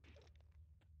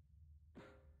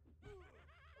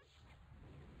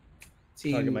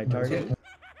me. Target my target?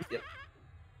 Yep.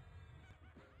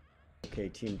 Okay,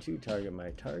 team 2, target my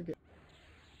target.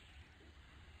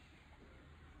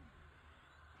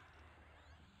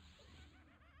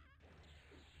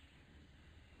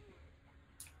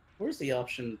 Where's the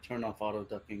option to turn off auto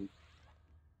ducking?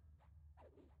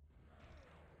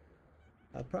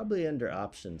 Probably under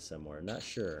options somewhere, not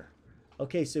sure.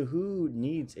 Okay, so who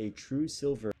needs a true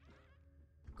silver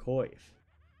coif?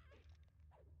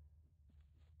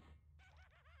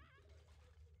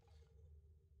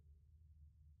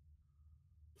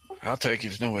 I'll take it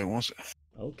if nobody wants it.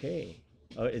 Okay.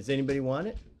 Does anybody want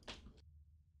it?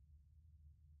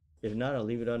 If not, I'll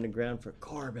leave it on the ground for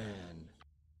Corbin.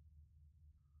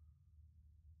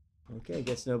 Okay, I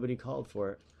guess nobody called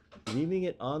for it. Leaving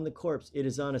it on the corpse. It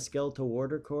is on a skeletal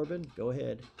warder, Corbin. Go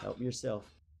ahead. Help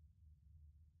yourself.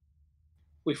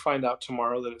 We find out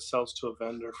tomorrow that it sells to a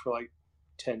vendor for like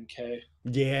 10K.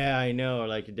 Yeah, I know.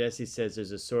 Like Desi says,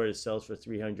 there's a sword that sells for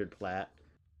 300 plat.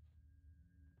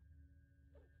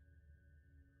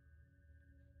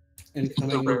 It's the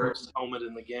Incoming. rarest helmet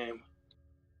in the game.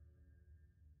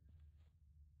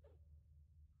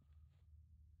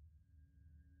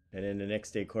 And then the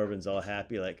next day, Corbin's all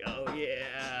happy, like, oh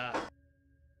yeah.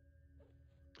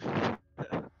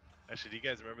 Actually, do you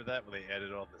guys remember that when they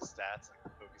added all the stats, like the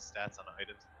focus stats on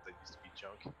items that used to be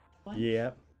junk?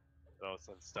 Yep. And all of a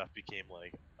sudden, stuff became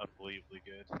like unbelievably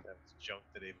good. That was junk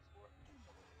the day before.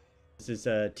 This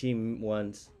is team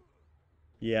ones.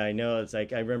 Yeah, I know. It's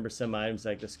like I remember some items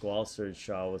like the Squall Surge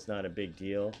Shaw was not a big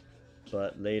deal,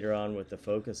 but later on with the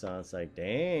focus on, it's like,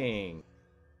 dang.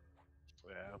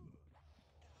 Yeah.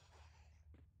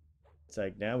 It's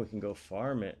like now we can go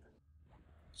farm it.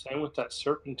 Same with that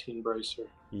Serpentine Bracer.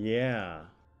 Yeah.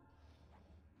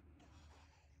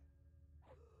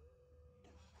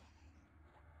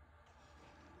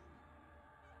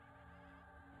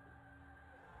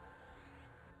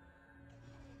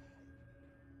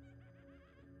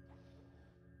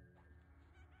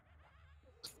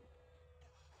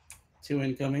 Two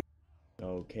incoming.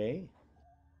 Okay.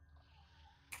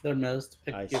 They're missed.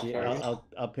 Pick I your see. target.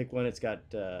 I'll pick one. It's got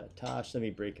Tosh. Let me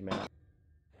break him out.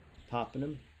 Popping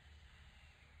him.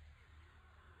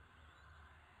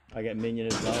 I got Minion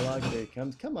and Zalog. There he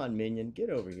comes. Come on, Minion. Get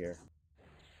over here.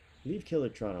 Leave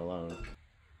Killertron alone.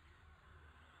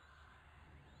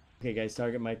 Okay, guys.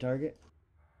 Target my target.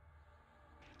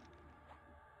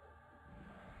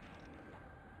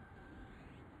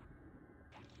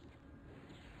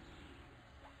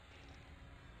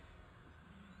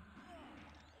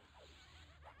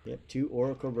 Yep, 2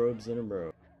 Oracle Robes in a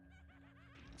row.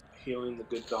 Healing the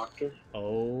good doctor.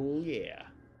 Oh, yeah.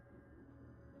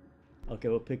 Okay,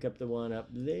 we'll pick up the one up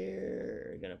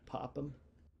there. Gonna pop him.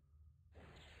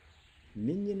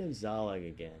 Minion of Zalog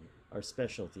again. Our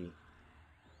specialty.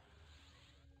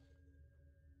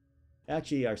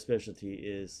 Actually, our specialty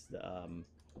is the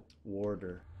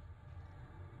Warder.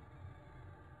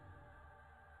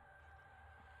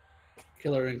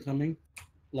 Killer incoming.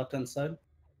 Left hand side.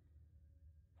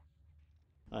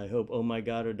 I hope Oh My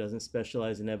God doesn't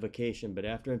specialize in evocation, but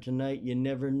after tonight, you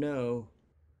never know.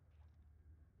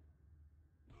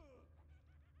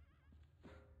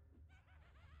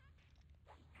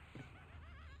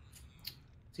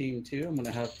 Team 2. I'm gonna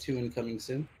have 2 incoming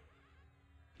soon.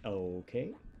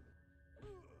 Okay.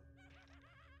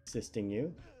 Assisting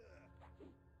you.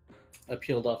 I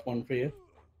peeled off 1 for you.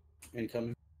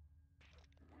 Incoming.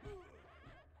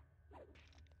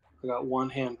 I got one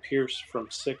hand pierced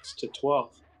from 6 to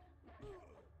 12.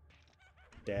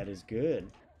 That is good.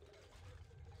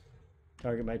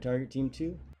 Target my target, team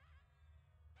 2.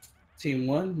 Team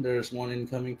 1. There's 1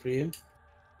 incoming for you.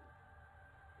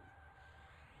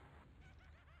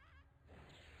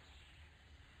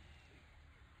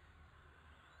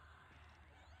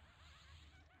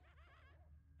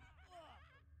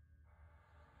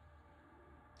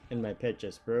 And my pet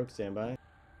just broke. Stand by.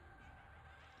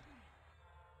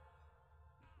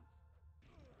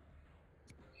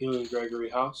 Healing Gregory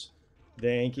House.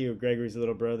 Thank you. Gregory's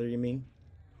little brother, you mean?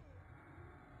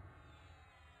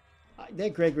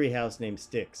 That Gregory House name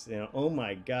sticks. You know, Oh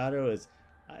My God,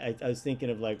 I was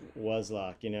thinking of like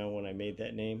Wuzlock, you know, when I made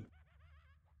that name.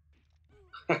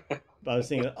 But I was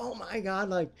thinking, oh my God,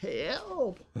 like,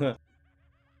 help!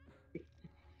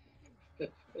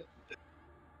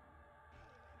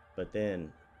 But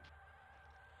then,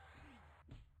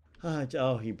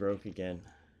 oh, he broke again.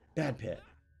 Bad pet.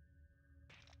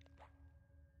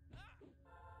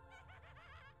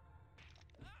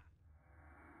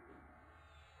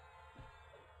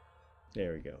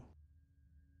 There we go.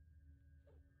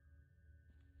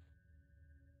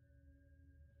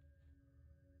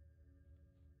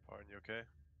 Aren't you okay?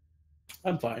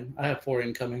 I'm fine. I have 4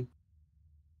 incoming.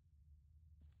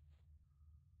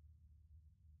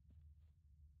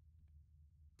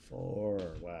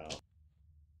 Wow.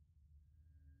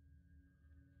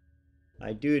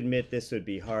 I do admit this would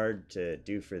be hard to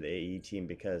do for the AE team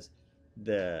because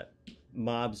the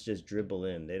mobs just dribble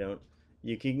in. They don't.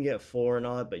 You can get 4 and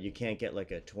all, but you can't get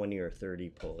like a 20 or 30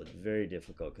 pull. It's very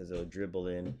difficult because they'll dribble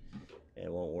in and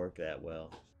it won't work that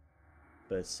well.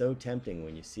 But it's so tempting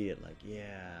when you see it. Like,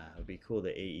 yeah, it would be cool to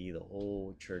AE the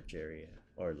whole church area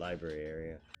or library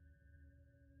area.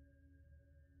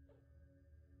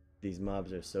 These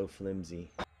mobs are so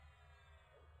flimsy.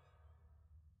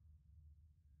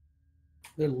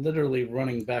 They're literally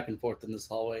running back and forth in this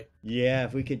hallway. Yeah,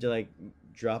 if we could like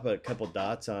drop a couple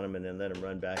dots on them and then let them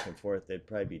run back and forth, they'd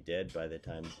probably be dead by the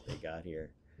time they got here.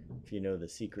 If you know the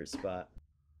secret spot.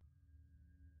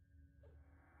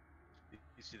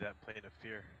 You see that Plane of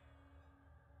Fear?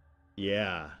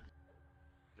 Yeah.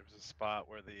 There was a spot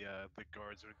where the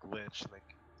guards would glitch, and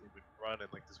like they would run in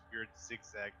like this weird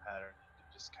zigzag pattern. You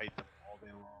could just kite them all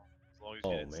day long, as long as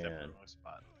you didn't step in the wrong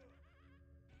spot.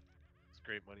 It's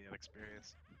great money and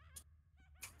experience.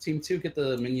 Team 2, get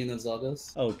the minion of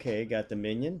Zalgos. Okay, got the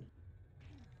minion.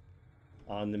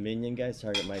 On the minion, guys.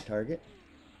 Target my target.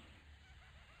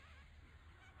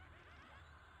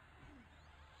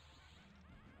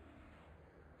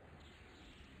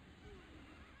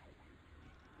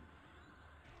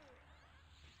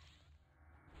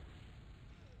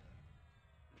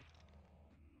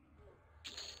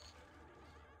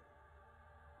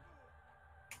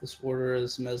 This warder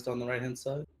is mezzed on the right hand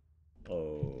side.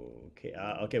 Okay.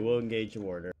 Okay, we'll engage the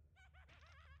warder.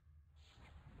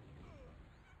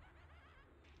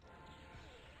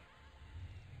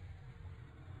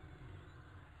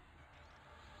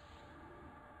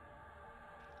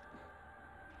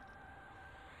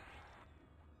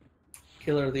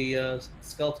 Killer, the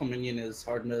skeletal minion is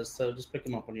hard missed, so just pick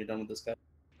him up when you're done with this guy.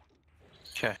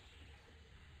 Okay.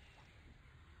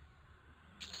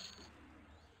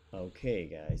 Okay,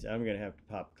 guys. I'm going to have to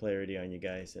pop clarity on you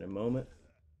guys in a moment.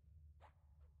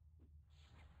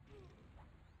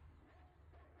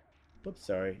 Whoops,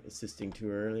 sorry. Assisting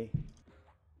too early.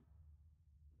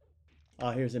 Oh,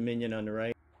 here's a minion on the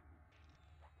right.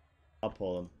 I'll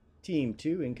pull him. Team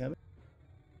 2 incoming.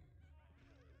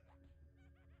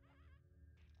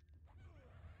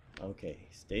 Okay,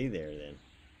 stay there then.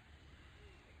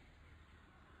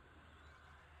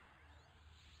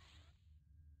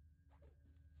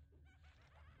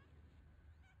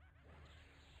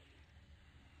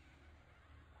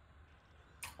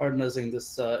 Hard mezzing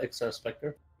this XR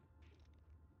Spectre.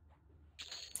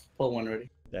 Pull one ready.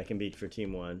 That can be for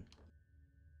Team 1.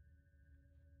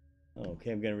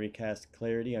 Okay, I'm going to recast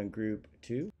clarity on Group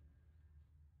 2.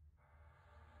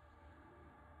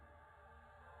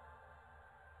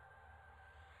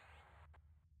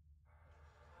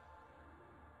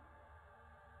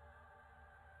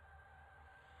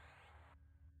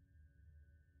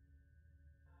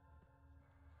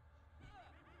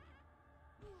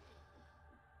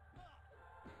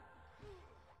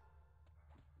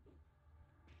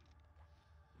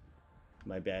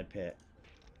 My bad, pet.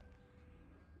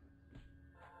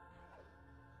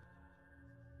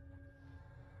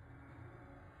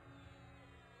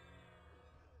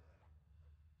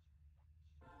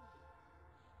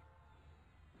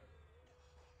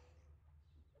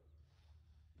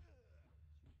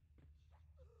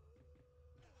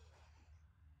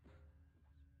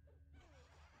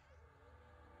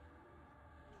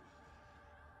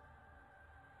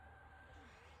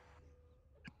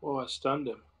 Oh, I stunned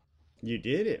him. You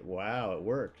did it. Wow, it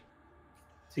worked.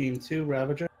 Team 2,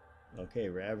 Ravager. Okay,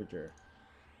 Ravager.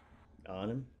 On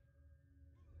him.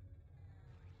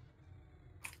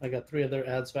 I got 3 other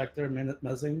ads back there, minute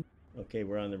mezzing. Okay,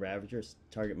 we're on the Ravager.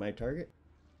 Target my target.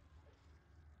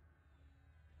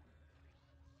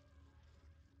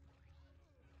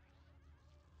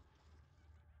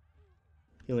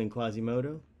 Healing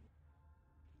Quasimodo.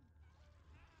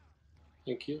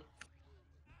 Thank you.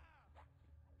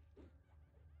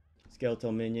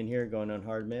 Skeletal minion here going on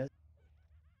hard mess.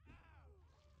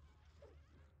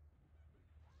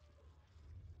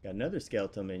 Got another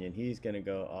skeletal minion. He's going to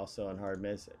go also on hard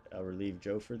mess. I'll relieve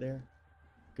Joe for there.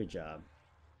 Good job.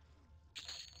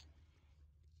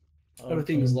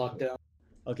 Everything is locked down.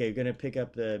 Okay, we're going to pick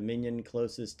up the minion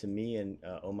closest to me and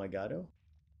Oh My Gado.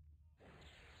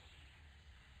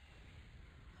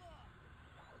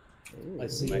 Ooh, I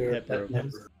see my your pet pet broke.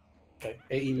 mezz. Okay,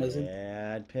 AE mezzing.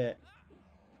 Bad pet.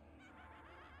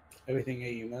 Everything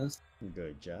AE mezz.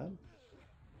 Good job.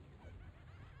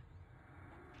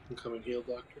 I'm coming heal,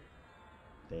 Doctor.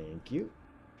 Thank you.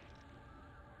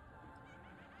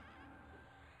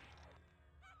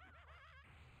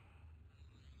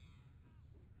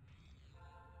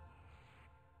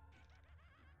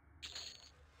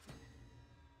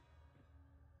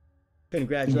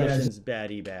 Congratulations,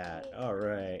 Batty Bat. All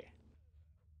right.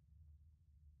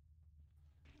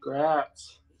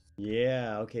 Grats.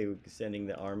 Yeah, okay, we're sending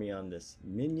the army on this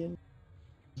minion.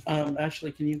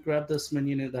 Actually, can you grab this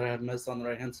minion that I have mezzed on the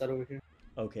right hand side over here?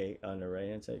 Okay, on the right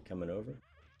hand side, coming over.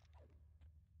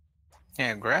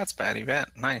 Yeah, congrats, Batty Bat.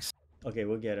 Nice. Okay,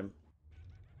 we'll get him.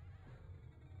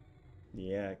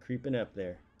 Yeah, creeping up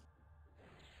there.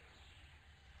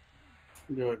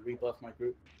 Go ahead, rebuff my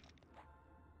group.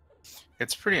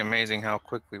 It's pretty amazing how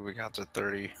quickly we got to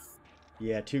 30.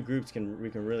 Yeah, two groups we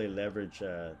can really leverage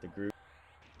the group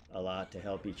a lot to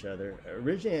help each other.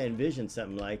 Originally, I envisioned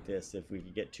something like this if we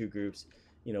could get two groups,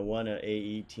 you know, one an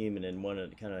AE team and then one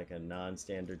kind of like a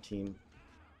non-standard team.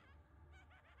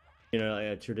 You know, like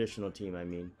a traditional team, I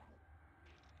mean.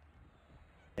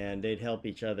 And they'd help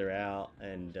each other out,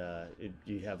 and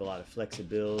you have a lot of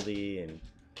flexibility and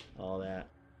all that.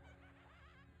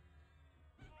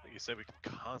 Like you said, we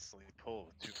can constantly pull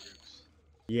with two groups.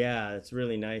 Yeah, it's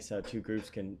really nice how two groups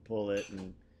can pull it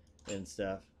and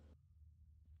stuff.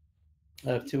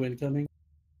 I have 2 incoming.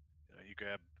 You know, you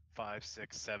grab 5,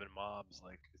 6, 7 mobs.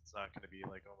 Like it's not going to be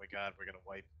like, oh my god, we're going to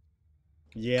wipe.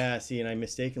 Yeah, see, and I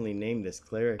mistakenly named this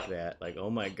cleric that. Like, oh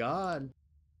my god.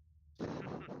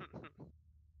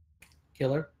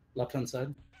 Killer, left hand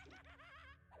side.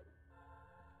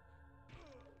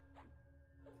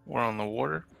 We're on the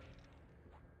water.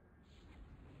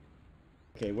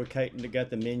 Okay, we're got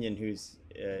the minion who's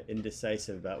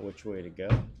indecisive about which way to go.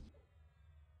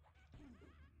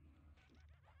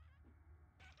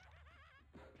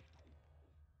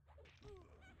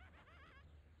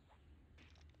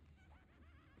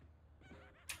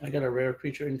 I got a rare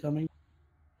creature incoming.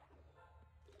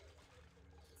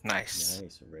 Nice.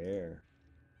 Nice, rare.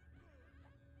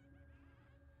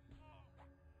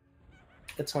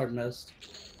 It's hard missed.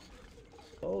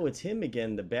 Oh, it's him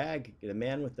again. The bag. The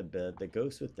man with the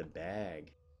ghost with the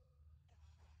bag.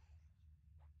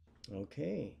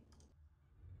 Okay.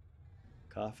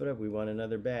 Cough it up. We want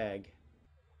another bag.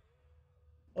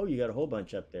 Oh, you got a whole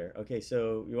bunch up there. Okay,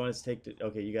 so you want us to take the...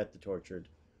 Okay, you got the tortured.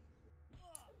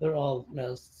 They're all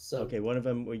missed. So Okay, one of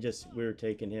them we were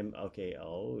taking him. Okay.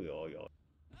 Oh.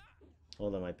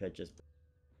 Hold on, my pet just...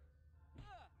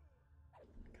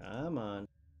 Come on.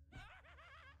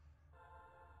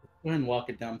 go ahead and walk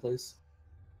it down, please.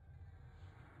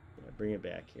 Yeah, bring it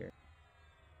back here.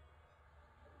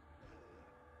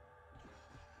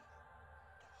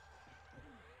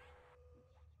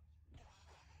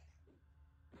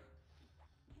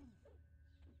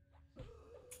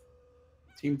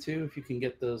 Team 2, if you can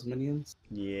get those minions.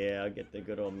 Yeah, I'll get the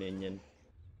good old minion.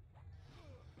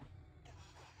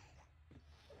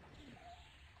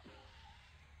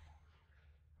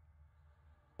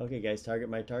 Okay, guys, target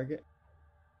my target.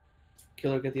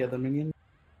 Killer, get the other minion.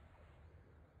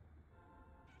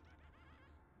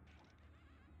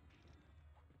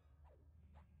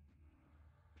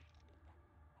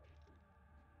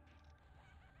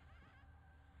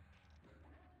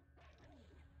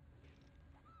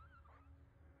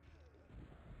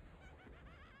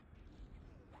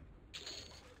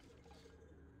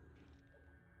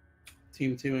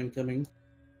 Team 2 incoming.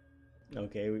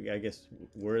 Okay, I guess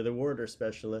we're the warder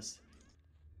specialists.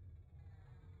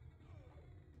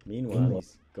 Meanwhile,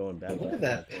 he's going back. Look at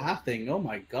that pathing. Oh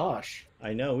my gosh.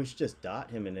 I know, we should just dot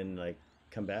him and then like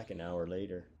come back an hour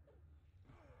later.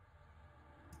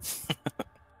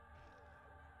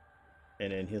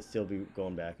 And then he'll still be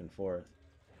going back and forth.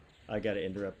 I gotta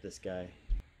interrupt this guy.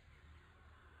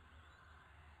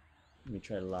 Let me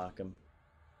try to lock him.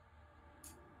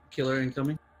 Killer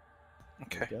incoming.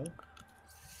 Okay. There we go.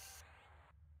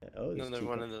 Oh, Another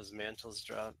one of those mantles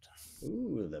dropped.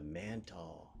 Ooh, the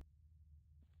mantle.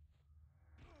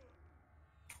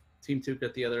 Team 2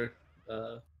 got the other.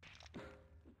 Okay,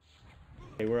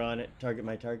 we're on it. Target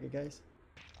my target, guys.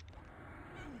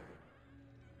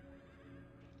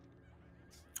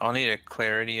 I'll need a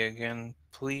clarity again,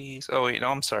 please. Oh wait, no,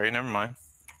 I'm sorry. Never mind.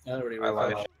 I already I lied.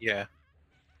 refreshed. Yeah.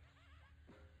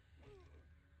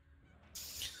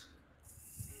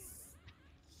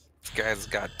 This guy's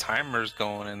got timers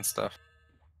going and stuff.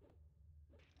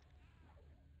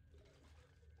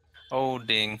 Oh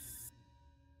ding.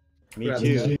 Me Grab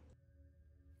too. the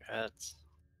Congrats.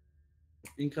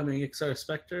 Incoming XR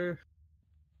Spectre.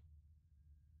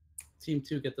 Team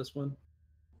 2 get this one.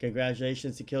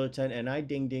 Congratulations to Killer 10, and I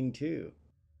ding ding too.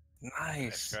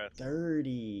 Nice.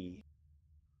 30.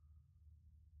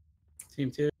 Team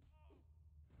 2.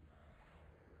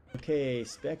 Okay,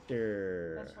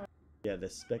 Spectre. Yeah, the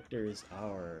Spectre is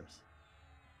ours.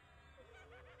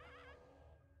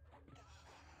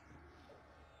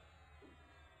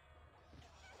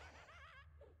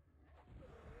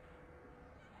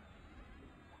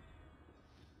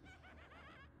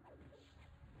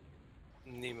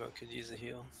 Nemo could use a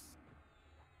heal.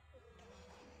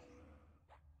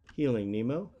 Healing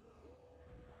Nemo.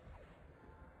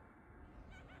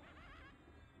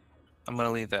 I'm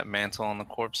gonna leave that mantle on the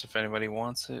corpse if anybody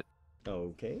wants it.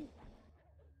 Okay.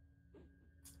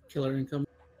 Killer incoming.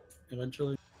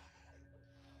 Eventually.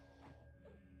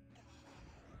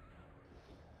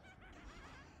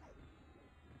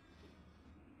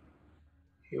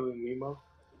 Healing Nemo.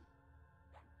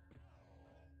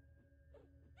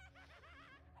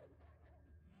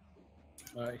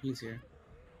 Alright, he's here.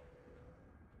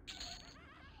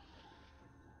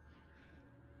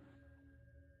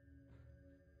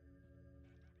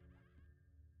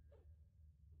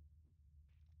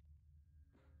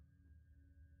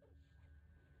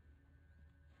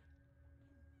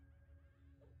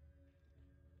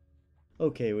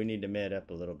 Okay, we need to med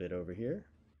up a little bit over here.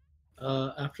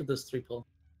 After this 3 pull.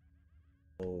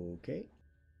 Okay.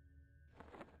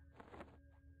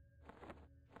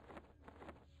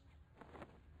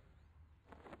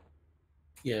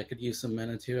 Yeah, I could use some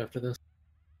mana too after this.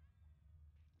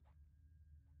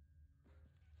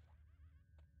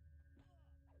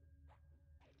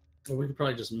 Or we could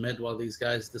probably just mid while these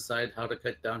guys decide how to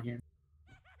cut down here.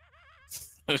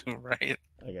 Right.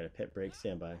 I got a pet break.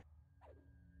 Stand by.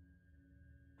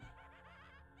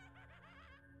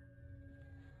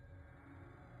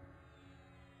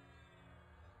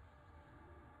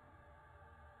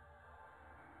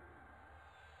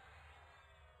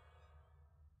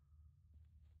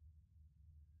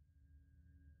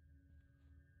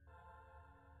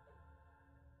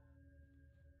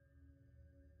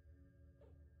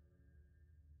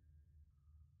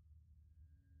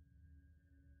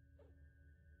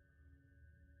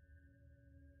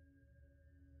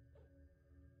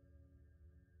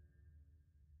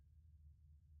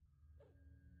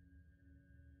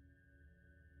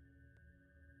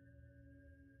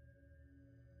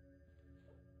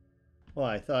 Oh,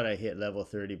 I thought I hit level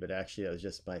 30, but actually that was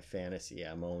just my fantasy.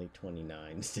 I'm only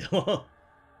 29 still.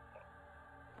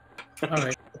 All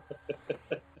right.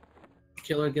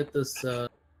 Killer, get this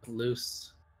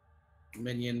loose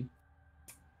minion.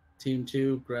 Team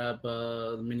 2, grab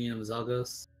the minion of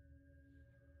Zalgos.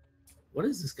 What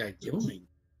is this guy doing?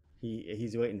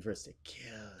 He's waiting for us to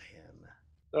kill him.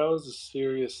 That was a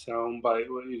serious soundbite.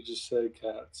 What you just said,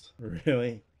 Cats.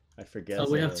 Really? I forget.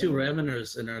 We have 2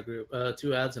 Raveners in our group.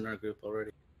 2 ads in our group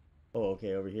already. Oh,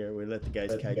 okay. Over here, we let the guys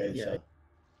kite themselves.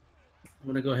 I'm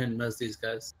gonna go ahead and mess these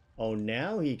guys. Oh,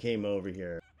 now he came over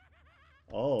here.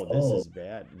 Oh, this is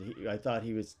bad. I thought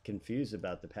he was confused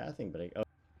about the pathing, but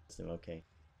okay.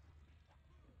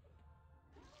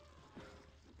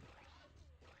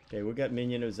 Okay, we got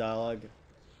minion of Zalog.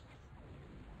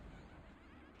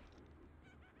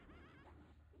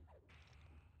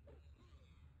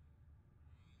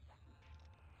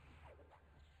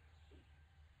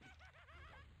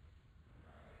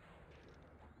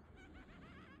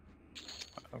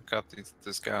 I've got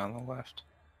this guy on the left.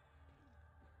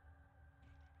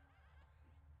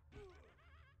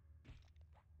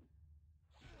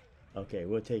 Okay,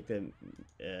 we'll take them.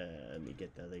 Let me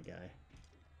get the other guy.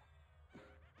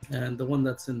 And the one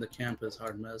that's in the camp is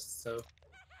hard messed, so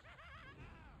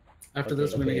after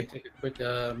this we're gonna take a quick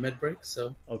med break,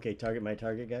 so okay, target my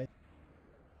target guy.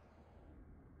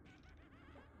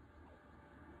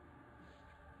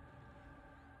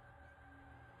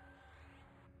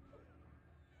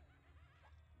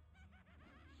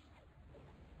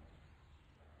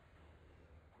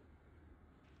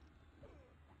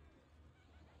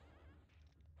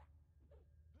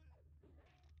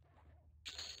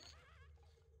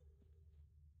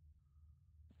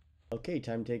 Okay,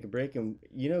 time to take a break, and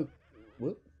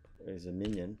whoop, there's a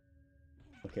minion.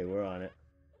 Okay, we're on it.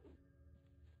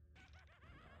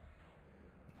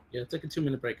 yeah, take a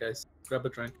 2-minute break, guys. Grab a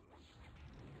drink.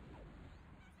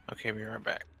 Okay, be right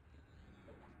back.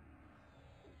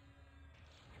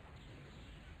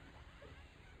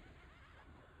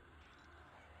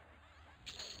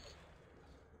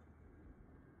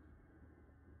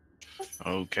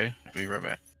 Okay, be right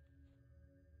back.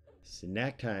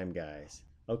 Snack time, guys.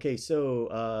 Okay, so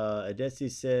Adesi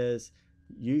says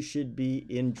you should be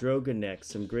in Drogonek.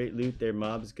 Some great loot there.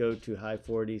 Mobs go to high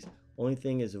 40s. Only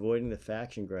thing is avoiding the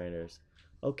faction grinders.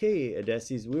 Okay,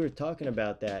 Adesi's, we were talking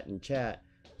about that in chat,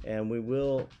 and we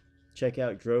will check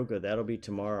out Drogo. That'll be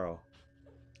tomorrow.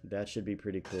 That should be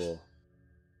pretty cool.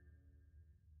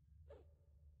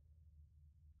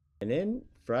 And then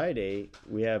Friday,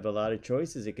 we have a lot of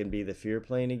choices. It can be the Fear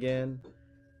Plane again.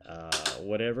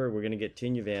 Whatever. We're going to get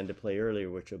Tinuvan to play earlier,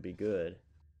 which will be good.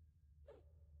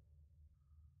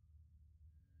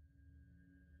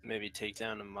 Maybe take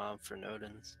down a mob for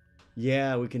Nodens.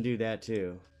 Yeah, we can do that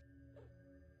too.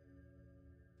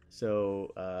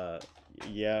 So,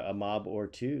 yeah, a mob or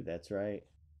 2. That's right.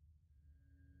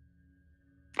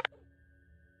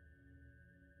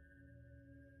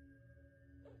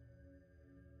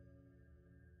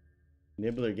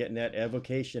 Nibbler getting that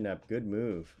evocation up. Good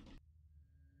move.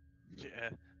 Yeah,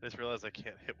 I just realized I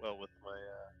can't hit well with my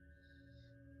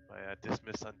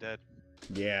dismiss undead.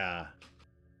 Yeah.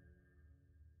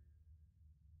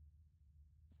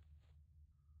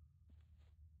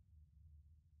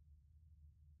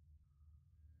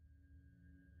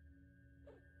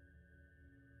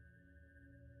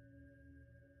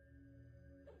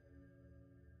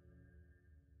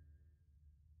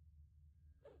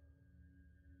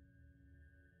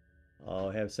 I'll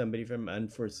have somebody from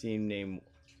Unforeseen named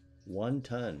One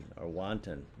Ton or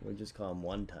Wanton. We'll just call him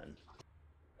One Ton.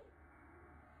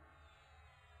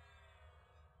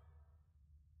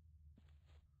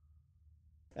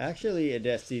 Actually,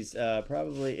 Adestes,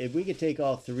 probably if we could take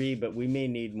all 3, but we may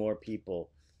need more people.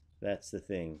 That's the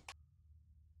thing.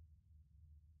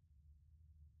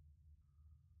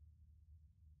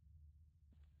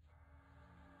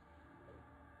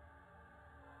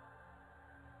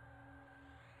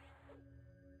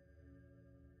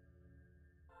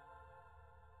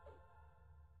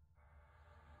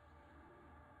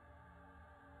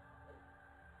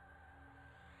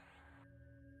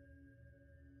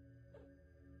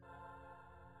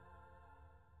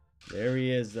 There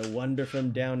he is. The Wonder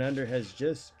from Down Under has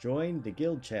just joined the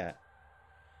guild chat.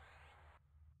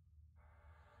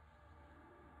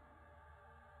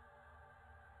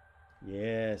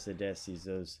 Yes, Adestes,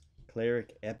 those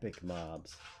cleric epic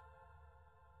mobs.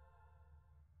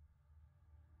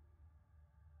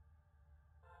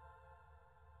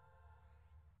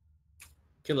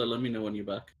 Killer, let me know when you're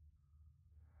back.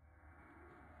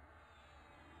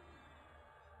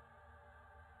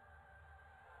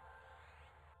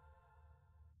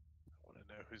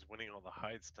 winning all the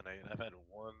hides tonight. I've had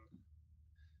one.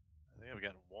 I think I've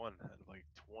gotten one out of like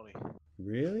 20.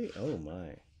 Really? Oh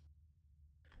my.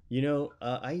 You know,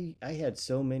 I had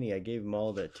so many. I gave them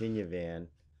all to Tinyavan,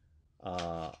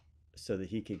 uh, so that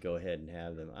he could go ahead and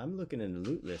have them. I'm looking in the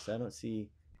loot list. I don't see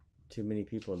too many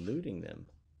people looting them.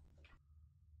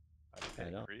 I'm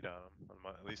getting greed on them,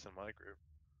 at least in my group.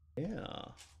 Yeah.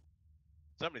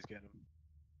 Somebody's getting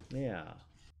them. Yeah.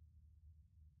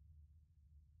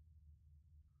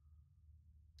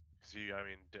 See, I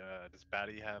mean, does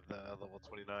Batty have the level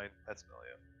 29 pet spell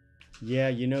yet? Yeah,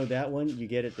 you know that one you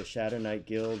get at the Shadow Knight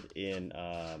Guild in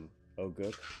Oguk.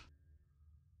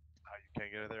 Oh, you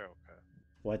can't get it there? Okay.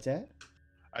 What's that?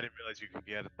 I didn't realize you could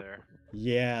get it there.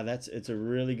 Yeah, it's a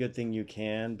really good thing you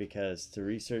can, because to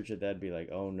research it that'd be like,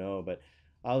 oh no, but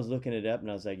I was looking it up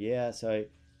and I was like, yeah, so I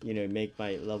make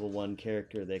my level 1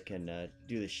 character that can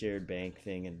do the shared bank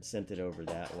thing and sent it over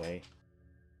that way.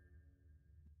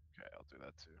 Okay, I'll do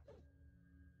that too.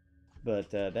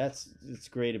 But it's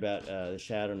great about the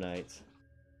Shadow Knights.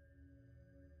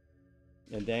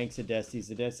 And thanks to Desties.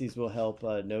 The Desties will help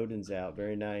Nodens out.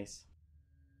 Very nice.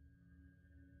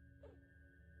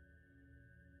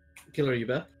 Killer, are you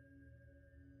back?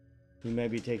 You may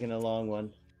be taking a long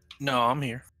one. No, I'm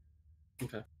here.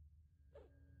 Okay.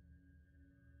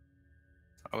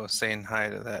 I was saying hi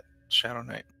to that Shadow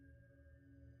Knight.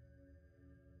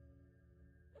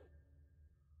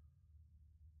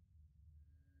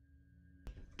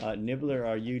 Nibbler,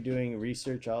 are you doing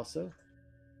research also?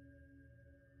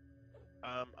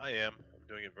 I am. I'm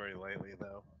doing it very lightly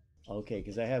though. Okay,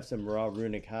 because I have some raw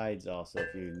runic hides also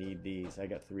if you need these. I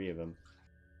got 3 of them.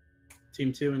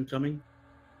 Team 2 incoming.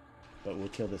 But we'll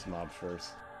kill this mob first.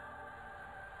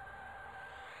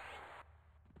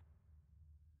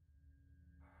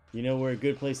 You know where a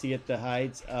good place to get the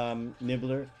hides,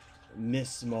 Nibbler?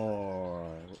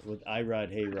 Mistmore with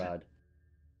Irod Hayrod.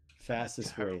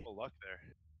 Fastest way. Terrible luck there.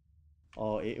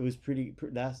 Oh, it was pretty.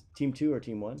 That's Team 2 or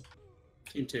Team 1?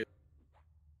 Team 2.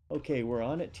 Okay, we're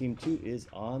on it. Team 2 is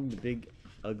on the big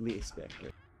ugly specter.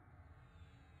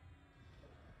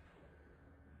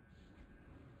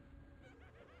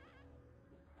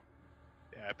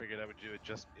 Yeah, I figured I would do it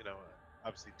just,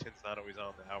 obviously Tint's not always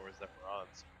on the hours that we're on,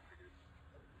 so I figured it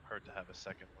hurt to have a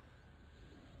second one.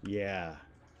 Yeah.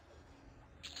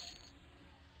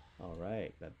 All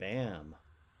right, but bam.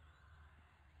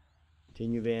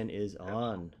 Tinuvan is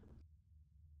on.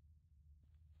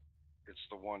 It's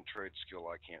the one trade skill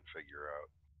I can't figure out.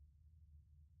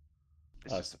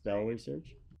 It's just Spell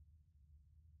research?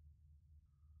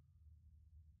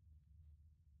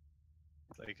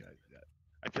 Like,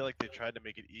 I feel like they tried to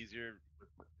make it easier with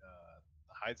the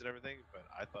hides and everything, but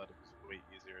I thought it was way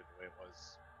easier the way it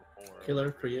was before.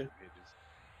 Killer, for you. Pages.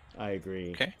 I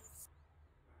agree. Okay.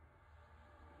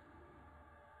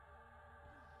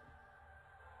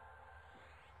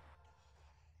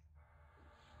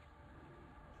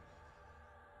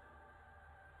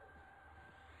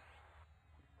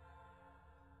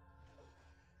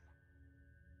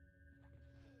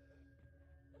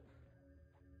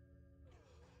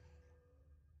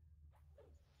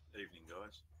 Evening,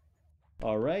 guys.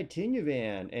 All right,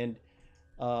 Tinuvan, and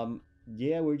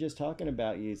yeah, we are just talking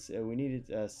about you. So we needed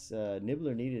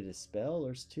Nibbler needed a spell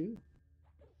or 2.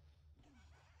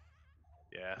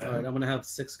 Yeah. All right, I'm gonna have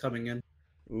 6 coming in.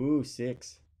 Ooh,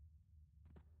 6.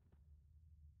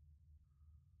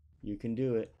 You can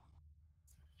do it.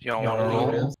 Y'all want to roll?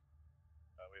 Wait,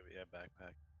 yeah,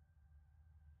 backpack.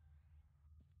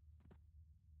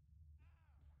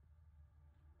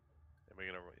 And we're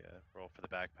gonna roll for the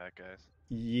backpack, guys.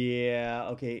 Yeah.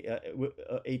 Okay.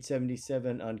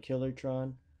 877 on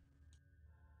Killertron.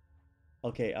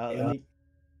 Okay. Let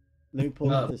me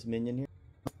pull up this minion here.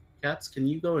 Cats, can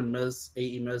you go and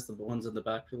AE-mez the ones in the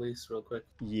back, please, real quick?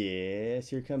 Yes.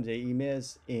 Here comes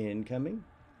AEMES incoming.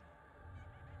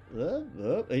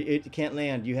 It can't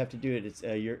land. You have to do it.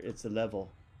 It's a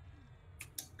level.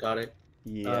 Got it.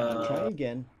 Yeah. Try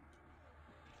again.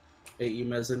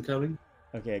 AE-mez incoming.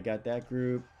 Okay, I got that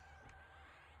group.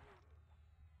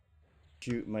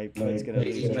 Shoot, my play's gonna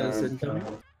lose AE-mez charm.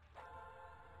 incoming.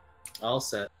 All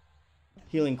set.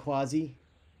 Healing Quasi.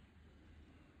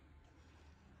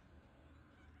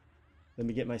 Let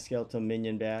me get my skeletal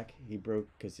minion back. He broke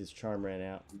because his charm ran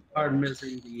out. Hard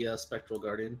missing the Spectral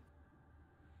Guardian.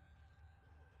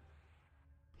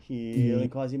 Healing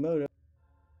Quasimodo.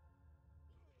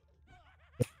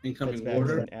 Incoming That's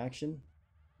Warder. back in action.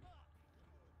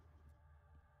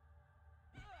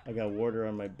 I got Warder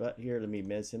on my butt here. Let me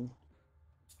mez him.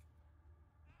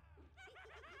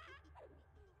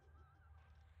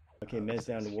 Okay, mez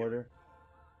down to Warder.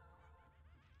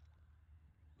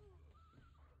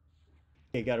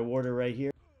 Okay, got a warder right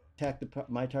here. Attack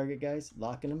my target, guys.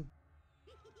 Locking him.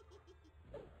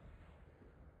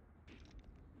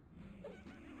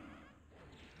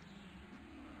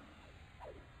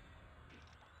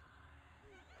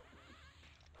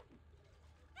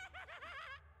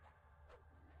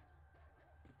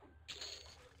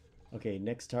 Okay,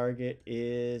 next target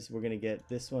is, we're gonna get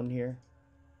this one here.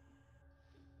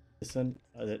 This one,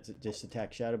 that's just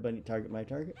attack Shadow Bunny, target my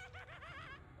target.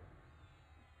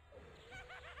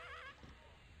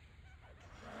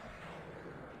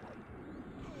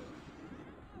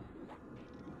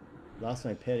 Lost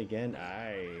my pet again.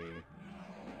 I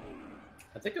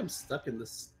think I'm stuck in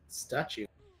this statue.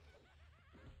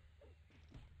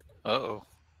 Uh-oh.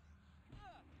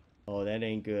 Oh, that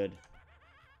ain't good.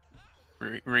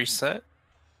 Reset?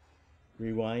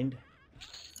 Rewind.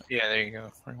 Yeah, there you go.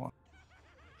 Rewind.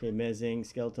 Okay, Mezing,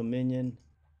 skeletal minion.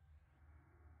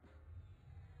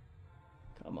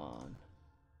 Come on.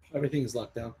 Everything's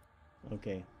locked down.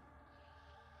 Okay.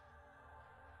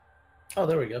 Oh,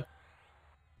 there we go.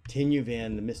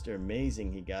 Tinuvan, the Mr.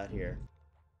 Amazing he got here.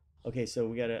 Okay, so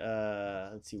we gotta,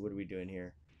 let's see, what are we doing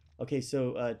here? Okay,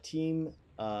 so team,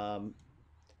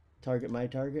 target my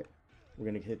target. We're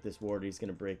gonna hit this warder, he's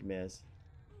gonna break Mez.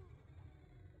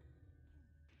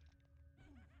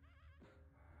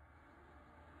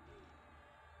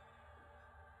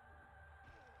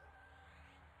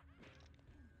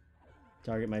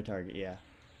 Target my target, yeah.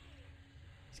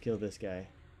 Let's kill this guy.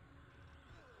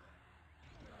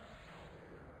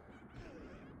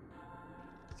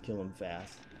 Let's kill him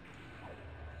fast.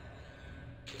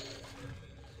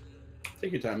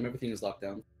 Take your time. Everything is locked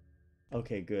down.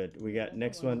 Okay, good. We got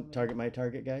next one. Target my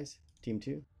target, guys. Team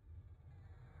 2.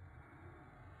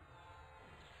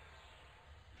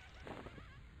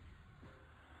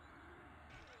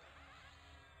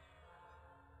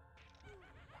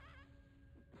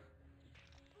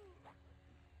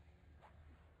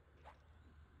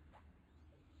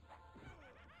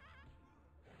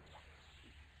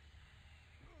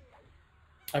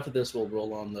 After this, we'll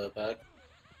roll on the bag.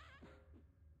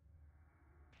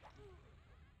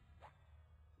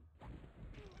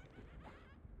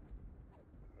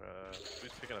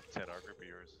 Who's picking up 10? Our group or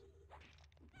yours?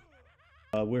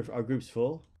 Our group's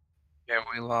full. Yeah,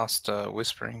 we lost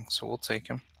Whispering, so we'll take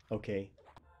him. Okay.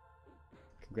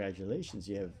 Congratulations,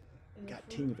 you have got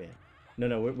Tinuvan.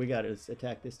 No, we got it. Let's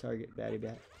attack this target, Batty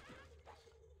Bat.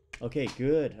 Okay,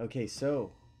 good. Okay,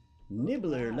 so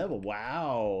Nibbler level.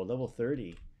 Wow, level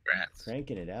 30. Congrats.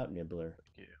 Cranking it out, Nibbler.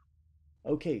 Yeah.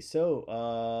 Okay, so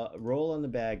roll on the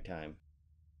bag time.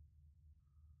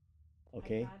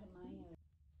 Okay.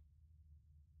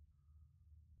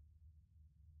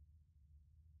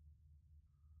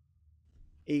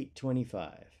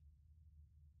 825.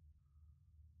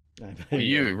 Well,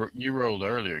 you rolled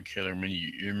earlier, Killer. I mean,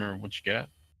 you remember what you got?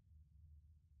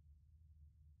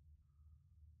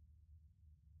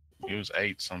 It was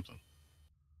 8 something.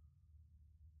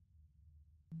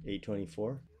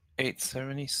 824.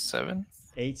 877.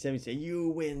 877. You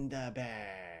win the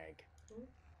bag.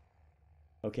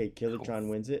 Okay, Killertron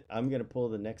wins it. I'm gonna pull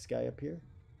the next guy up here.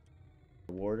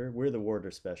 Warder. We're the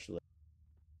warder specialist.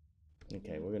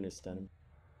 Okay, we're gonna stun him.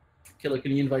 Killer,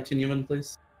 can you invite Tinuvan,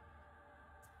 please?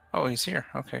 Oh, he's here.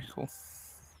 Okay, cool.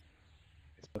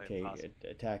 Okay,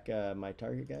 attack my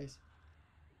target, guys.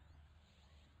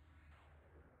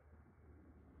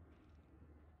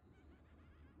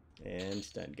 And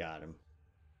stun. Got him.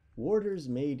 Warders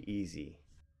made easy.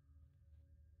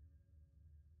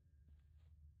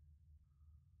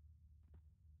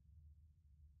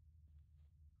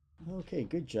 Okay,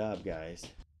 good job, guys.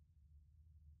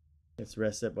 Let's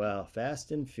rest up. Wow,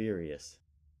 fast and furious.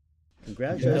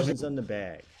 Congratulations on the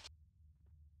bag.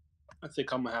 I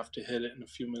think I'm gonna have to hit it in a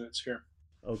few minutes here.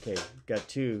 Okay, got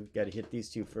 2. Got to hit these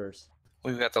 2 first.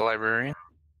 We've got the Librarian.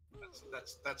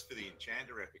 That's for the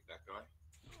Enchanter Epic, that guy.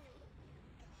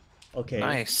 Okay.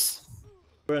 Nice.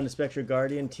 We're on the Spectre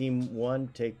Guardian. Team 1,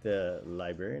 take the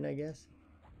Librarian, I guess.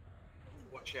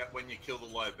 Watch out when you kill the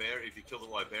Librarian. If you kill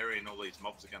the Librarian, all these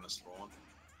mobs are going to spawn.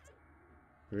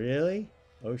 Really?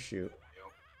 Oh, shoot.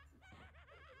 Yep.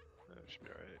 That should be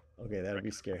alright. Okay, that'll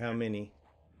be scary. How many?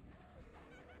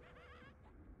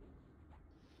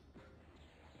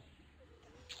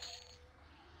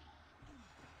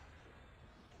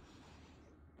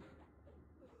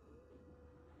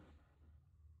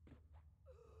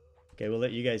 Okay, we'll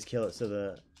let you guys kill it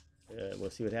so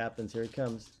we'll see what happens. Here it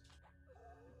comes.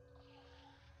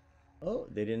 Oh,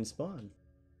 they didn't spawn.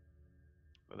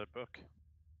 Another book.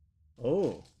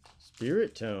 Oh,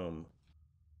 Spirit Tome.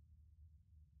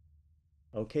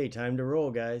 Okay, time to roll,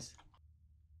 guys.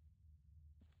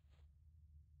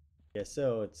 Guess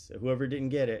so. It's whoever didn't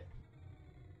get it.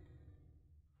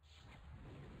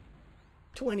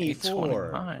 24.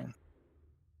 829.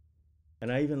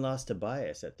 And I even lost to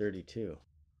bias at 32.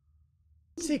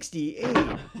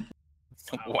 68.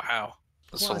 Wow.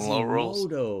 Some low rolls.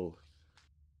 Quasimodo.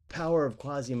 Power of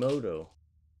Quasimodo.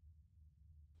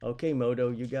 Okay, Modo,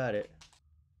 you got it.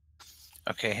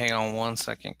 Okay, hang on 1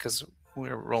 second, because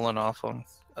we're rolling off on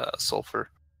sulfur.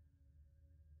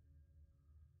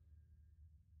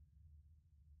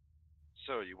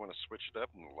 So you want to switch it up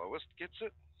and the lowest gets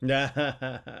it?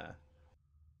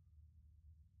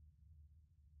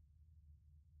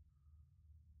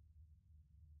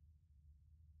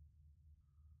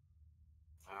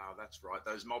 That's right.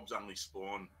 Those mobs only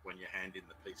spawn when you hand in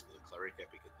the piece for the cleric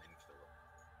epic and then kill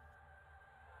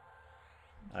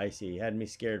it. I see. Had me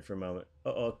scared for a moment.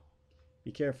 Uh-oh.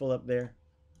 Be careful up there.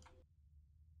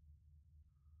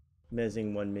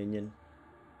 Mezzing one minion.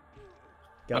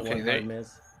 Got Okay, one hard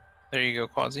mez. There you go,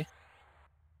 Quasi.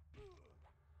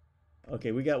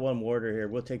 Okay, we got one warder here.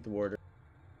 We'll take the warder.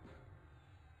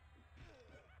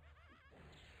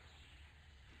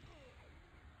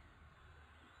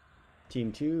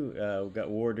 Team 2, we got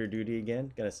warder duty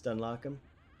again. Gotta stun lock him.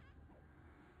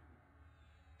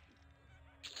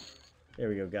 There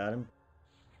we go, got him.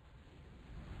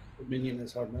 The minion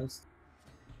is hard missed.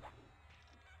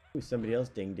 Ooh, somebody else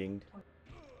ding-dinged.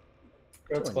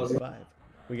 That's Quasi. 25.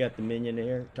 We got the minion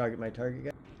here. Target my target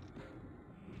guy.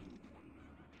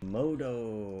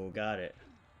 Modo, got it.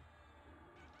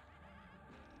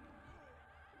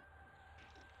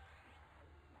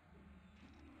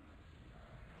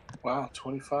 Wow,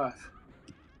 25.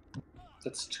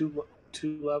 That's two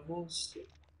levels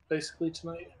basically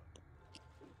tonight.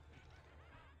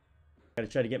 Gotta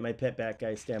try to get my pet back,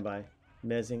 guys. Stand by.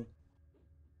 Mezzing.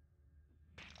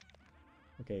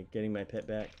 Okay, getting my pet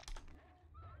back.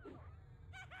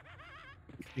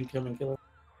 Incoming killer.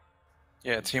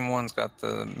 Yeah, Team 1's got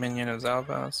the minion as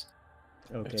Albaz.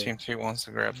 Okay. If Team 2 wants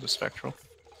to grab the Spectral.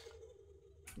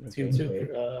 Team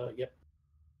 2, yep.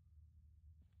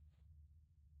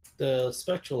 The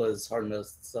Spectral is hard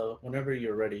missed, so whenever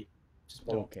you're ready, just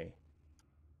pull. Okay.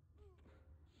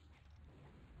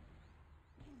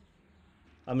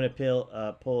 I'm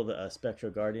gonna pull the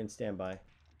Spectral Guardian. Stand by.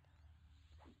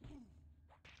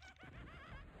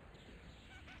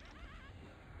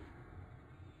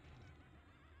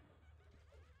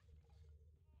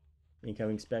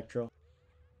 Incoming Spectral.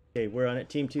 Okay, we're on it.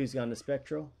 Team 2's on the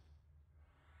Spectral.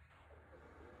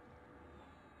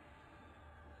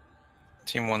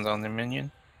 Team 1's on the minion.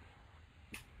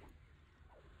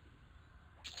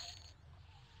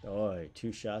 Oh,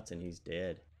 2 shots and he's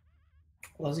dead.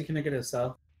 Ozzy, can I get a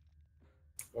south?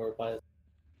 Or by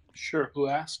Sure, who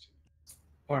asked?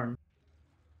 farm?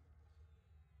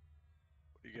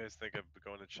 What do you guys think of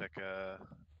going to check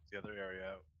the other area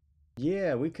out?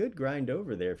 Yeah, we could grind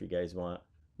over there if you guys want.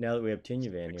 Now that we have Just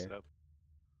Tinuvan mix here. it up.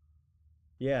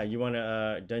 Yeah, you want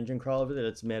to dungeon crawl over there?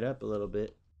 Let's met up a little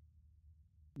bit.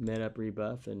 Met up,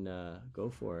 rebuff, and go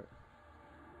for it.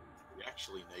 We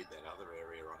actually need that other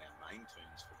area on our main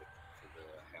tunes for the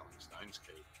Howling Stones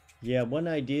key. Yeah, one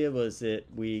idea was that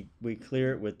we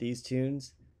clear it with these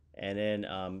tunes, and then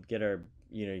get our,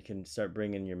 you can start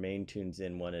bringing your main tunes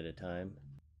in one at a time,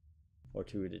 or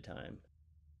 2 at a time.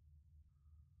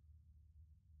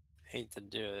 Hate to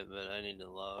do it, but I need to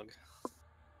log.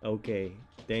 Okay,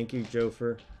 thank you,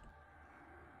 Jofer.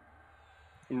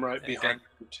 I'm right behind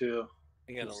you too.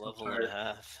 I got a level and a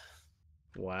half.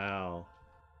 Wow.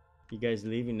 You guys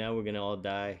leaving now? We're gonna all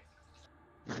die.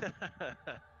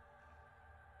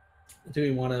 Do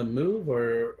we want to move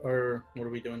or what are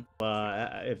we doing?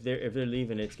 If they're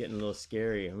leaving, it's getting a little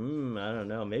scary. I don't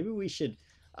know. Maybe we should.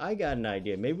 I got an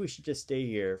idea. Maybe we should just stay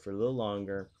here for a little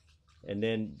longer, and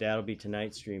then that'll be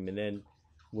tonight's stream, and then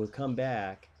we'll come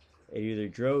back at either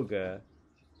Droga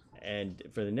and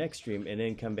for the next stream, and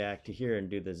then come back to here and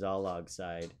do the Zalog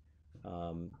side.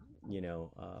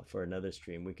 For another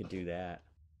stream, we could do that.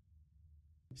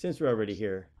 Since we're already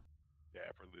here. Yeah,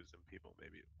 if we're losing people,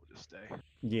 maybe we'll just stay.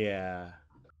 Yeah.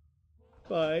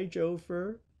 Bye,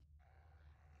 Jofer.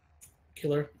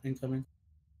 Killer incoming.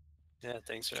 Yeah,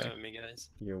 thanks for having me, guys.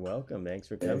 You're welcome. Thanks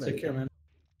for Yeah, coming. take care, man.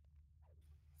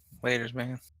 Laters,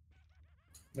 man.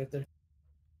 Right there.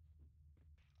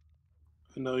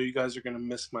 I know you guys are gonna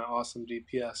miss my awesome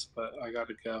DPS, but I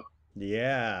gotta go.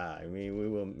 Yeah, I mean,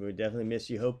 we'll definitely miss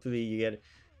you. Hopefully you get,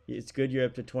 it's good you're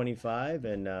up to 25,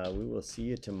 and we will see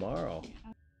you tomorrow.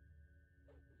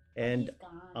 And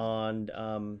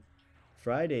on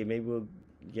Friday, maybe we'll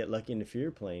get lucky in the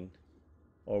Fear Plane,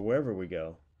 or wherever we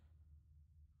go.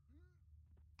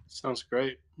 Sounds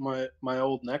great. my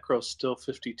old Necro's still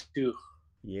 52.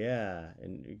 Yeah,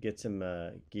 and get some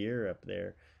gear up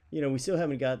there. You know, we still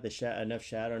haven't got the enough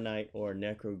Shadow Knight or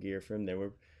Necro gear from there.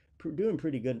 We're doing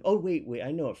pretty good. Oh, wait,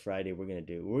 I know what Friday we're going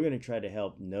to do. We're going to try to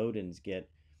help Nodens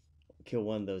kill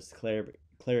one of those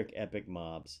cleric epic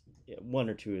mobs. Yeah, one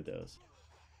or two of those.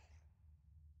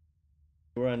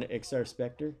 We're on XR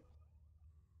Spectre.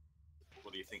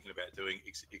 What are you thinking about doing,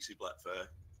 Ixie Black Fur?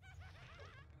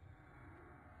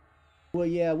 Well,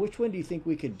 yeah, which one do you think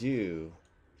we could do?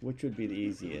 Which would be the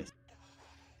easiest?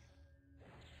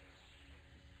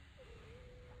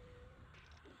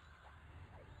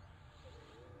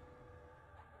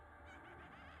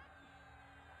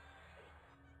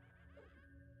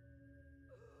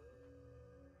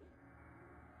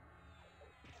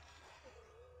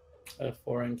 I have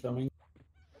 4 incoming.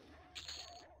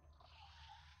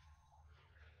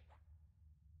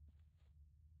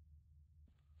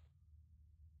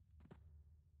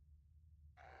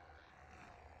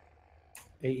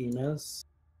 AEMS.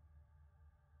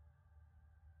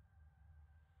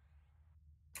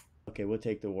 Okay, we'll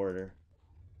take the warder.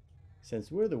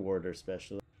 Since we're the warder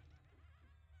specialist.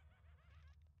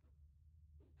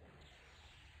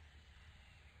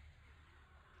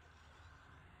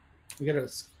 We got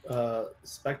a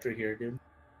Spectre here, dude.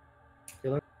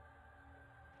 Killer.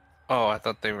 Oh, I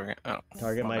thought they were. Oh,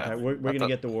 Target my target. We're going to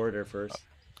get the warder first.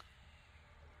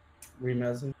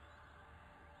 Remezing.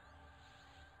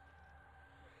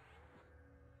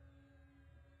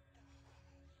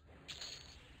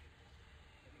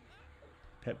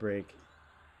 Pet break.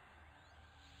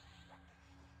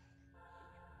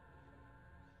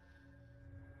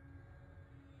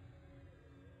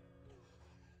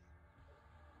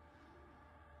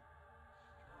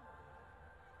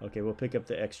 Okay, we'll pick up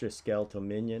the extra skeletal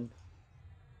minion.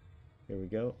 Here we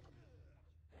go.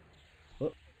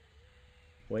 Oh.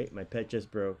 Wait, my pet just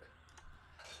broke.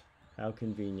 How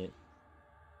convenient.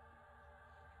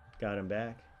 Got him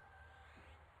back.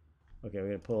 Okay, we're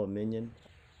going to pull a minion.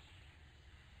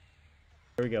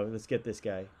 Here we go. Let's get this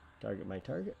guy. Target my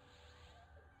target.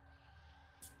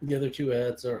 The other 2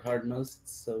 ads are hard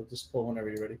musts, so just pull whenever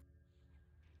you're ready.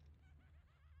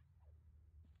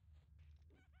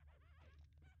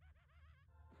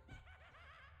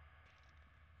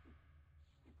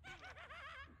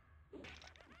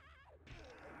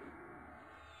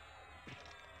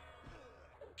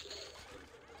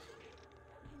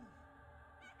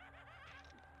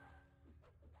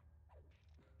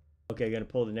 Okay, I'm going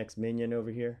to pull the next minion over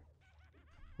here.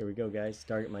 Here we go, guys.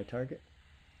 Target my target.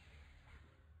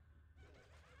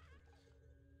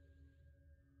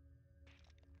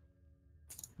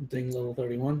 Ding level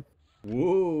 31.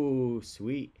 Whoa,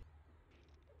 sweet.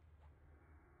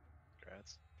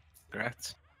 Congrats.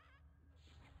 Congrats.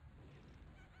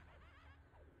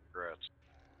 Congrats.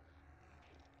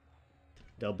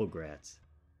 Double grats.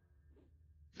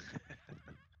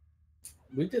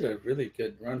 We did a really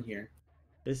good run here.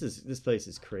 This place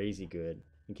is crazy good.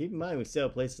 And keep in mind, we still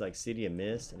have places like City of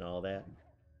Mist and all that.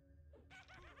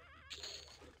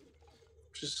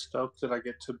 Just stoked that I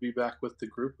get to be back with the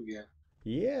group again.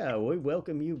 Yeah, we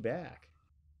welcome you back.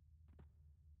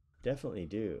 Definitely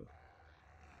do.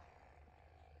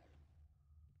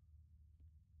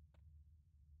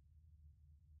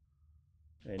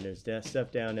 And there's that stuff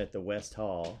down at the West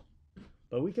Hall.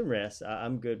 But we can rest.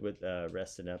 I'm good with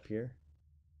resting up here.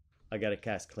 I got to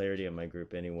cast Clarity on my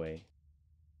group anyway.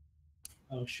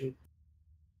 Oh, shoot.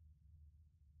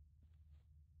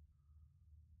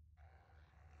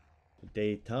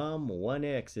 Daytom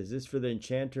 1X. Is this for the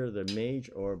Enchanter, the Mage,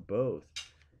 or both?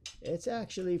 It's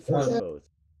actually for both.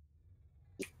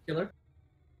 Killer?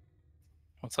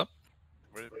 What's up?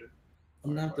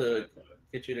 I'm gonna have to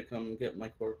get you to come get my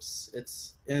corpse.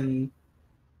 It's in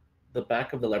the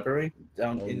back of the library,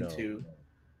 down into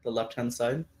the left-hand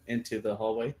side, into the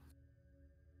hallway.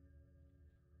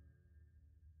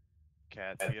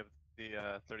 Cat, do you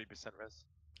have the 30% res?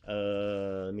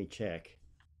 Let me check.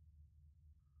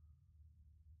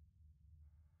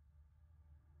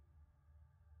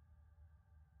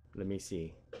 Let me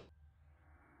see. Let's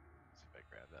see if I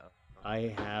grab that.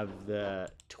 I have the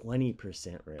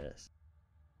 20% res.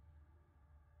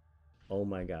 Oh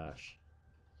my gosh.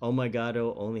 Oh my god,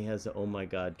 only has the oh my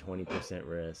god 20%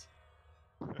 res.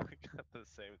 We got the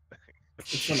same thing.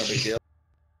 It's not a big deal.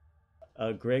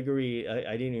 Gregory,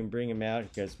 I didn't even bring him out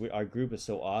because our group is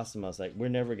so awesome. I was like, we're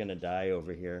never gonna die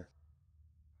over here.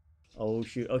 Oh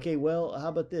shoot. Okay, well, how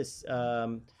about this?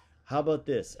 Parn?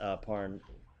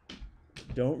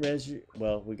 Don't res your...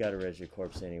 Well, we gotta res your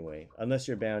corpse anyway. Unless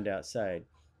you're bound outside.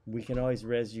 We can always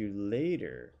res you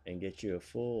later and get you a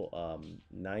full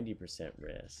 90%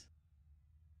 res.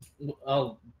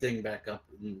 I'll ding back up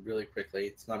really quickly.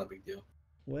 It's not a big deal.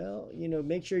 Well,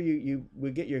 make sure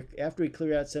we get your after we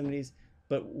clear out some of these.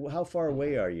 But how far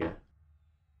away are you?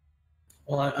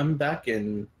 Well, I'm back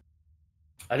in.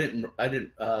 I didn't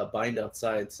bind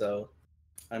outside, so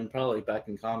I'm probably back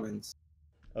in commons.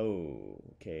 Oh,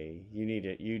 okay.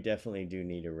 You definitely do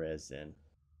need a res then.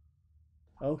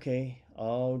 Okay.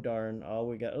 Oh darn. All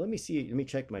we got. Let me see. Let me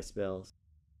check my spells.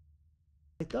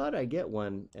 I thought I get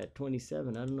one at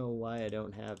 27. I don't know why I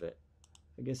don't have it.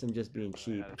 I guess I'm just being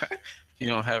cheap. You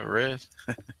don't have a res?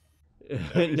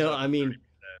 No, I mean,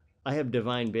 I have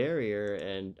divine barrier,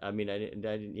 and I mean, I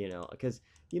didn't, because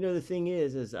the thing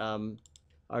is,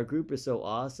 our group is so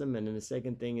awesome, and then the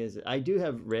second thing is, I do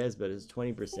have res, but it's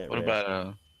 20% What res.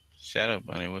 about Shadow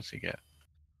Bunny? What's he got?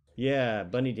 Yeah,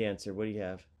 Bunny Dancer. What do you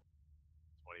have?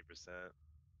 20%.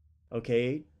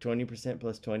 Okay, 20%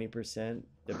 plus 20%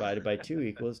 divided by 2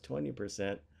 equals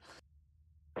 20%.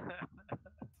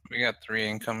 We got 3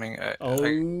 incoming. Oh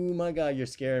my God, you're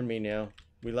scaring me now.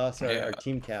 We lost our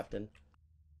team captain.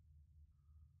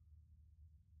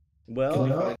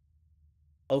 Well,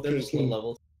 okay.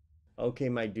 Okay,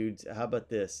 my dudes, how about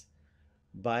this?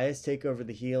 Bias take over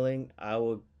the healing.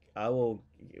 We'll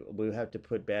have to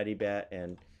put Batty Bat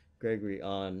and Gregory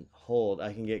on hold.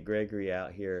 I can get Gregory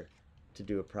out here to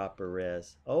do a proper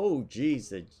res. Oh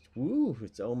geez, it's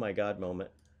oh my God moment.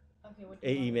 Okay, what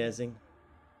AE mezzing.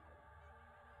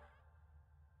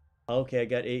 Okay, I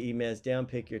got AE mez down.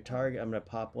 Pick your target. I'm gonna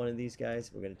pop one of these guys.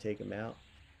 We're gonna take him out.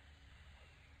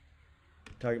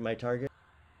 Target my target.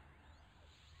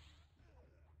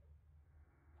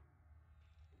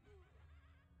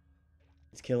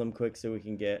 Let's kill him quick so we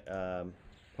can get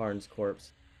Parn's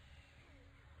corpse.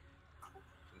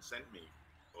 Consent me,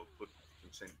 or put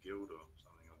consent guild or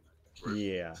something on that. Group.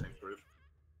 Yeah. Consent group.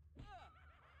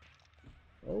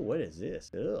 Oh, what is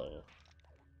this? Ugh.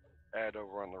 Add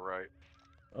over on the right.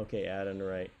 Okay, add on the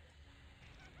right.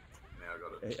 Now I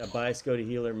got it. A bias go to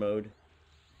healer mode.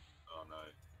 Oh no.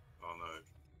 Oh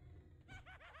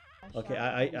no. Okay,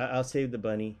 I'll save the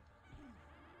bunny.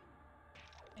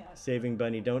 Yeah. Saving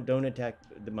bunny. Don't attack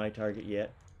my target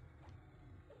yet.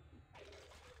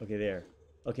 Okay, there.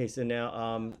 Okay, so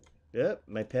now yep,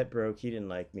 my pet broke. He didn't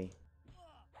like me.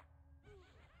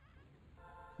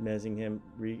 Mezzing him,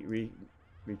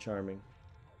 recharming.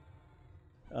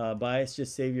 Bias,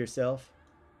 just save yourself.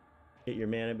 Get your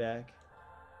mana back.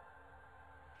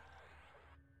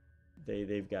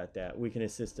 They've got that. We can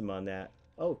assist them on that.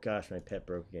 Oh gosh, my pet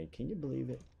broke again. Can you believe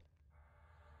it?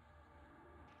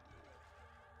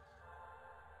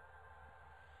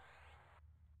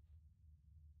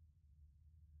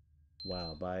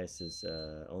 Wow, Bias has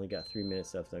only got 3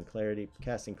 minutes left on Clarity.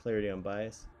 Casting Clarity on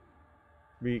Bias.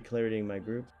 Re-claritying my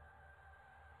group.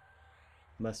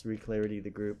 Must re-clarity the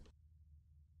group.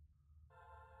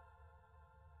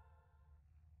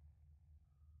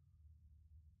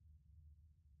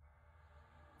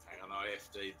 Hang on, I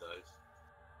FD'd those.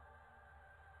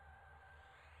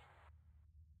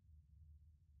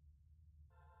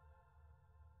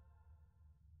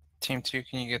 Team 2,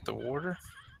 can you get the warder?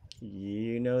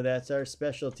 You know that's our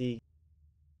specialty.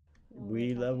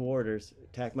 We love warders.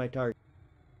 Attack my target.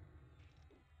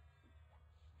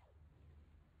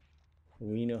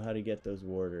 We know how to get those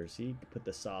warders. See, put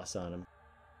the sauce on them.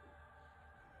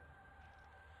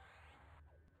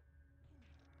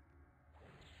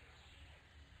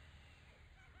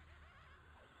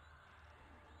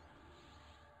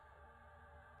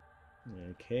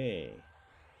 Okay.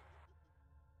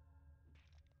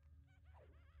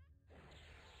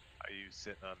 Are you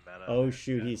sitting on mana? Oh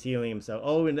shoot, he's healing himself.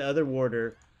 Oh, and the other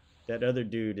warder, that other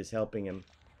dude is helping him.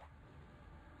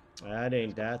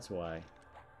 That's why.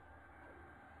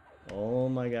 Oh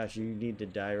my gosh, you need to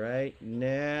die right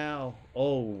now.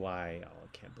 Oh, why? Oh, I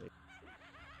can't believe it.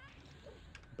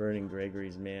 Burning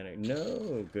Gregory's mana.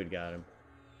 No, good, got him.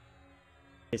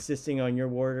 Assisting on your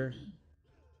warder.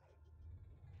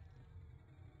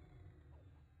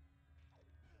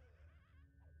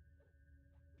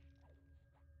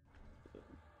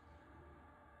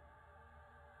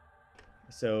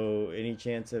 So, any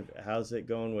chance of how's it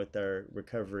going with our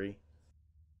recovery?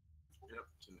 Yep,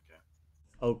 it's in the cap.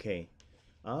 Okay.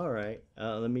 All right.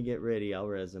 Let me get ready. I'll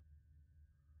res him.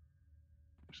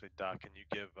 Actually, Doc, can you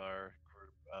give our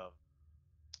group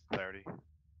clarity?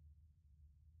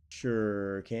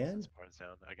 Sure can. This part's down.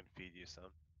 I can feed you some.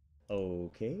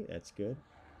 Okay, that's good.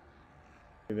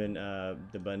 Giving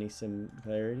the bunny some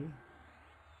clarity.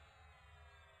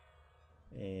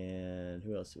 And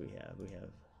who else do we have? We have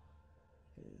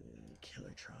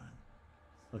Killertron.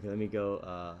 Okay, let me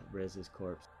go res his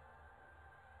corpse.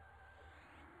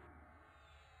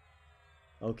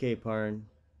 Okay, Parn.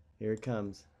 Here it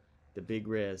comes. The big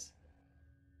res.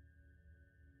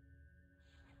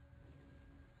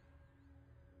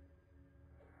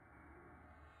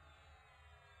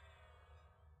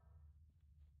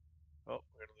 Oh,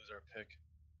 we're gonna lose our pick.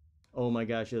 Oh my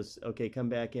gosh, it was okay, come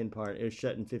back in, Parn. It was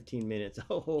shut in 15 minutes.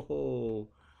 Oh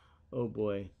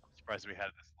boy. I'm surprised we had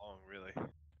it this long, really.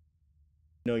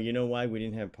 No, you know why we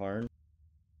didn't have Parn?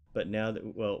 But now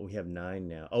that, well, we have 9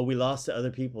 now. Oh, we lost to other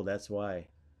people, that's why.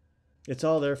 It's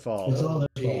all their fault. It's all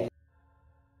their fault.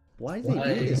 Why do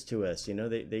they do this to us? You know,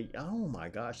 they oh my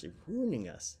gosh, they're ruining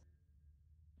us.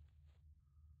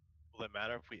 Will it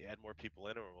matter if we add more people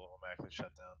in, or will it automatically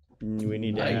shut down? We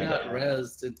need to I add. got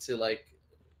rezzed into like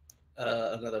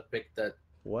another pick that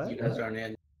What? you guys aren't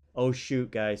in. Oh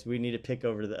shoot, guys, we need to pick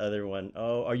over to the other one.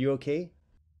 Oh, are you okay?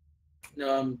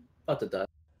 No, I'm about to die.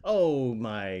 Oh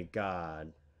my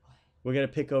god. We're gonna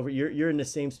pick over. You're in the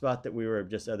same spot that we were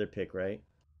just other pick, right?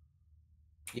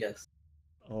 Yes.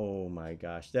 Oh my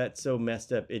gosh, that's so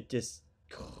messed up. It just,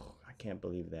 I can't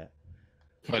believe that.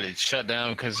 But it shut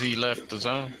down because he left the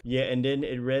zone. Yeah, and then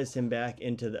it res him back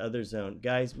into the other zone.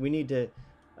 Guys, we need to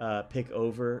pick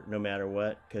over no matter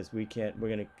what, because we can't. We're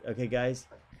gonna. Okay, guys.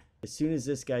 As soon as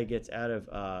this guy gets out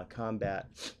of combat,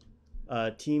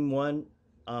 team 1,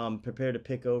 prepare to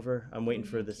pick over. I'm waiting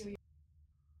for this.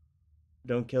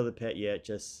 Don't kill the pet yet.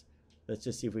 Let's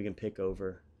just see if we can pick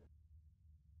over.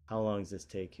 How long does this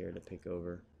take here to pick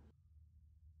over?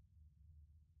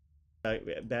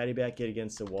 Batty back, get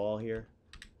against the wall here.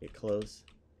 Get close.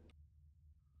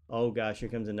 Oh gosh, here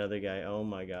comes another guy. Oh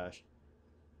my gosh.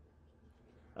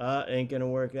 Ain't gonna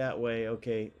work that way.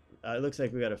 Okay, it looks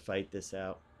like we gotta fight this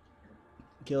out.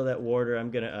 Kill that warder. I'm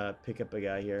gonna pick up a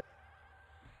guy here.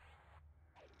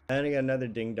 And I got another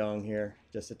ding dong here.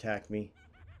 Just attacked me.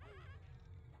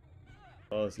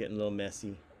 Oh, it's getting a little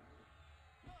messy.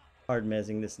 Hard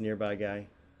mezzing this nearby guy.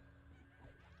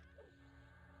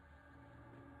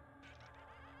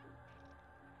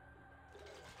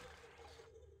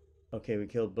 Okay, we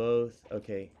killed both.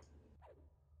 Okay.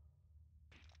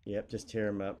 Yep, just tear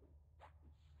him up.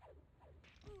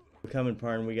 We're coming,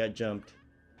 Parn. We got jumped.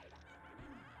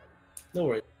 No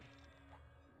worries.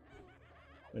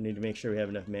 We need to make sure we have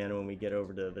enough mana when we get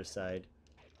over to the other side.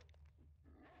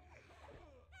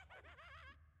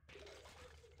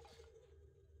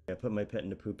 I put my pet in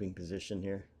the pooping position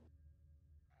here.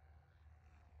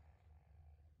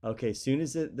 Okay, as soon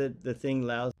as the thing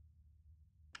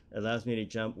allows me to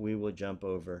jump, we will jump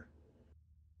over.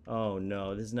 Oh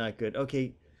no, this is not good.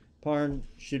 Okay, Parn,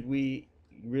 should we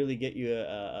really get you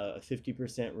a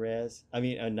 50% res? I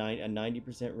mean a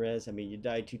 90% res? I mean, you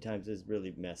died 2 times is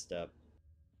really messed up.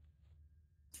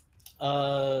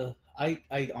 I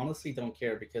honestly don't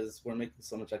care because we're making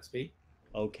so much XP.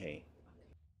 Okay.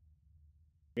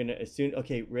 We're gonna assume.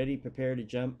 Okay, ready, prepare to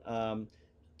jump.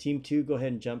 Team 2, go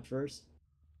ahead and jump first.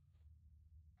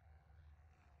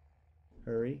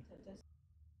 Hurry.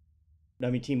 No,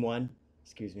 I mean team 1.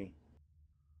 Excuse me.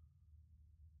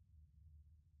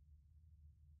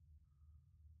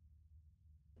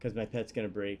 Because my pet's gonna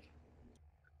break.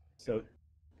 So,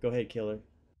 go ahead, killer.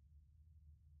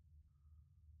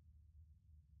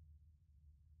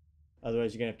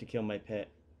 Otherwise, you're gonna have to kill my pet.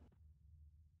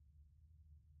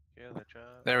 Yeah, that job.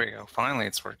 There we go. Finally,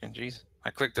 it's working. Jeez. I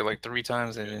clicked it like 3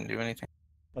 times and it didn't do anything.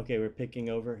 Okay, we're picking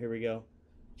over. Here we go.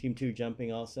 Team 2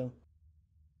 jumping also.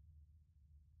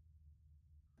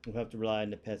 We'll have to rely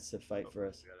on the pets to fight for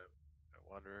us. We got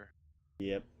a wanderer.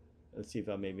 Yep. Let's see if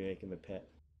I'll maybe make him a pet.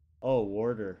 Oh,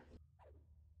 warder.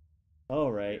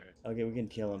 All right. Okay, we can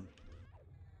kill him.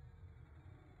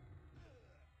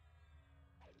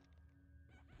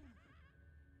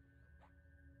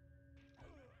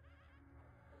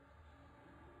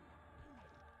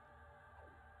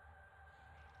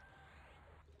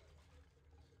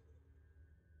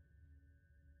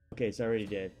 Okay, it's already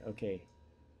dead. Okay.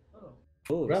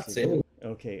 Oh, That's so- it.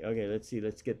 Okay, okay, let's see.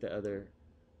 Let's get the other.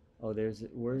 Oh, there's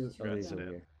where's oh, he's over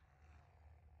here.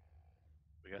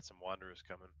 We got some wanderers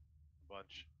coming. A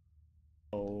bunch.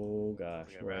 Oh gosh.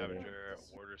 We got where are they? Ravager,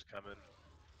 warders coming.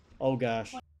 Oh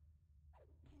gosh.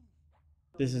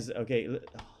 This is okay. It's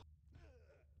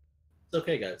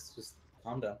okay, guys. Just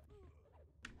calm down.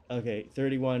 Okay,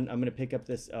 31. I'm gonna pick up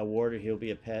this warder. He'll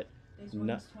be a pet.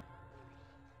 No.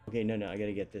 Okay, no, I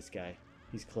gotta get this guy.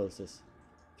 He's closest.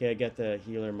 Okay, I got the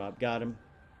healer mob. Got him.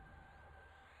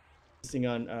 Focusing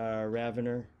on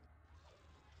Ravener.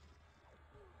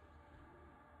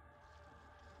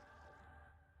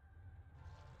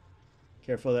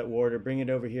 Careful of that warder. Bring it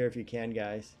over here if you can,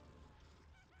 guys.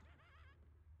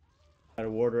 Got a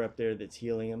warder up there that's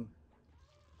healing him.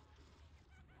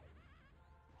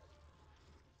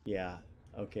 Yeah.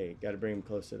 Okay, got to bring him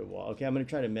closer to the wall. Okay, I'm going to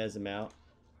try to mez him out.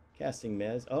 Casting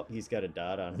mez. Oh, he's got a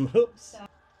dot on him. Oops.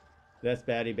 That's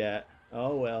Batty Bat.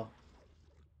 Oh, well.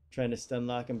 Trying to stun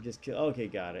lock him. Just kill. Okay,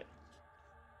 got it.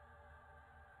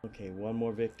 Okay, one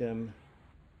more victim.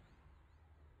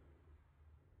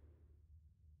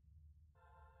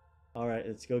 All right,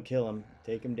 let's go kill him.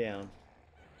 Take him down.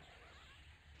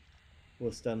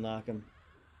 We'll stun lock him.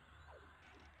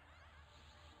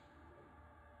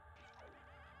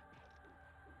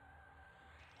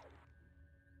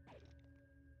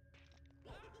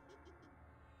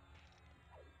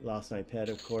 Lost my pet,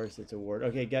 of course. It's a ward.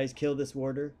 Okay, guys, kill this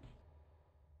warder.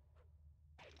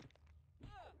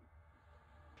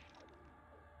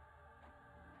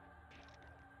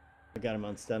 I got him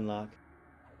on stun lock.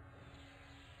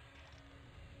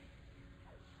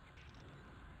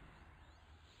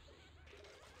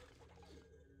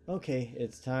 Okay,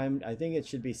 it's time. I think it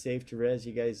should be safe to res.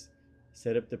 You guys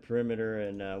set up the perimeter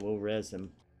and we'll res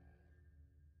him.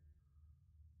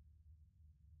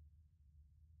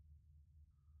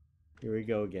 Here we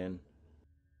go again.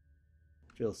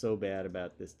 Feel so bad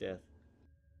about this death.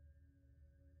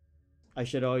 I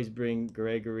should always bring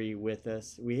Gregory with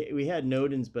us. We had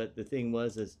Nodens, but the thing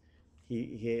was is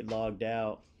he had logged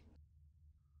out.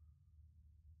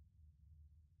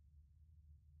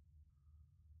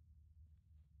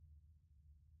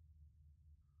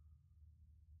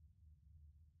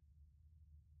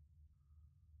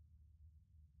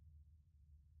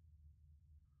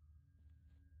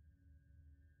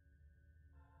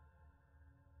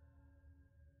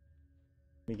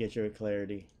 Let me get your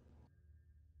clarity.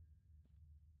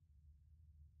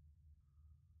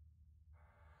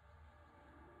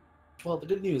 Well, the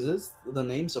good news is the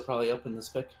names are probably up in this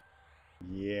pick.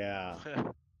 Yeah.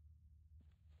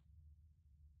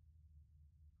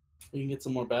 We can get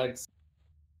some more bags.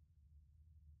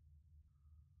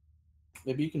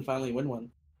 Maybe you can finally win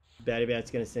one. Batty Bat's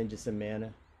gonna send you some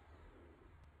mana.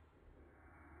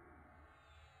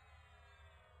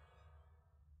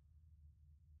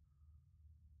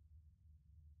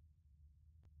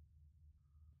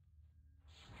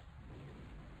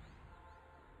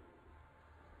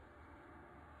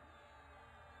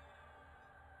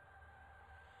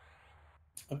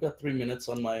 I've got 3 minutes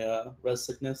on my res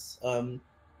sickness. How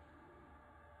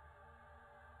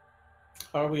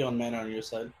are we on mana on your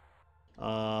side?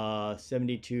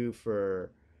 72 for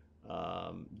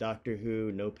Doctor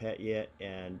Who, no pet yet,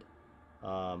 and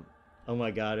oh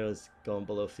my god, it was going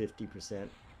below 50%.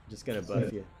 Just gonna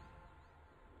buff you.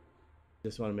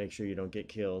 Just want to make sure you don't get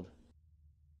killed.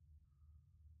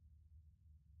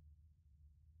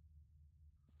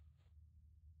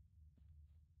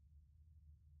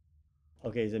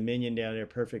 Okay, there's a minion down there,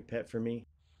 perfect pet for me.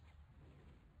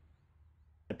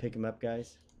 Pick him up,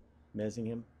 guys. Mezzing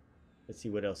him. Let's see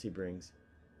what else he brings.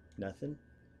 Nothing.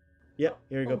 Yep,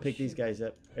 here we go. Pick these guys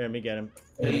up. Here, let me get him.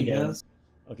 Let me get him.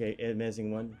 Okay,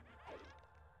 mezzing one.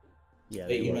 Yeah,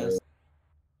 they were.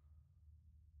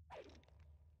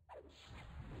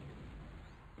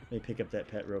 Let me pick up that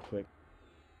pet real quick.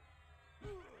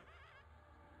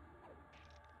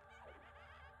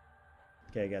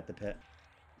 Okay, I got the pet.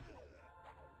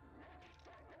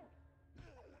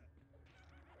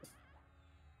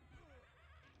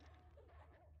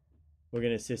 We're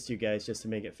going to assist you guys just to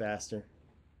make it faster.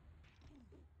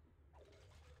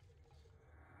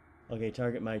 Okay,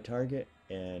 target my target,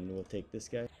 and we'll take this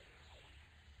guy.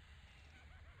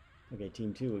 Okay,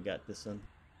 team 2, we got this one.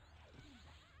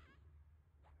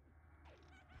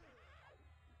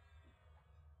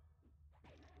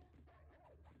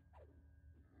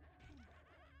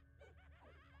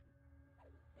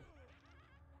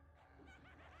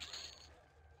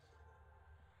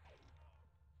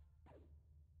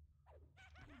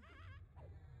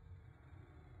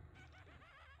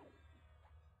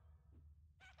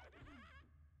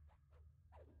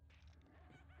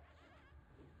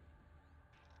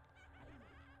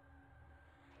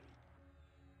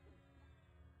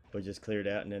 We'll just clear it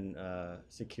out and then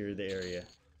secure the area.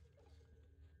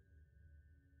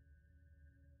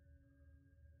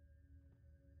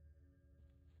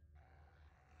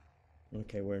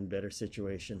 Okay, we're in better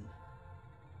situation.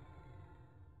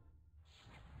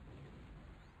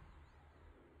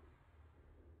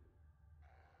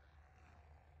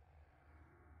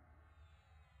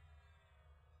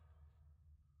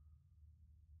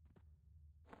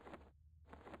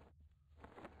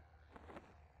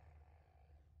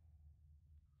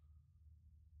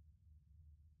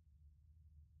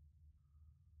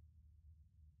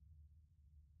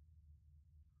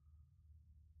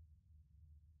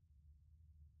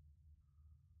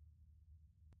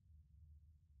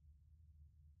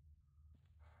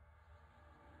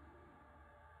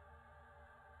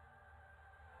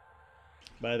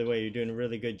 By the way, you're doing a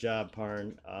really good job,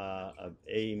 Parn. Of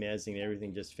AE-mezzing and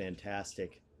everything, just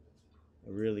fantastic.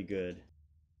 Really good.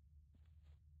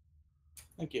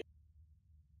 Thank you.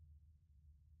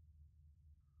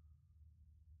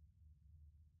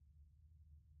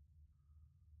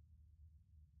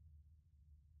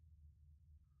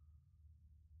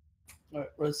 All right,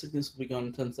 red sickness will be gone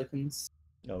in 10 seconds.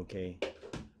 Okay.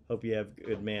 Hope you have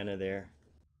good mana there.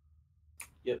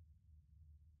 Yep.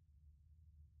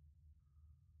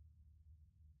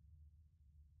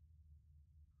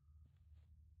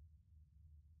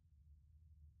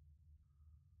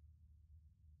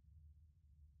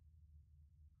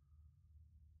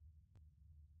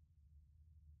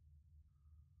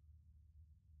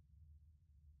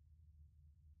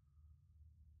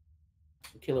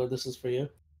 Killer, this is for you.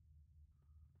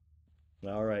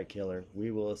 All right, Killer.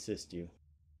 We will assist you.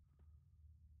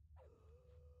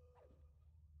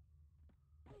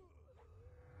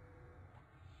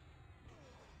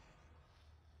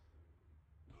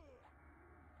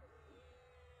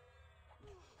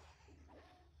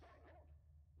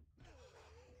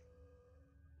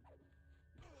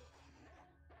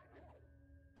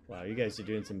 Wow, you guys are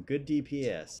doing some good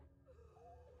DPS.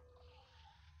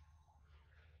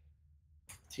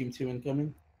 Team 2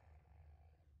 incoming.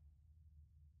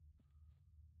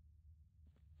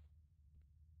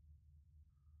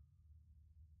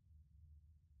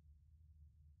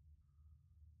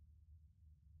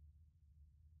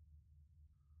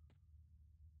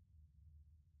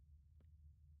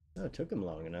 Oh, it took him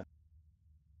long enough.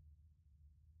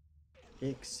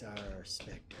 Ixar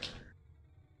Spectre.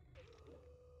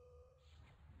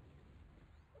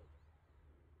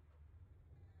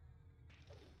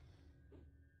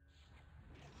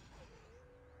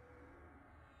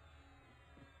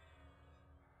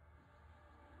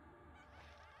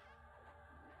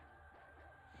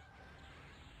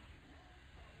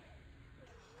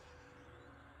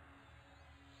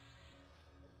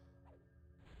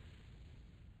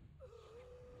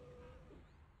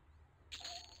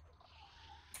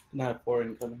 And I have 4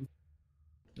 incoming.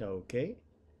 Okay.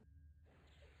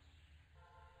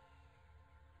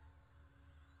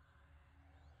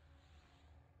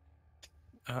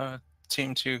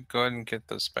 Team 2, go ahead and get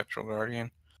the Spectral Guardian.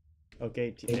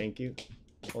 Okay, thank you.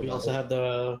 Hold We on. also have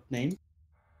the name.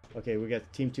 Okay, we got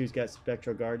Team 2's got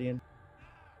Spectral Guardian.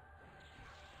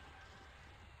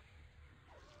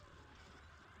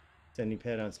 Sending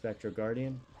pet on Spectral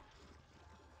Guardian.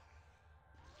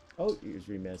 Oh, use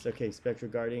remess. Okay,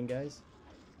 Spectral Guardian, guys.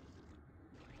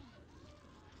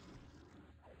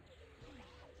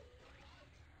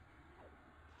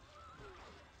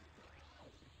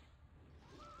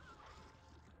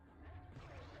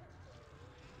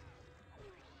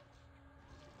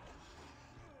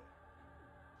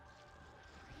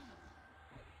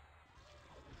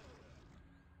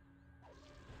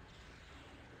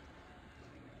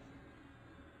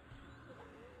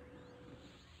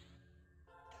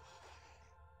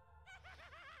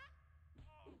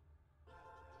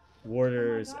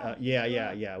 Warder's,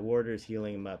 yeah. Warder's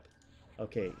healing him up.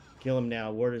 Okay, kill him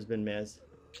now. Warder's been mezzed.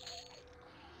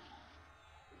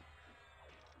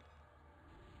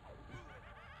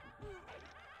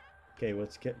 Okay,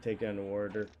 let's take down the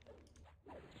Warder.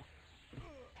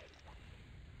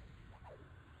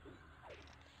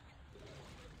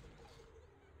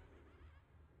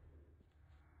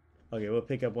 Okay, we'll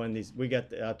pick up one of these. We got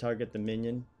the, target the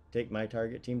minion. Take my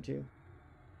target, Team 2.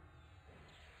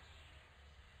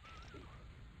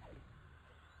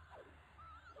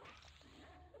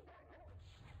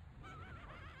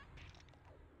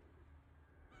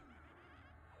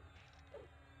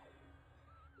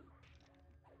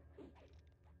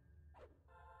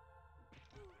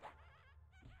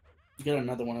 You got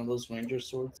another one of those ranger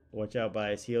swords. Watch out,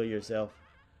 Bias. Heal yourself.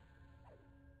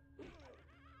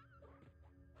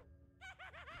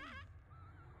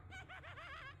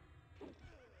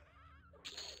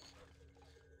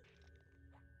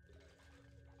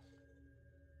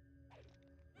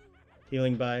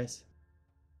 Healing Bias.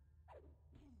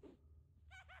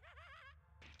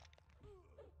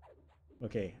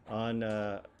 Okay,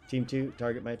 on Team 2,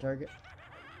 target my target.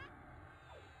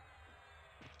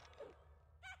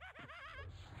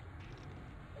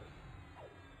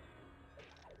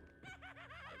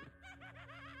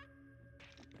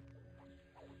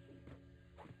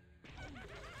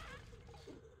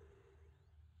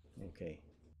 Okay.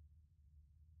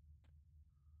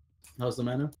 How's the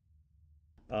mana?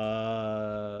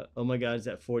 Oh my god, is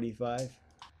that 45?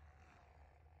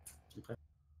 Okay.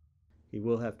 He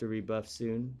will have to rebuff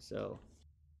soon, so.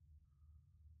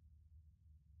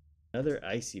 Another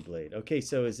Icy Blade. Okay,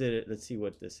 so is it, let's see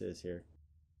what this is here.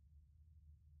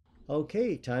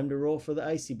 Okay, time to roll for the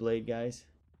Icy Blade, guys.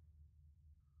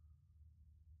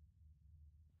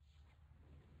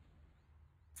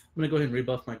 I'm gonna go ahead and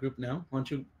rebuff my group now. Why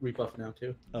don't you rebuff now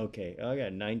too? Okay, I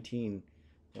got 19.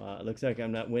 Wow, it looks like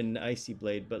I'm not winning Icy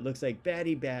Blade, but looks like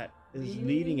Batty Bat is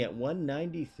leading at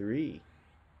 193.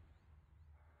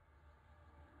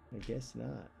 I guess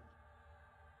not.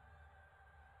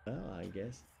 Oh, I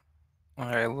guess.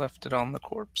 I left it on the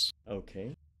corpse.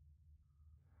 Okay.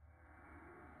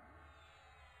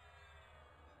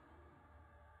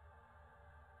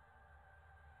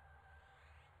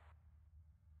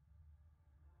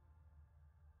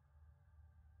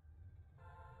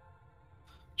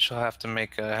 She'll have to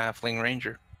make a halfling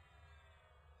ranger.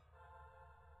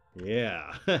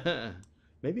 Yeah.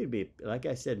 Maybe it'd be, like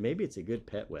I said, maybe it's a good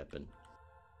pet weapon.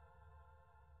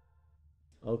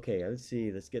 Okay, let's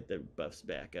see. Let's get the buffs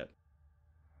back up.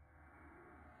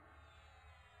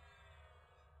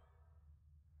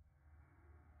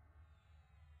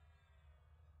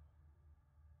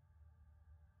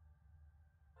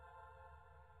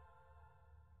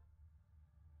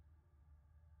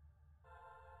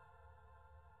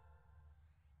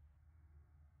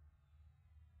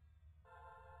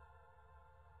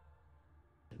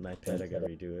 My pet, I gotta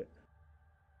redo it.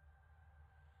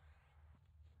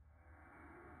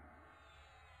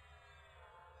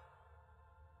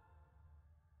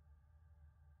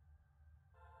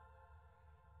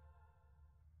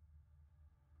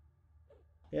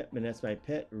 Yep, and that's my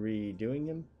pet, redoing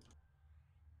him.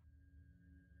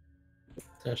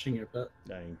 Tashing your pet.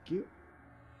 Thank you.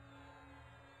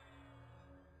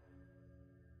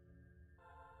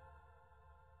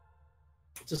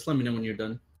 Just let me know when you're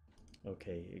done.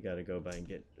 Okay, you gotta go by and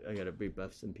get, I gotta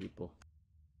rebuff some people.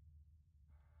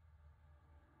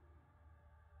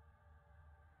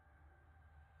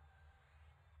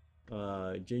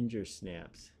 Ginger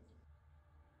snaps.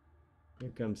 Here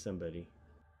comes somebody.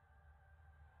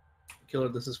 Killer,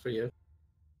 this is for you.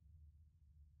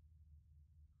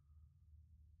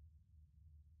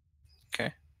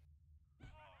 Okay.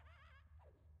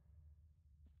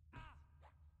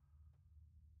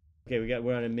 Okay,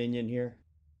 we're on a minion here.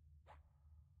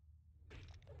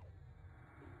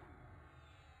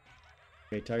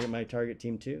 Okay, target my target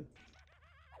team 2.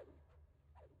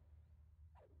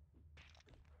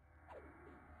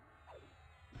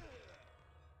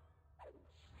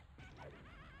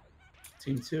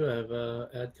 Team 2, I have a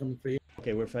ad coming for you.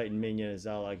 Okay, we're fighting minion and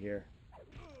Zalog here.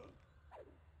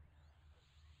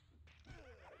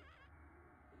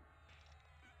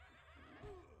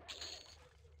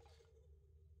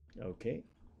 Okay.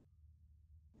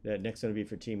 That next one will be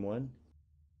for team 1.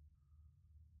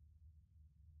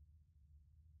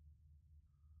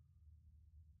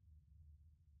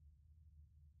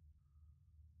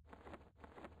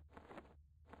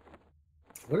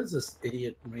 What is this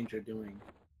idiot ranger doing?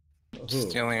 Who?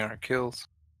 Stealing our kills.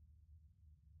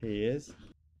 He is.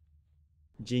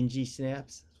 Gingy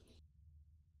snaps.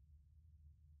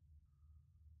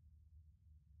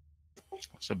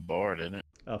 It's a bard, isn't it?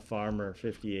 A farmer,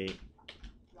 58.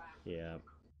 Yeah.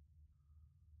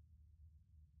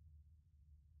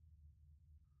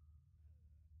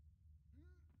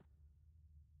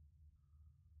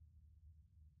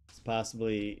 It's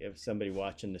possibly if somebody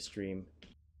watching the stream.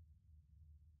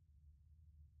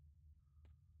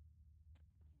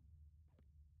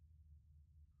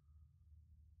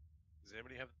 Does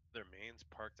anybody have their mains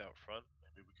parked out front?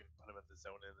 Maybe we could put them at the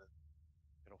zone in and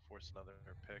it'll force another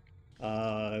pick.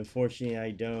 Unfortunately,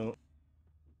 I don't.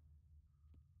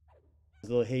 I was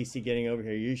a little hasty getting over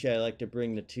here. Usually, I like to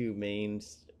bring the 2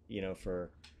 mains, you know,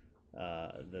 for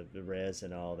the res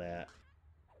and all that.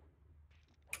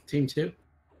 Team 2.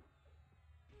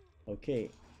 Okay.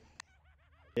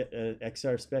 Yeah,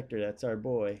 XR Spectre, that's our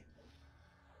boy.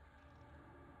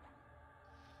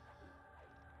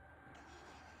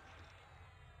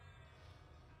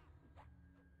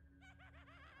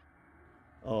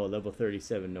 Oh, level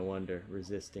 37, no wonder.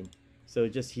 Resisting. So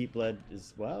just Heat Blood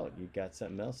is, wow, you got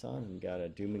something else on him. You got a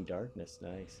Dooming Darkness,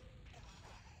 nice.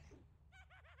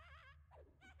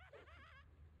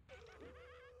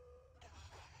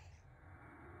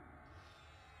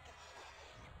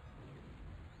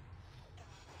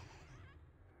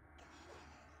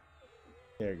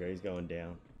 There we go, he's going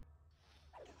down.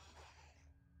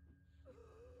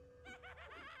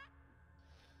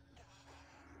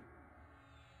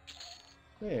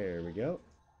 There we go.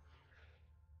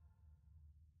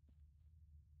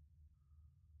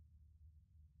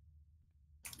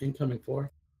 Incoming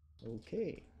 4.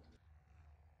 Okay.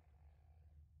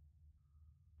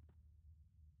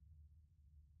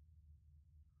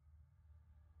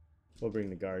 We'll bring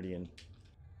the Guardian.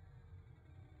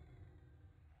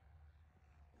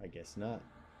 I guess not.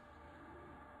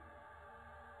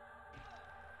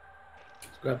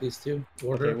 Let's grab these two.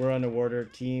 Order. Okay, we're on the water.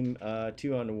 Team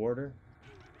 2 on the water.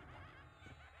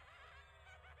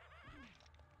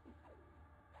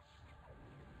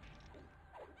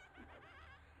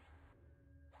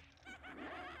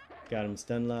 Got him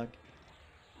stun locked.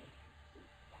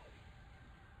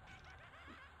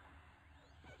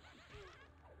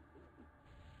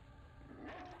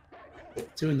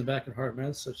 Two in the back of heart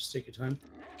meds, so just take your time.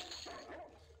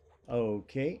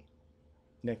 Okay.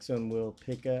 Next one we'll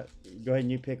pick up. Go ahead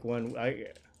and you pick one.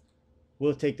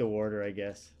 We'll take the warder, I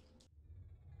guess.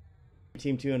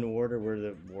 Team 2 in the warder. We're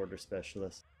the warder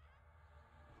specialists.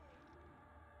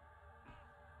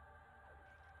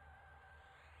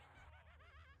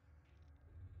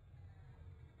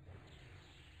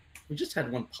 We just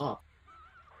had one pop.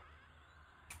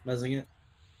 Mezzing it.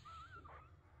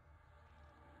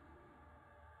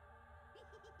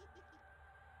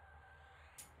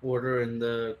 Order in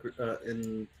the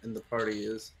in the party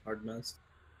is hard mess.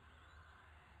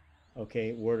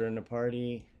 Okay, warder in the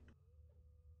party.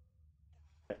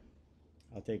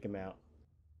 I'll take him out.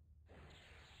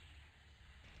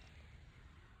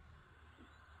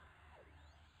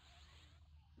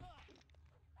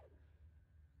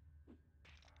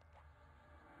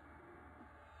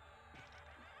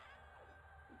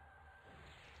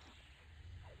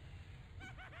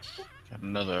 Got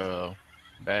another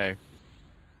bag.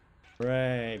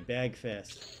 Right, bag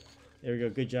fest. There we go.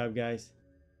 Good job, guys.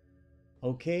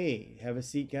 Okay, have a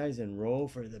seat, guys, and roll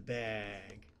for the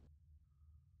bag.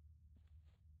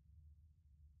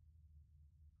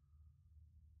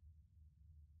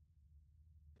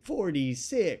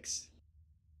 $46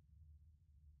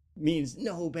 means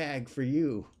no bag for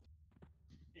you.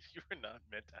 You were not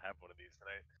meant to have one of these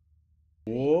tonight.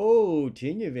 Whoa,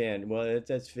 Tinyavan. Well,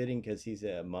 that's fitting because he's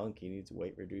a monk. He needs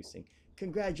weight reducing.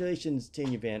 Congratulations,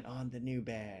 Tinyavan, on the new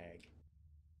bag.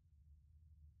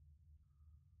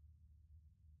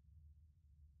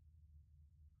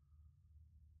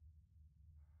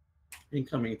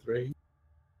 Incoming 3.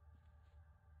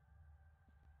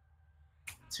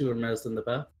 2 are mezzed in the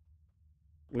back.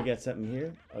 We got something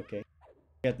here? Okay.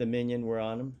 Got the minion. We're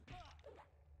on him.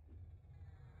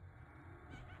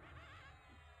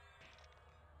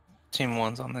 Team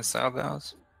 1's on this side,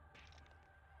 guys.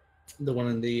 The one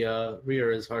in the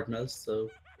rear is hard mess, so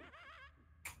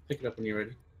pick it up when you're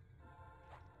ready.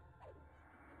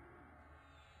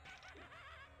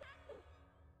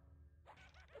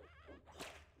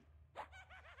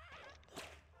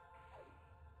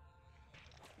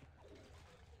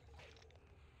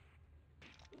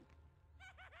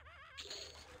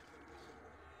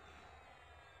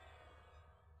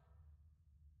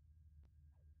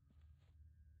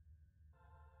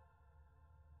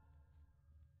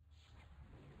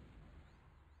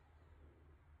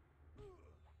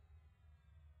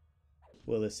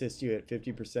 We'll assist you at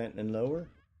 50% and lower.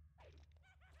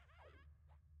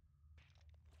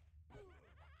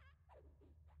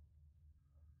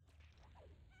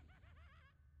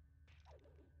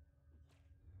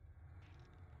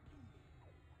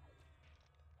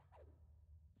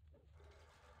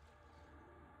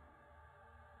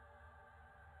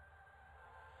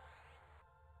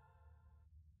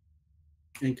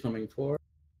 Incoming 4.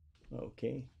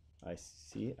 Okay. I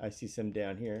see some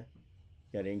down here.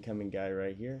 Got an incoming guy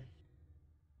right here.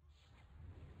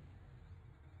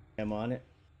 I'm on it.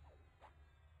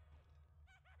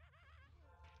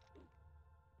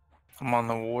 I'm on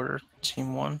the water,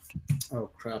 Team 1. Oh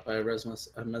crap! I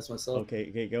messed myself.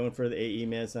 Okay, going for the AE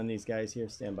mez on these guys here.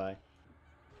 Stand by.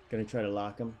 Gonna try to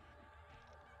lock them.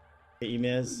 AE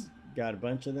mez, got a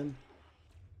bunch of them.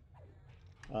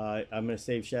 I'm gonna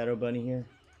save Shadow Bunny here.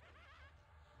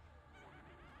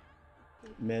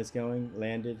 Mez going,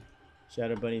 landed.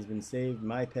 Shadow Bunny's been saved.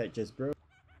 My pet just broke.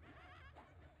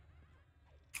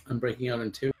 I'm breaking out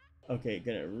in 2. Okay,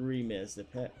 gonna remez the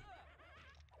pet.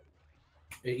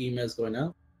 AE mez going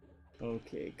out.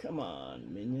 Okay, come on,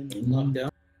 minion. Lockdown.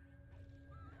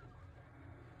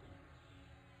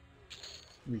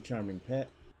 Recharming pet.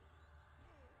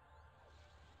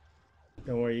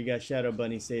 Don't worry, you got Shadow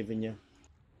Bunny saving you.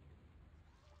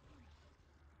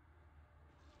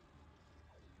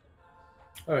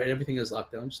 All right, everything is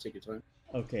locked down. Just take your time.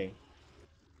 Okay.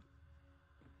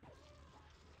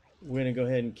 We're gonna go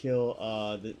ahead and kill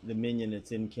the minion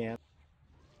that's in camp.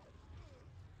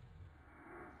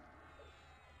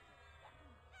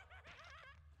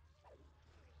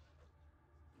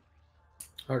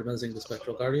 Hard mezzing the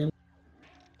Spectral Guardian.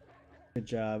 Good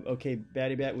job. Okay,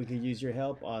 Batty Bat, we could use your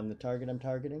help on the target I'm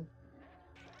targeting.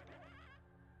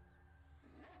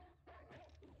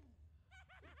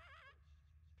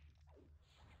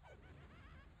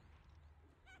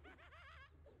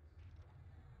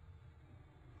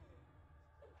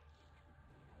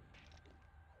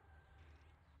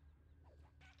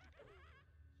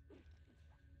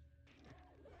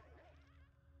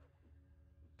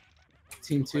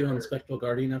 Team 2 on Spectral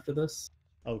Guardian after this.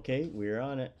 Okay, we're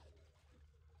on it.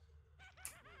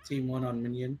 Team 1 on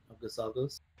Minion of the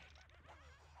Sagas.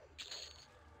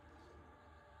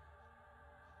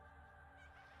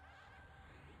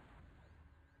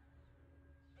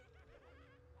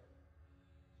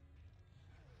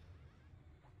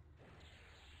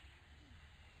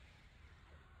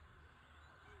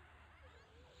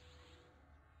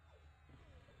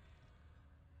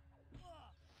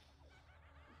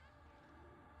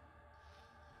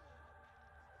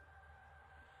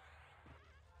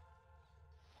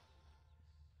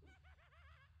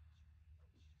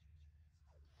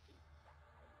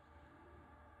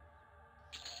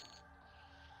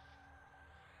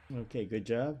 Okay, good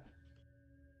job.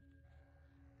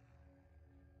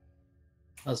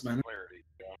 How's mana? Clarity.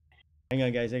 Yeah. Hang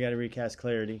on, guys. I got to recast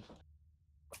clarity.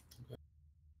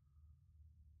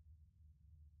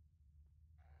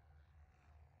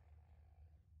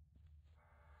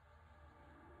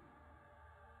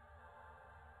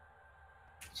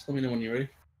 Just let me know when you're ready.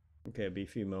 Okay, it'll be a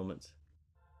few moments.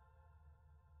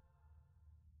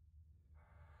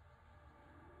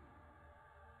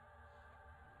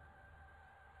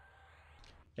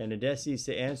 And Odysseus,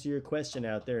 to answer your question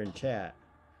out there in chat,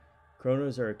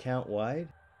 chronos are account wide,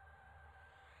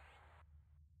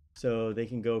 so they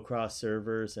can go across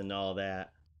servers and all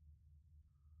that.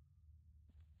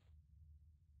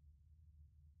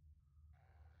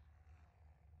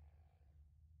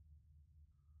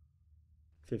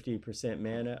 %50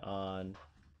 mana on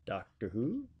Doctor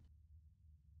Who.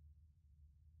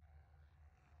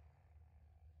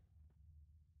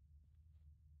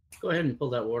 Go ahead and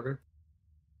pull that order.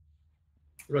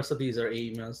 The rest of these are AE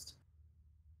missed.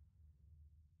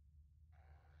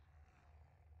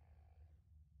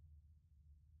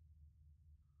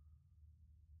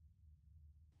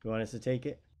 You want us to take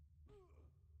it?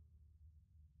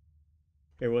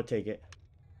 Here, we'll take it.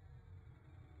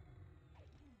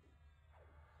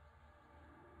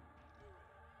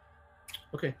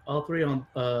 Okay, all three on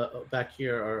back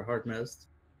here are hard missed.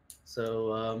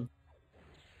 So,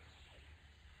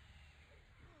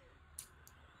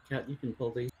 Cat, you can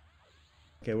pull these.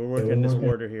 Okay, we're working this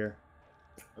order here.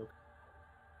 Okay.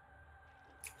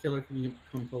 Killer, can you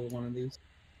come pull one of these?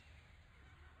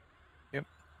 Yep.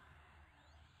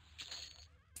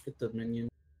 Get the minion.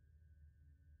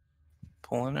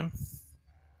 Pulling him.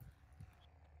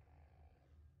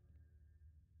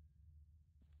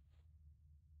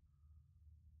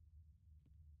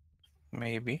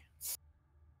 Maybe.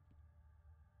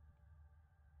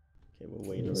 Okay, we'll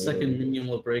wait. The second minion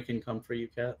will break and come for you,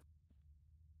 Cat.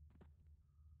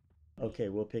 Okay,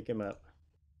 we'll pick him up.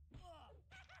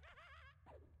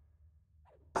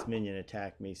 This minion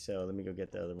attacked me, so let me go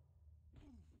get the other one.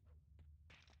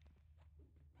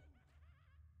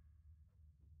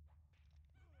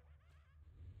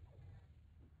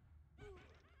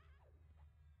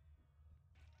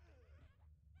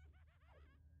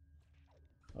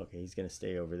 Okay, he's going to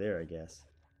stay over there, I guess.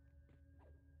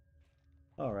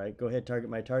 All right, go ahead, target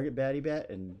my target, Batty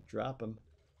Bat, and drop him.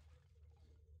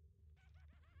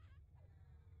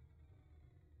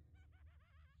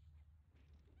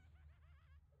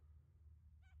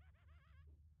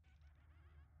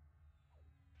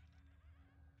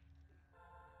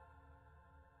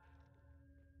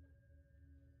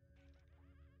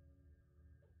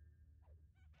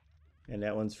 And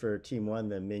that one's for Team 1,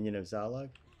 the Minion of Zalog.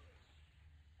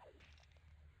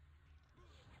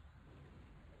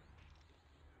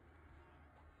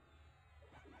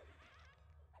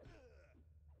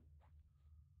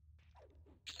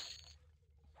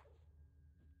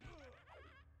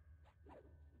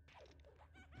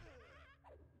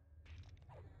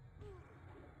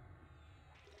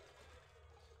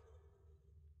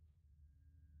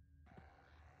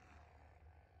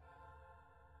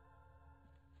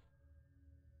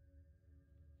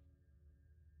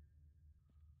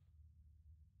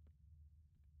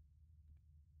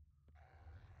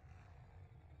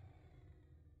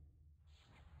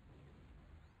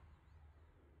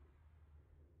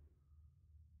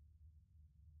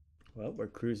 Well, we're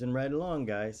cruising right along,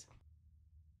 guys.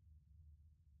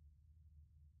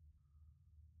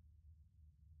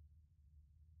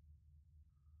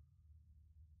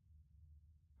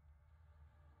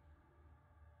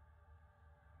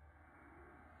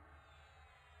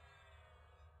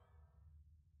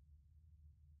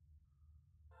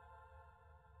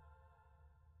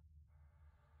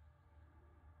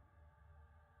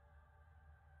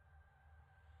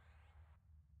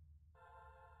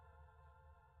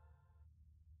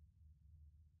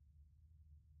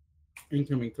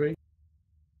 Incoming 3.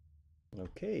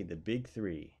 Okay, the big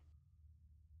 3.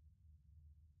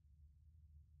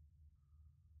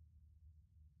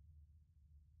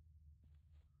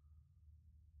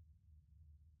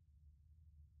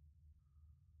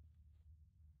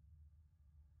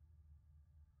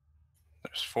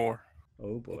 There's 4.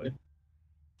 Oh boy.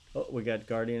 Oh, we got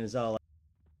Guardian of Zalog.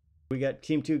 We got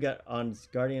Team 2 got on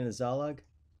Guardian of Zalog.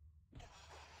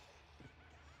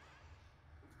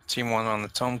 Team 1 on the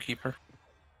Tome Keeper.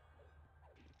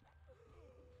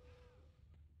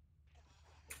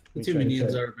 The 2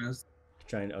 minions are missed.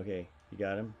 Trying. Okay, you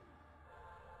got him.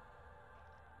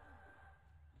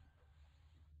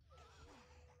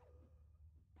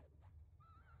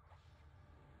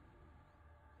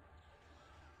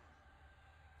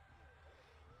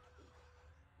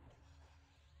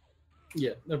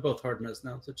 Yeah, they're both hard missed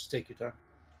now, so just take your time.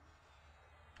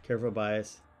 Careful,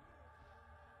 bias.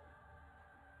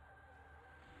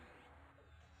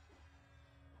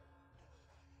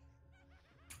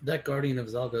 That Guardian of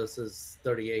Zalgos is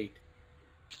 38.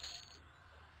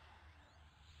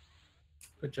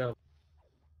 Good job.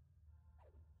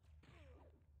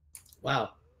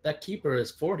 Wow, that keeper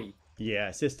is 40. Yeah,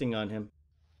 assisting on him.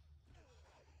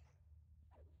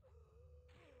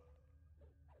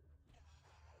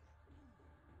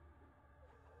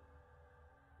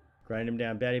 Grind him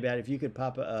down. Batty Bat, if you could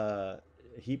pop a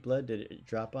heat blood, did it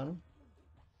drop on him?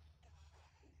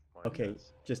 Okay,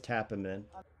 just tap him then.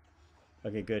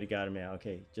 Okay, good. Got him now.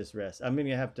 Okay, just rest. I'm going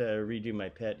to have to redo my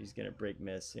pet. He's going to break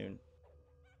mess soon.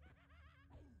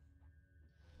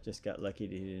 Just got lucky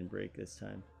that he didn't break this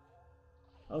time.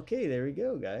 Okay, there we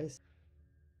go, guys.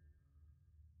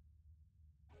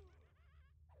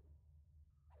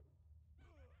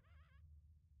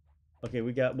 Okay,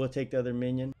 we'll take the other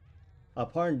minion.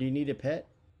 Parn, do you need a pet?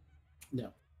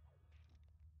 No.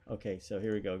 Okay, so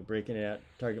here we go. Breaking it out.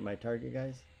 Target my target,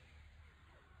 guys.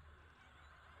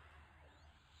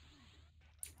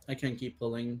 I can't keep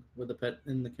pulling with the pet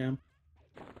in the camp.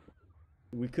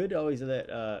 We could always let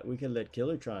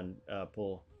Killertron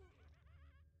pull.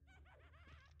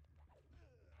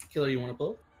 Killer, you want to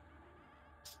pull?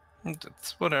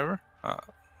 It's whatever.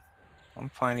 I'm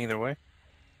fine either way.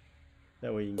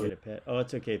 That way you can get a pet. Oh,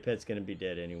 it's okay. Pet's gonna be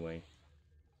dead anyway.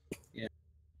 Yeah.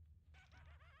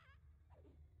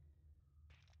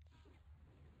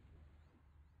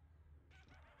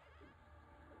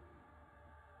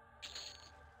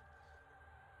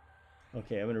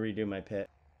 Okay, I'm gonna redo my pet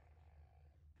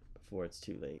before it's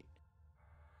too late.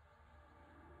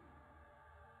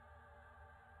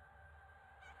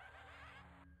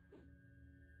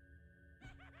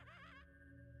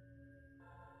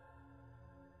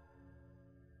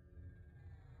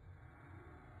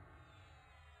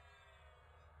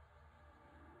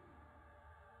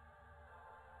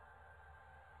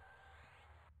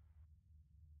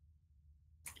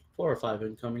 Four or five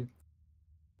incoming.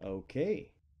 Okay.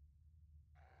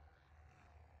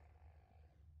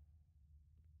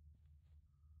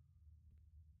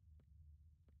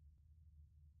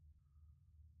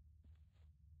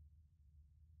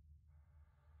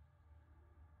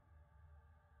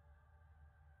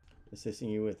 Assisting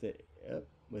you with the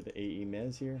AE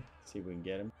Mez here. See if we can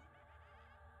get him.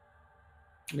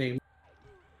 Name.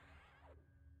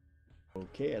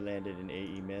 Okay, I landed an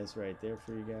AE Mez right there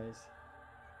for you guys.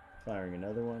 Firing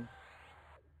another one.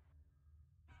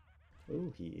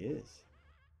 Oh, he is.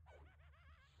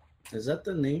 Is that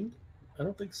the name? I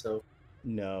don't think so.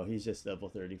 No, he's just level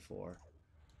 34.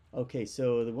 Okay,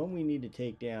 so the one we need to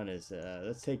take down is,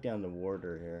 let's take down the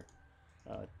warder here.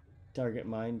 Target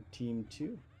mine, team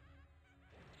 2.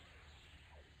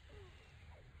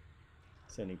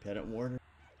 Sending pedant warder.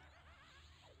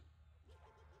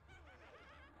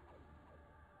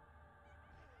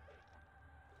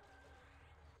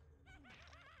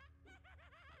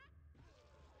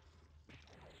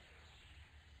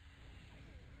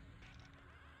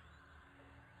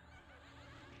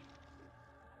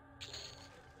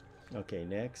 Okay,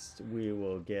 next we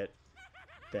will get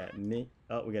that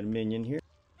oh, we got a minion here.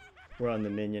 We're on the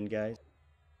minion, guys.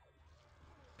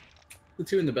 The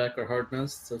 2 in the back are hard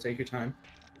missed, so take your time.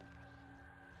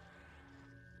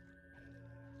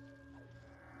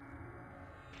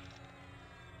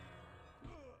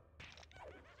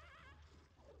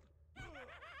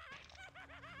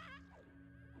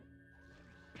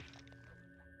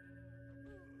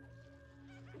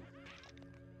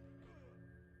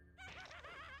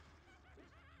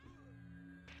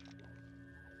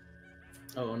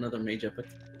 Oh, another mage epic.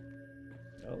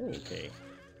 Oh, okay.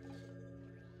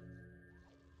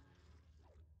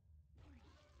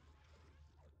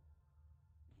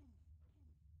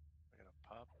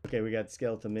 Okay, we got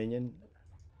skeleton minion.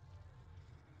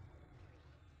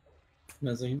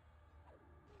 Mezzing.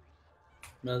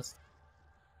 Mez.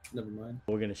 Never mind.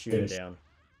 We're gonna shoot it down.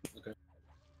 Okay.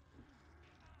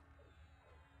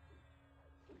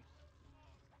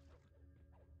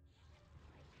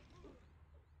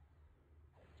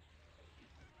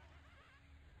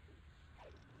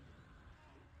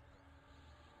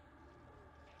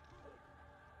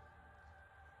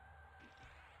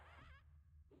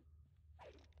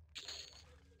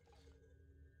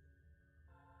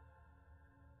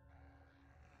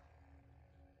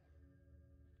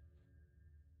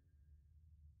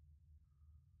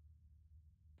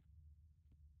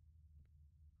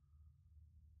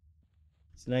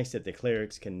 It's nice that the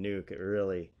clerics can nuke. It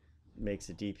really makes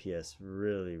the DPS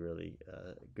really, really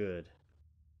good.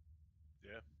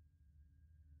 Yeah.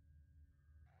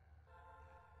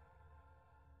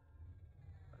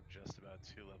 I'm just about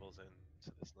 2 levels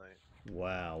into this night.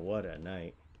 Wow, what a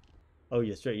night. Oh,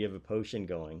 yes, right. You have a potion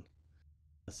going.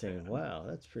 I was saying, wow,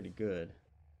 that's pretty good.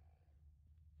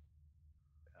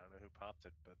 I don't know who popped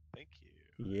it, but thank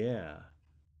you. Yeah.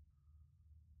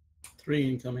 3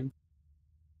 incoming.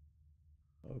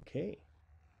 Okay.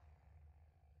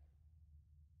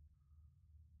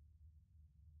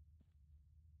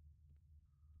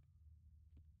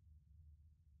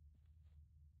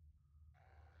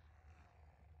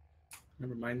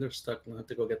 Never mind, they're stuck. We'll have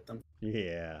to go get them.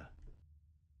 Yeah.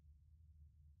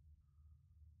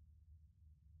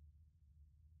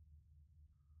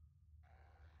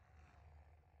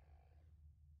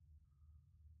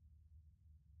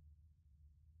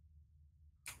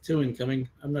 Two incoming.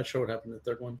 I'm not sure what happened to the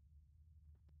third one.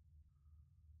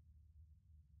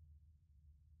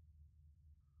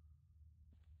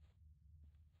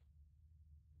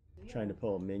 Trying to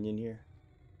pull a minion here.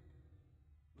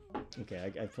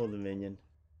 Okay, I pulled the minion.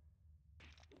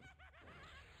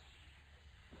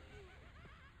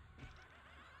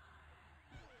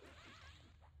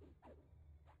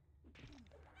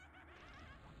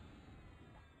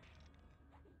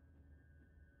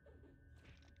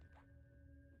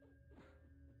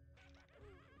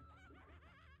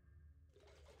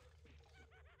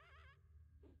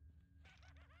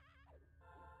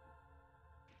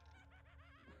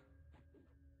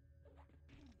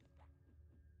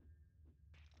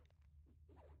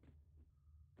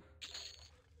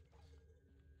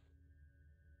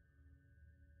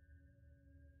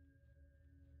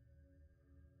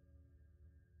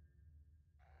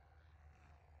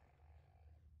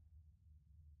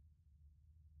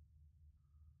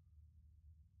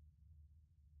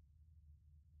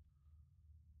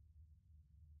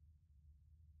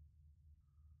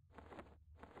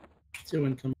 Two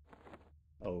incoming.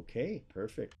 Okay,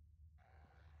 perfect.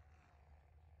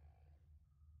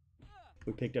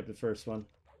 We picked up the first one.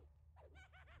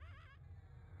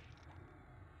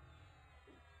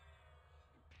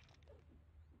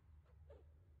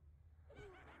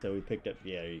 So we picked up,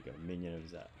 yeah, there you go, minion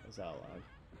of Zalog.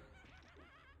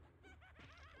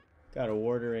 Got a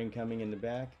warder incoming in the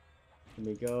back. Here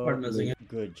we go.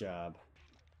 Good job.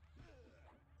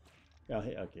 Oh,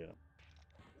 okay.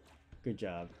 Good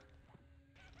job.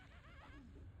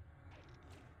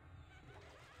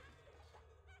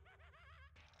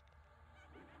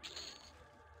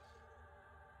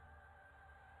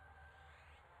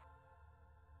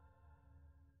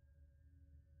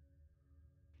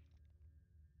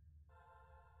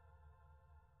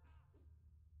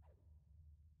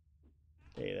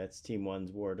 Okay, that's Team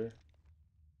 1's warder.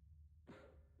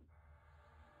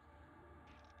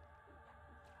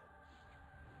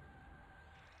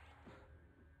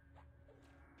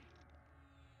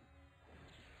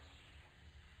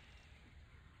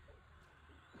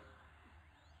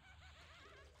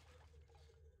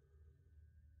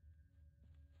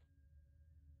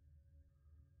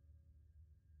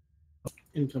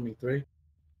 Incoming 3.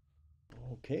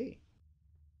 Okay.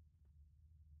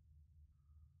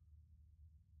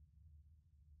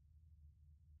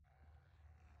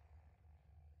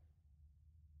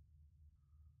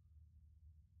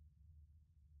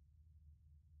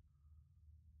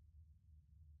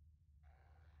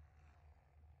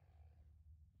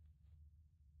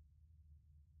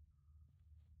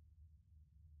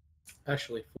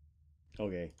 Actually, 4.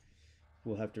 Okay.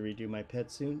 We'll have to redo my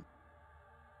pet soon.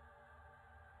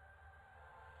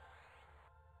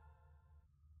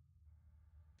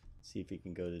 See if he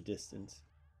can go the distance.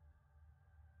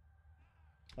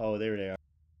 Oh, there they are.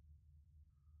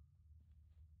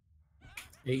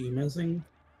 AE missing.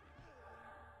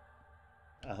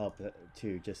 I'll help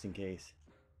too, just in case.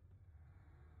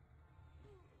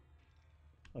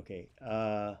 Okay,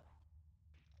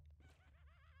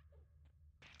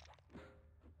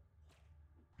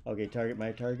 okay, target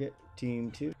my target, Team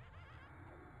 2.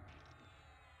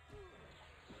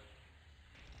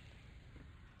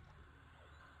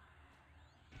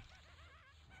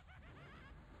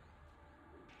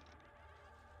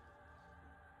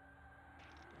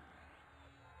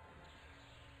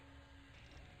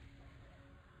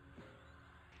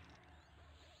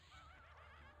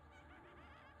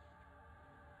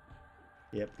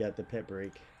 Yep, got the pet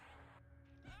break.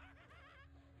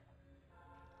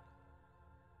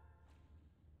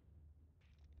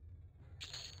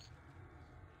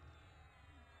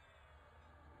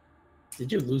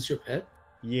 Did you lose your pet?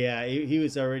 Yeah, he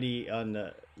was already on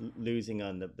the losing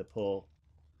on the pull.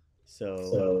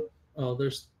 So oh,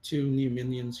 there's 2 new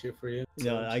minions here for you.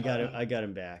 no, I got it. I got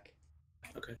him back.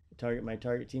 Okay. My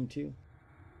target team too.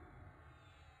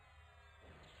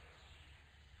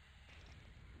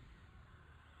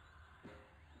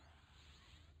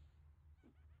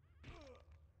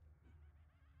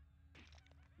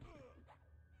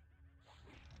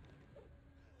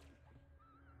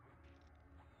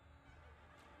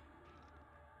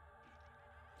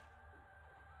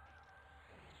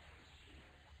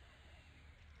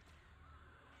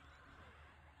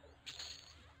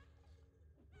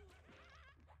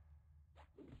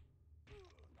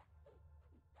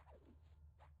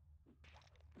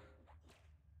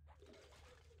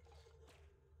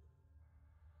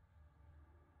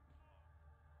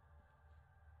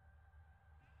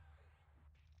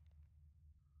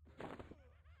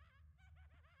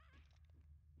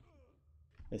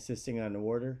 Assisting on the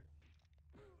warder.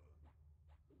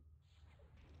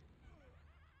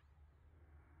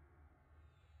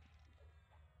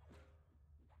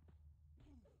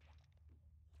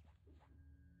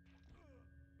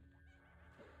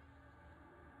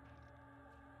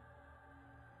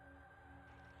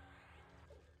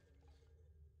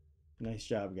 Nice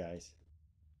job, guys.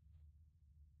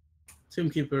 Tomb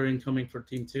Keeper incoming for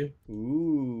Team 2.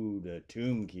 Ooh, the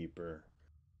Tomb Keeper.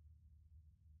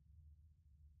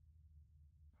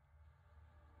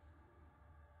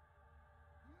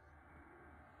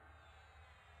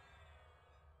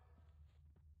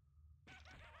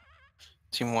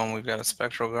 Team 1, we've got a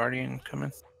Spectral Guardian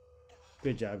coming.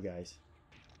 Good job, guys.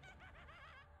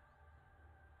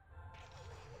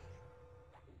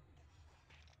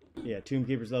 Yeah, Tomb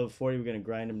Keeper's level 40. We're going to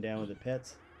grind him down with the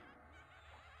pets.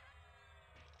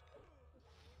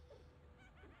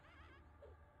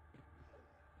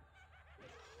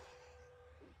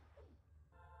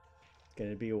 It's going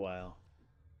to be a while.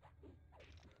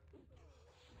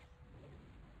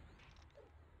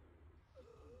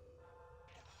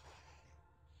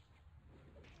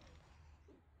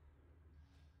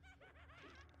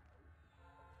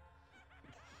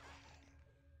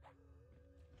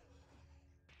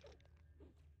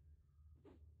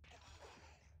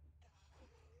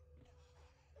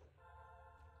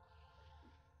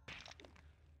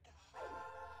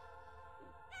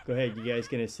 Go ahead, you guys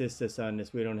can assist us on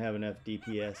this. We don't have enough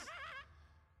DPS.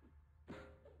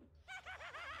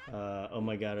 Oh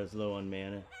my god, I was low on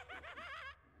mana.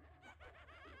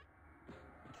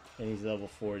 And he's level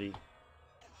 40.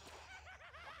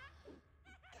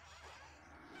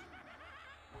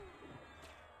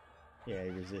 Yeah, he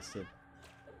resisted.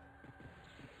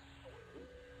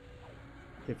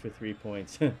 Hit for 3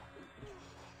 points.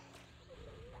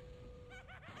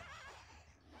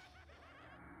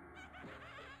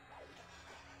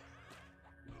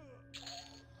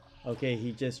 Okay,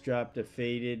 he just dropped a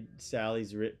faded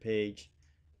Sally's Rip page.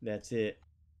 That's it.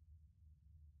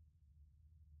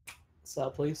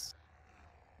 Sal, please.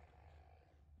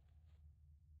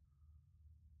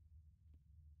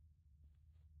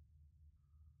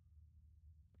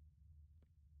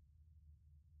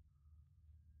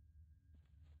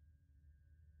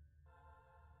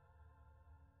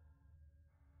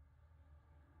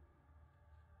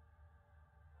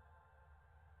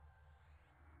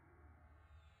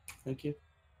 Thank you.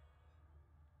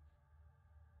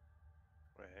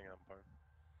 Wait, hang on, Bart.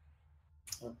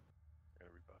 Oh. I'm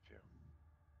gonna rebuff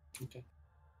you. Okay.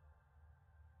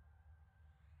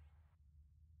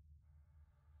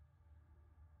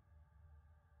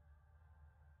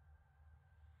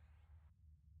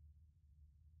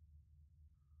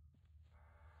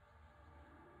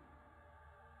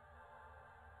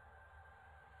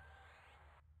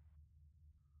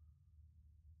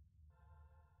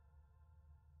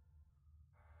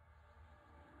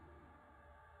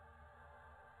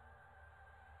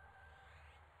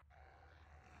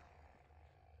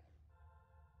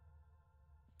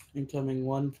 Incoming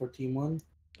 1 for Team 1.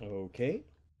 Okay.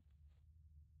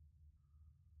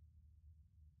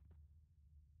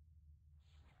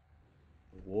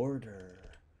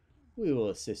 Warder. We will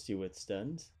assist you with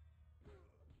stuns.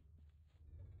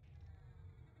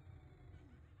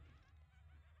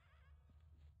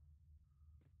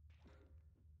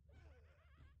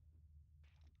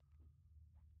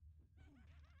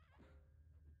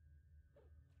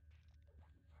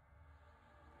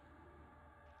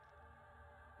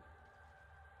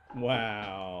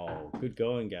 Wow. Good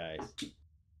going, guys. You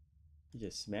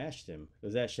just smashed him.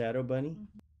 Was that Shadow Bunny?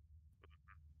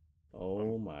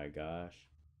 Oh my gosh.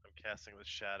 I'm casting with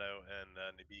Shadow and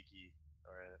Nibiki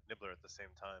or Nibbler at the same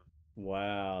time.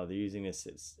 Wow, they're using this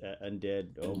undead.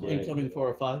 Oh my. Incoming 4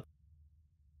 or 5.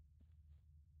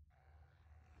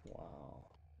 Wow.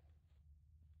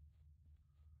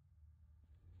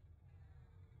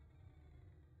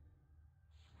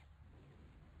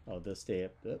 Oh, they'll stay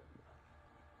up. Oh.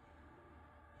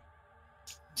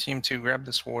 Team 2, grab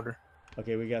this water.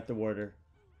 Okay, we got the water.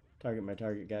 Target my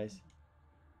target, guys.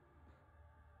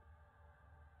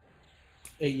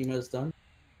 8 emails done.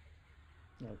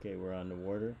 Okay, we're on the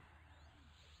water.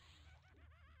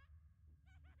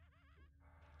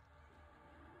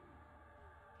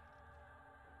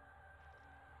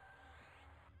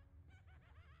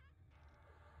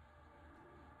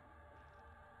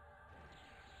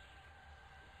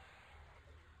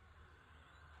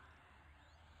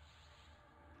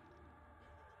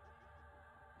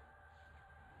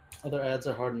 Other ads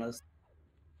are hard mess.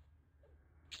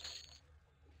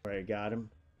 All right, got him.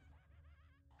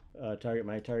 Target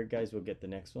my target, guys. We'll get the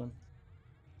next one.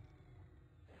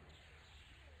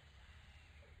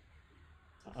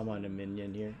 I'm on a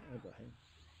minion here. Oh, go ahead.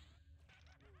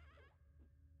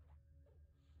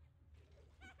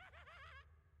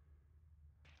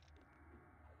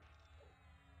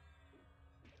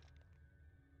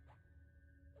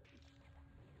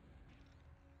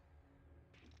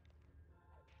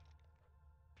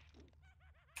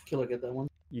 Killer, get that one.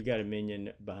 You got a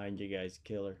minion behind you guys,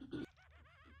 killer.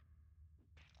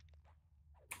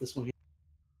 This one here.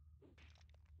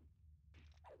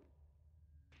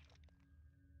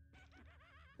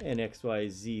 And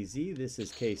XYZZ, this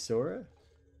is Kaesora.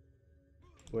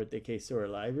 We're at the Kaesora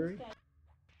Library.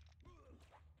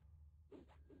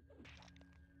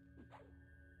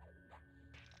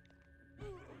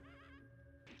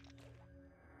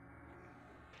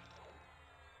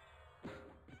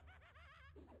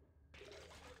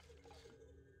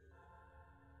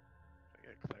 I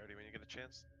get clarity when you get a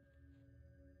chance.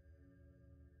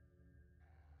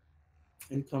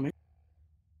 Incoming.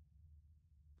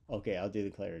 Okay, I'll do the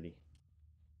clarity.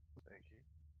 Thank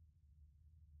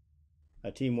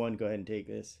you. Team 1, go ahead and take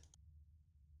this.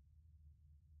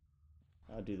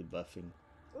 I'll do the buffing.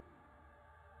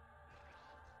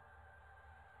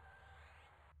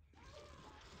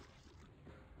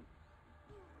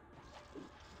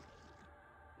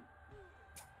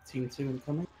 Team 2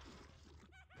 incoming.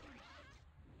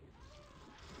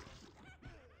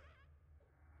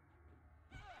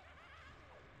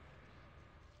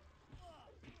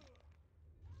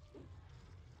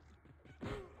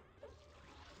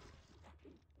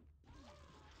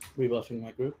 Rebuffing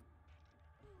my group.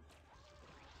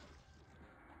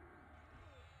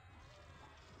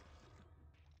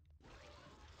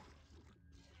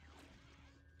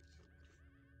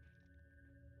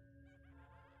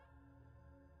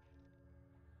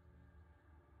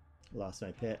 Lost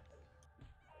my pet.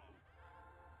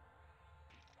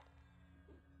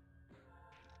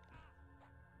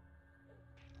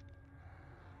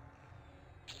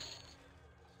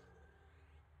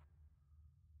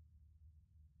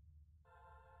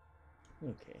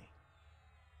 Okay.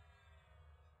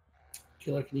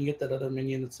 Killer, can you get that other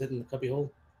minion that's hidden in the cubby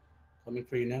hole? Coming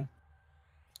for you now.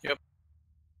 Yep.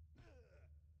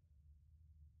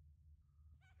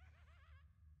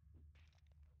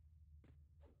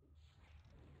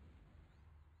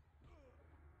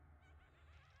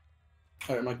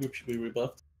 Alright, my group should be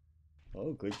rebuffed.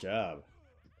 Oh, good job.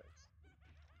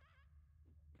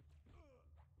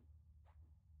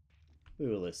 We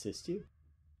will assist you.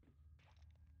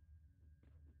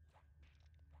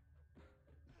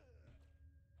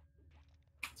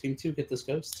 Team 2, get this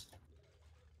ghost.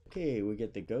 Okay, we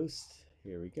get the ghost.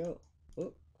 Here we go.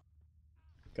 Oh,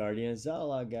 Guardian of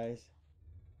Zala, guys.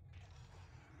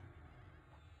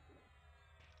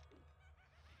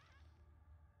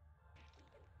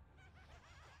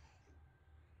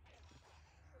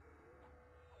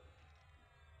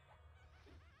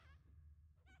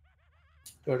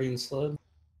 Guardian slowed.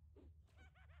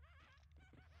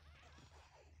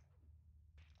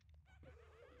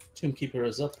 Tomb Keeper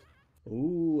is up.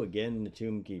 Ooh, again the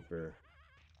Tomb Keeper.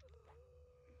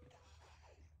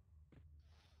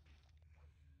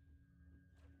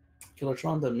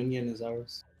 Killertron, the minion is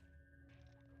ours.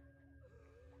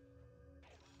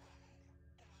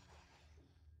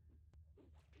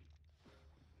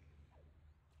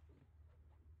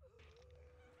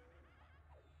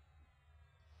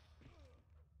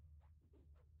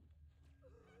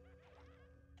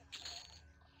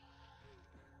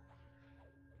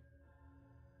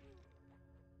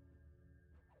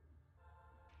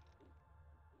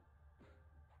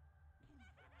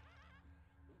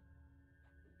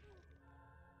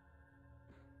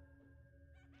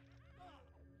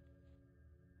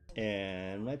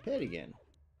 And my pet again.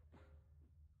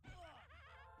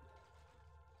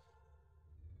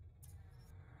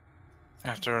 I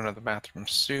have to run to the bathroom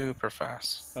super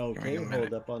fast. Give me Okay, a hold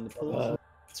minute. up on the pool.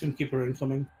 Tomb Keeper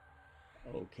incoming.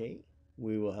 Okay,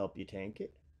 we will help you tank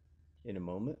it. in a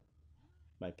moment.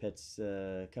 My pet's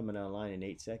coming online in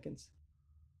 8 seconds.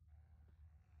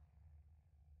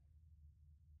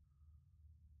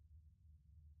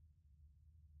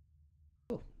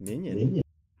 Oh, minion.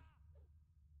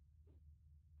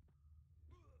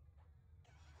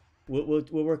 We'll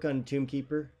work on Tomb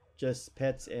Keeper. Just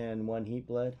pets and 1 heat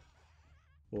blood.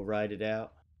 We'll ride it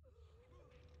out.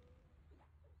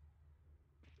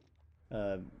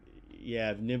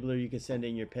 Yeah, Nibbler, you can send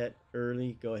in your pet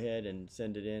early. Go ahead and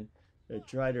send it in.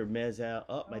 Try to mez out.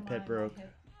 Oh, my pet broke.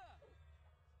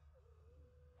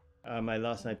 I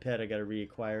lost my pet. I got to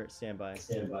reacquire it. Stand by.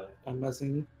 I'm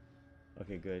messing.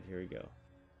 Okay, good. Here we go.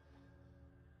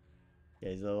 Yeah,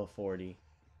 he's level 40.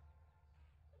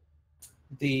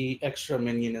 The extra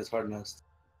minion is hard messed.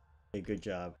 Okay, good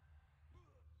job.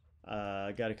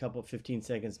 I got a couple 15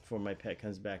 seconds before my pet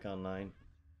comes back online.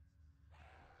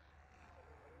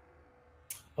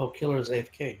 Oh, killer's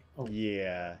AFK. Oh.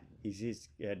 Yeah, he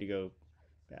had to go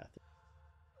bathroom.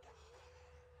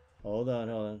 Hold on.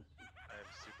 I am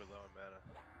super low in mana.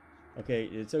 Okay,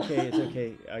 it's okay. It's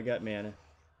okay. I got mana.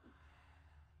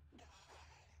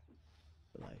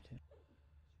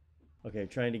 Okay, I'm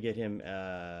trying to get him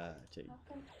to...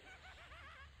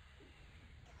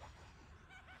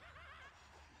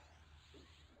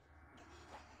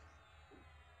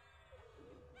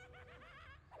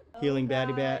 Healing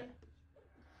Batty Bat.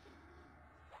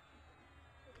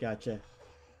 Gotcha.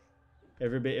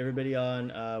 Everybody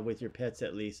on with your pets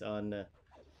at least on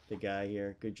the guy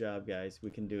here. Good job, guys.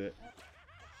 We can do it.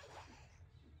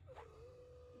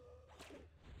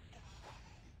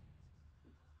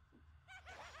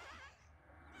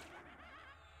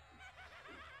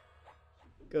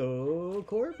 Go,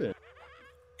 Corbin.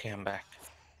 Okay, I'm back.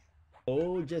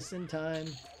 Oh, just in time.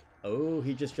 Oh,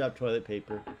 he just dropped toilet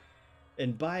paper.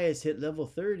 And Bias hit level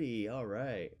 30. All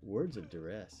right. Words of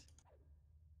duress.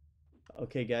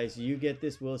 Okay, guys, you get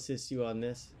this. We'll assist you on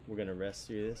this. We're going to rest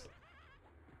through this.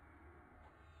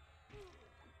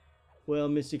 Well,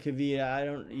 Mr.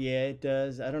 Kavita, yeah, it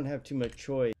does. I don't have too much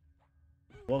choice.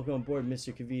 Welcome aboard,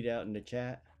 Mr. Kavita, out in the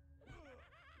chat.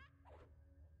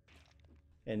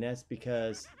 And that's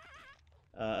because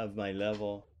of my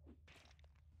level.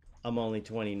 I'm only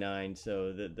 29,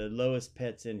 so the lowest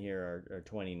pets in here are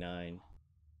 29.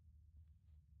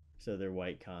 So they're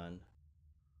white con.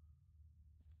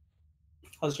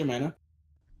 How's your mana?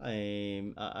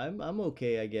 I'm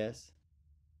okay, I guess.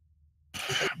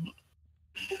 I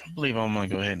believe I'm gonna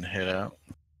go ahead and head out.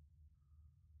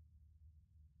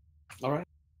 All right.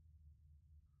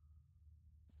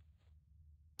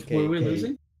 Okay, What are we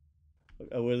losing?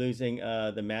 We're losing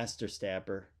the Master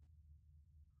Stabber.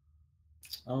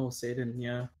 Oh, Satan,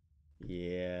 yeah.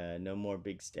 Yeah, no more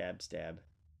big stab.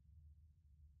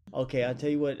 Okay, I'll tell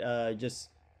you what,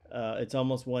 it's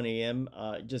almost 1 a.m.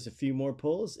 Just a few more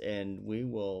pulls and we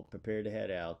will prepare to head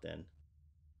out then.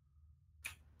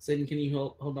 Satan, can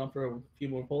you hold on for a few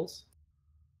more pulls?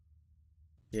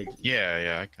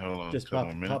 Yeah, I can hold on just a couple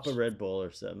more minutes. pop a Red Bull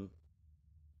or something.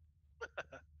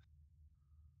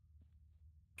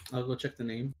 I'll go check the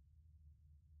name.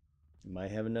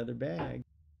 Might have another bag.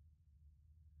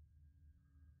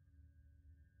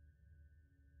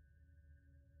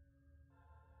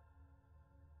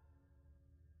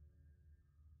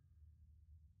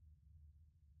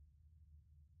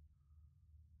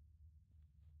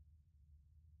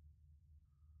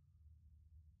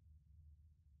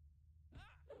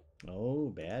 Oh,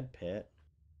 bad pet.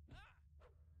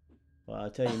 Well,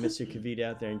 I'll tell you, Mr. Kavita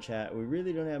out there in chat, we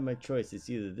really don't have much choice. It's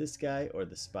either this guy or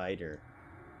the spider.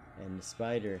 And the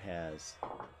spider has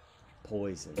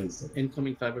poison.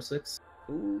 Incoming 5 or 6.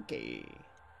 Okay.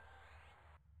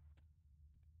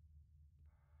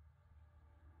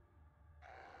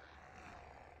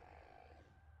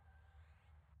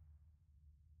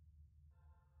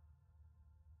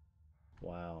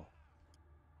 Wow.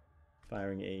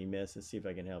 Firing AEMS. Let's see if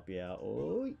I can help you out.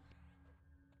 Oh.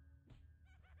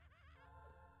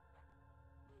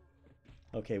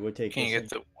 Okay, we'll take Can this you one. get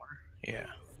the water?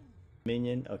 Yeah.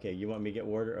 Minion. Okay, you want me to get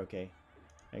Warder? Okay.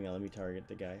 Hang on, let me target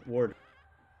the guy. Warder.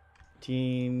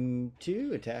 Team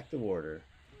 2, attack the Warder.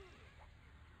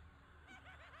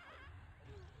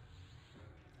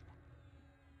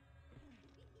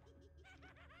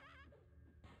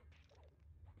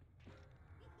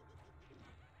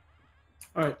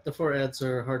 All right, the 4 ads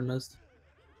are hard missed.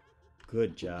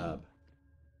 Good job.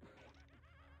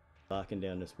 Locking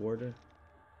down this Warder.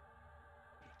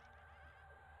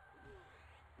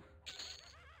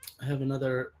 I have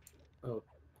another. Oh,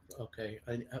 okay.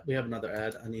 We have another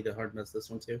ad. I need to hard miss this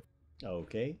one too.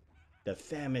 Okay. The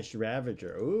Famished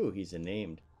Ravager. Ooh, he's a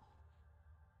named.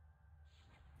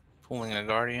 Pulling a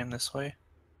guardian this way.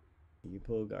 You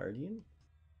pull a guardian?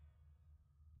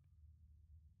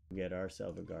 Get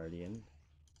ourselves a guardian.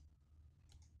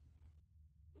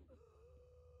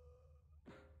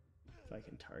 If I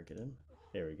can target him.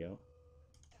 There we go.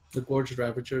 The Gorge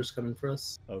Ravager is coming for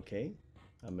us. Okay.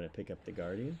 I'm going to pick up the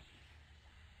guardian.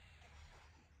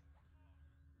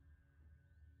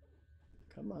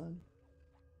 Come on.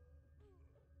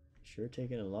 Sure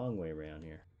taking a long way around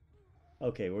here.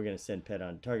 Okay, we're going to send Pet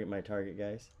on. Target my target,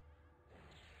 guys.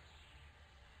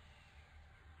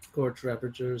 Gorge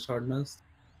Ravager's hard missed.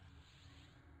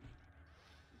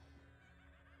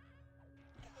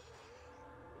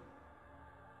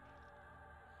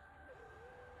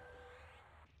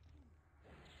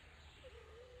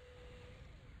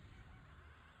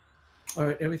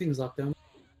 Alright, everything's locked down.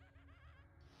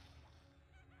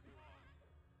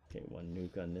 Okay, one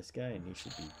nuke on this guy and he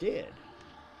should be dead.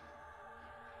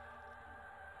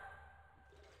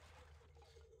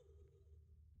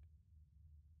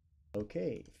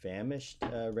 Okay, famished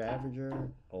Ravager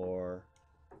or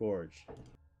Gorge.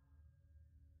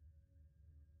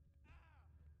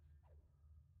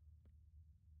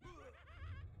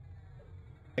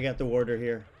 I got the warder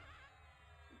here.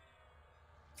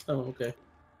 Oh, okay.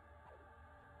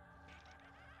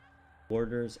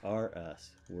 Warders are us.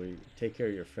 We take care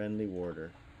of your friendly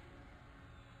warder.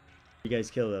 You guys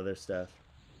kill the other stuff.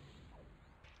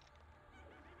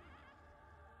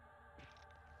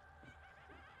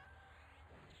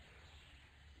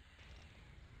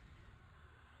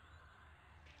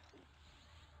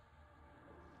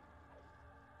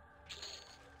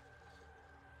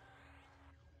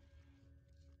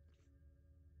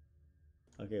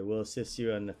 Okay, we'll assist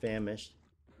you on the famished.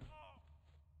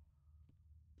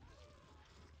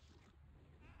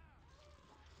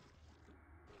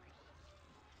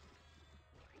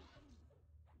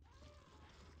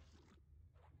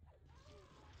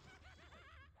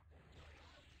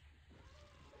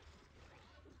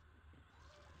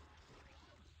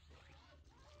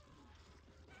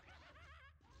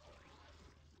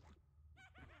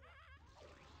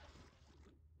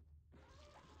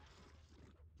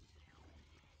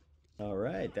 All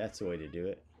right, that's the way to do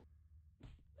it.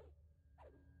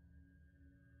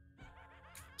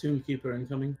 Tombkeeper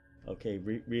incoming. Okay,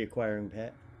 reacquiring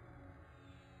pet.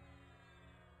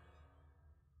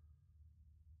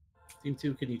 Team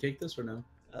 2, can you take this or no?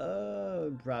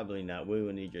 Probably not. We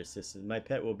will need your assistance. My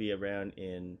pet will be around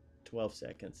in 12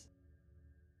 seconds.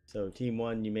 So team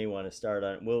 1, you may want to start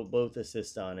on it. We'll both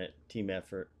assist on it. Team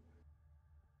effort.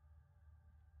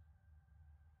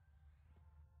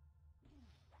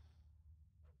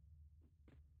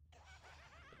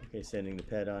 Okay, sending the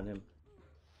pet on him.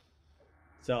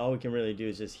 So all we can really do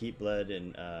is just heat blood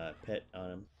and pet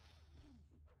on him.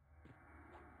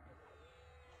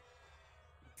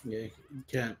 Yeah, you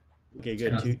can't. Okay,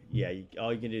 good.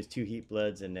 All you can do is 2 heat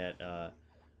bloods and that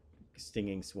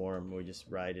stinging swarm. We just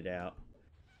ride it out.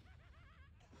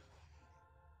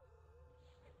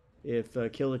 If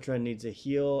Kilotron needs a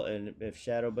heal and if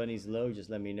Shadow Bunny's low, just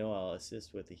let me know. I'll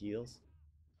assist with the heals.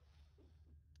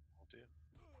 Will do.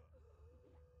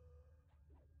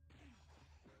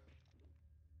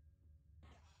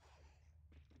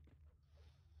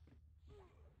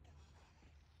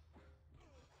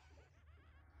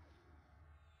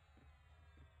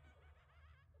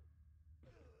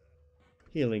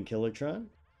 Healing Kilotron.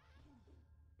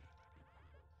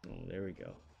 Oh, there we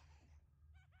go.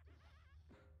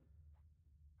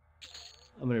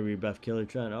 I'm going to rebuff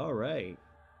Kilotron. All right.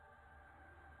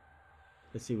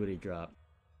 Let's see what he dropped.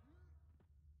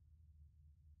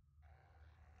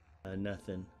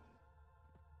 Nothing.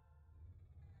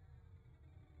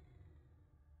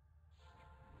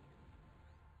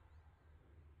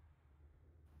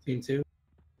 Team 2.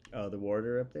 Oh, the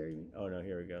warder up there? Oh, no,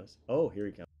 here he goes. Oh, here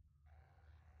he comes.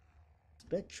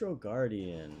 Spectral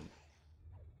Guardian.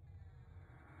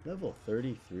 Level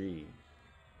 33.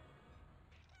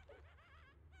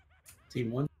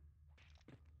 Team 1.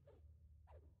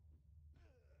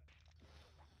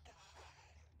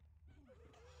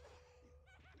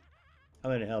 I'm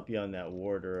going to help you on that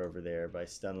warder over there by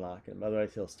stun locking him.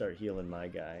 Otherwise, he'll start healing my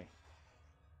guy.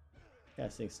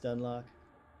 Casting stun lock.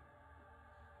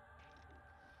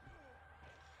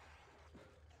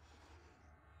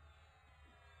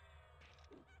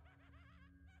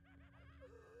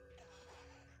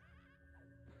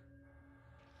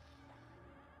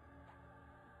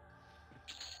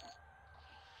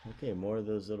 Okay, more of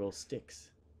those little sticks.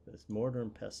 Those mortar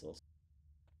and pestles.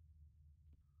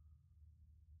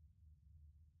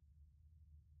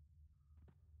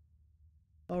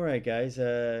 All right, guys.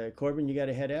 Corbin, you got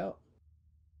to head out?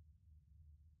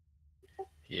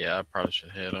 Yeah, I probably should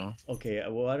head on. Okay,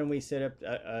 well, why don't we set up?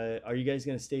 Are you guys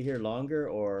gonna stay here longer,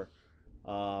 or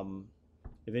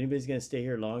if anybody's gonna stay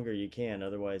here longer, you can.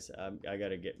 Otherwise, I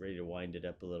gotta get ready to wind it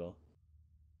up a little.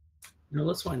 No,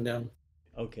 let's wind down.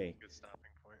 Okay. Good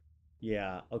stopping point.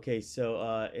 Yeah. Okay. So,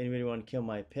 anybody want to kill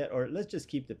my pet, or let's just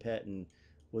keep the pet and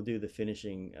we'll do the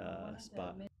finishing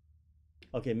spot.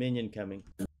 Okay, minion coming.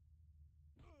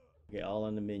 Okay, all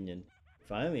on the minion.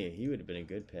 Finally, he would have been a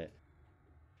good pet.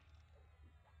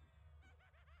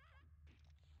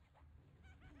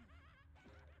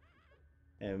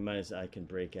 And might as I can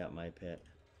break out my pet.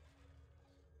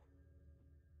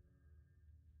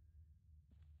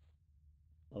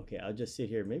 Okay, I'll just sit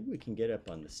here. Maybe we can get up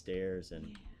on the stairs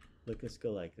and look. Let's go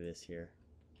like this here.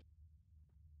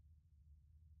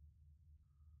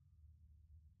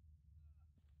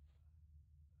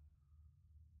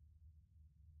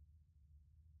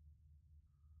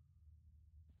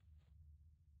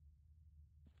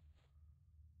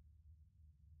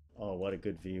 Oh, what a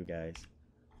good view, guys.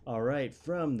 All right,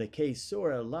 from the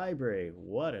Kaesora Library.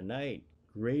 What a night.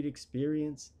 Great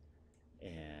experience.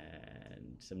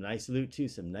 And some nice loot too,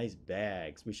 some nice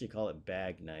bags. We should call it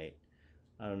bag night.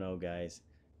 I don't know, guys.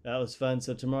 That was fun.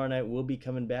 So tomorrow night we'll be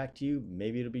coming back to you.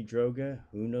 Maybe it'll be Droga.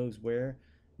 Who knows where.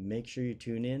 Make sure you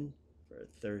tune in for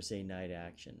Thursday night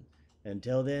action.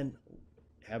 Until then,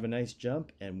 have a nice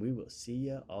jump, and we will see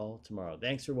you all tomorrow.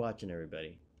 Thanks for watching,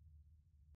 everybody.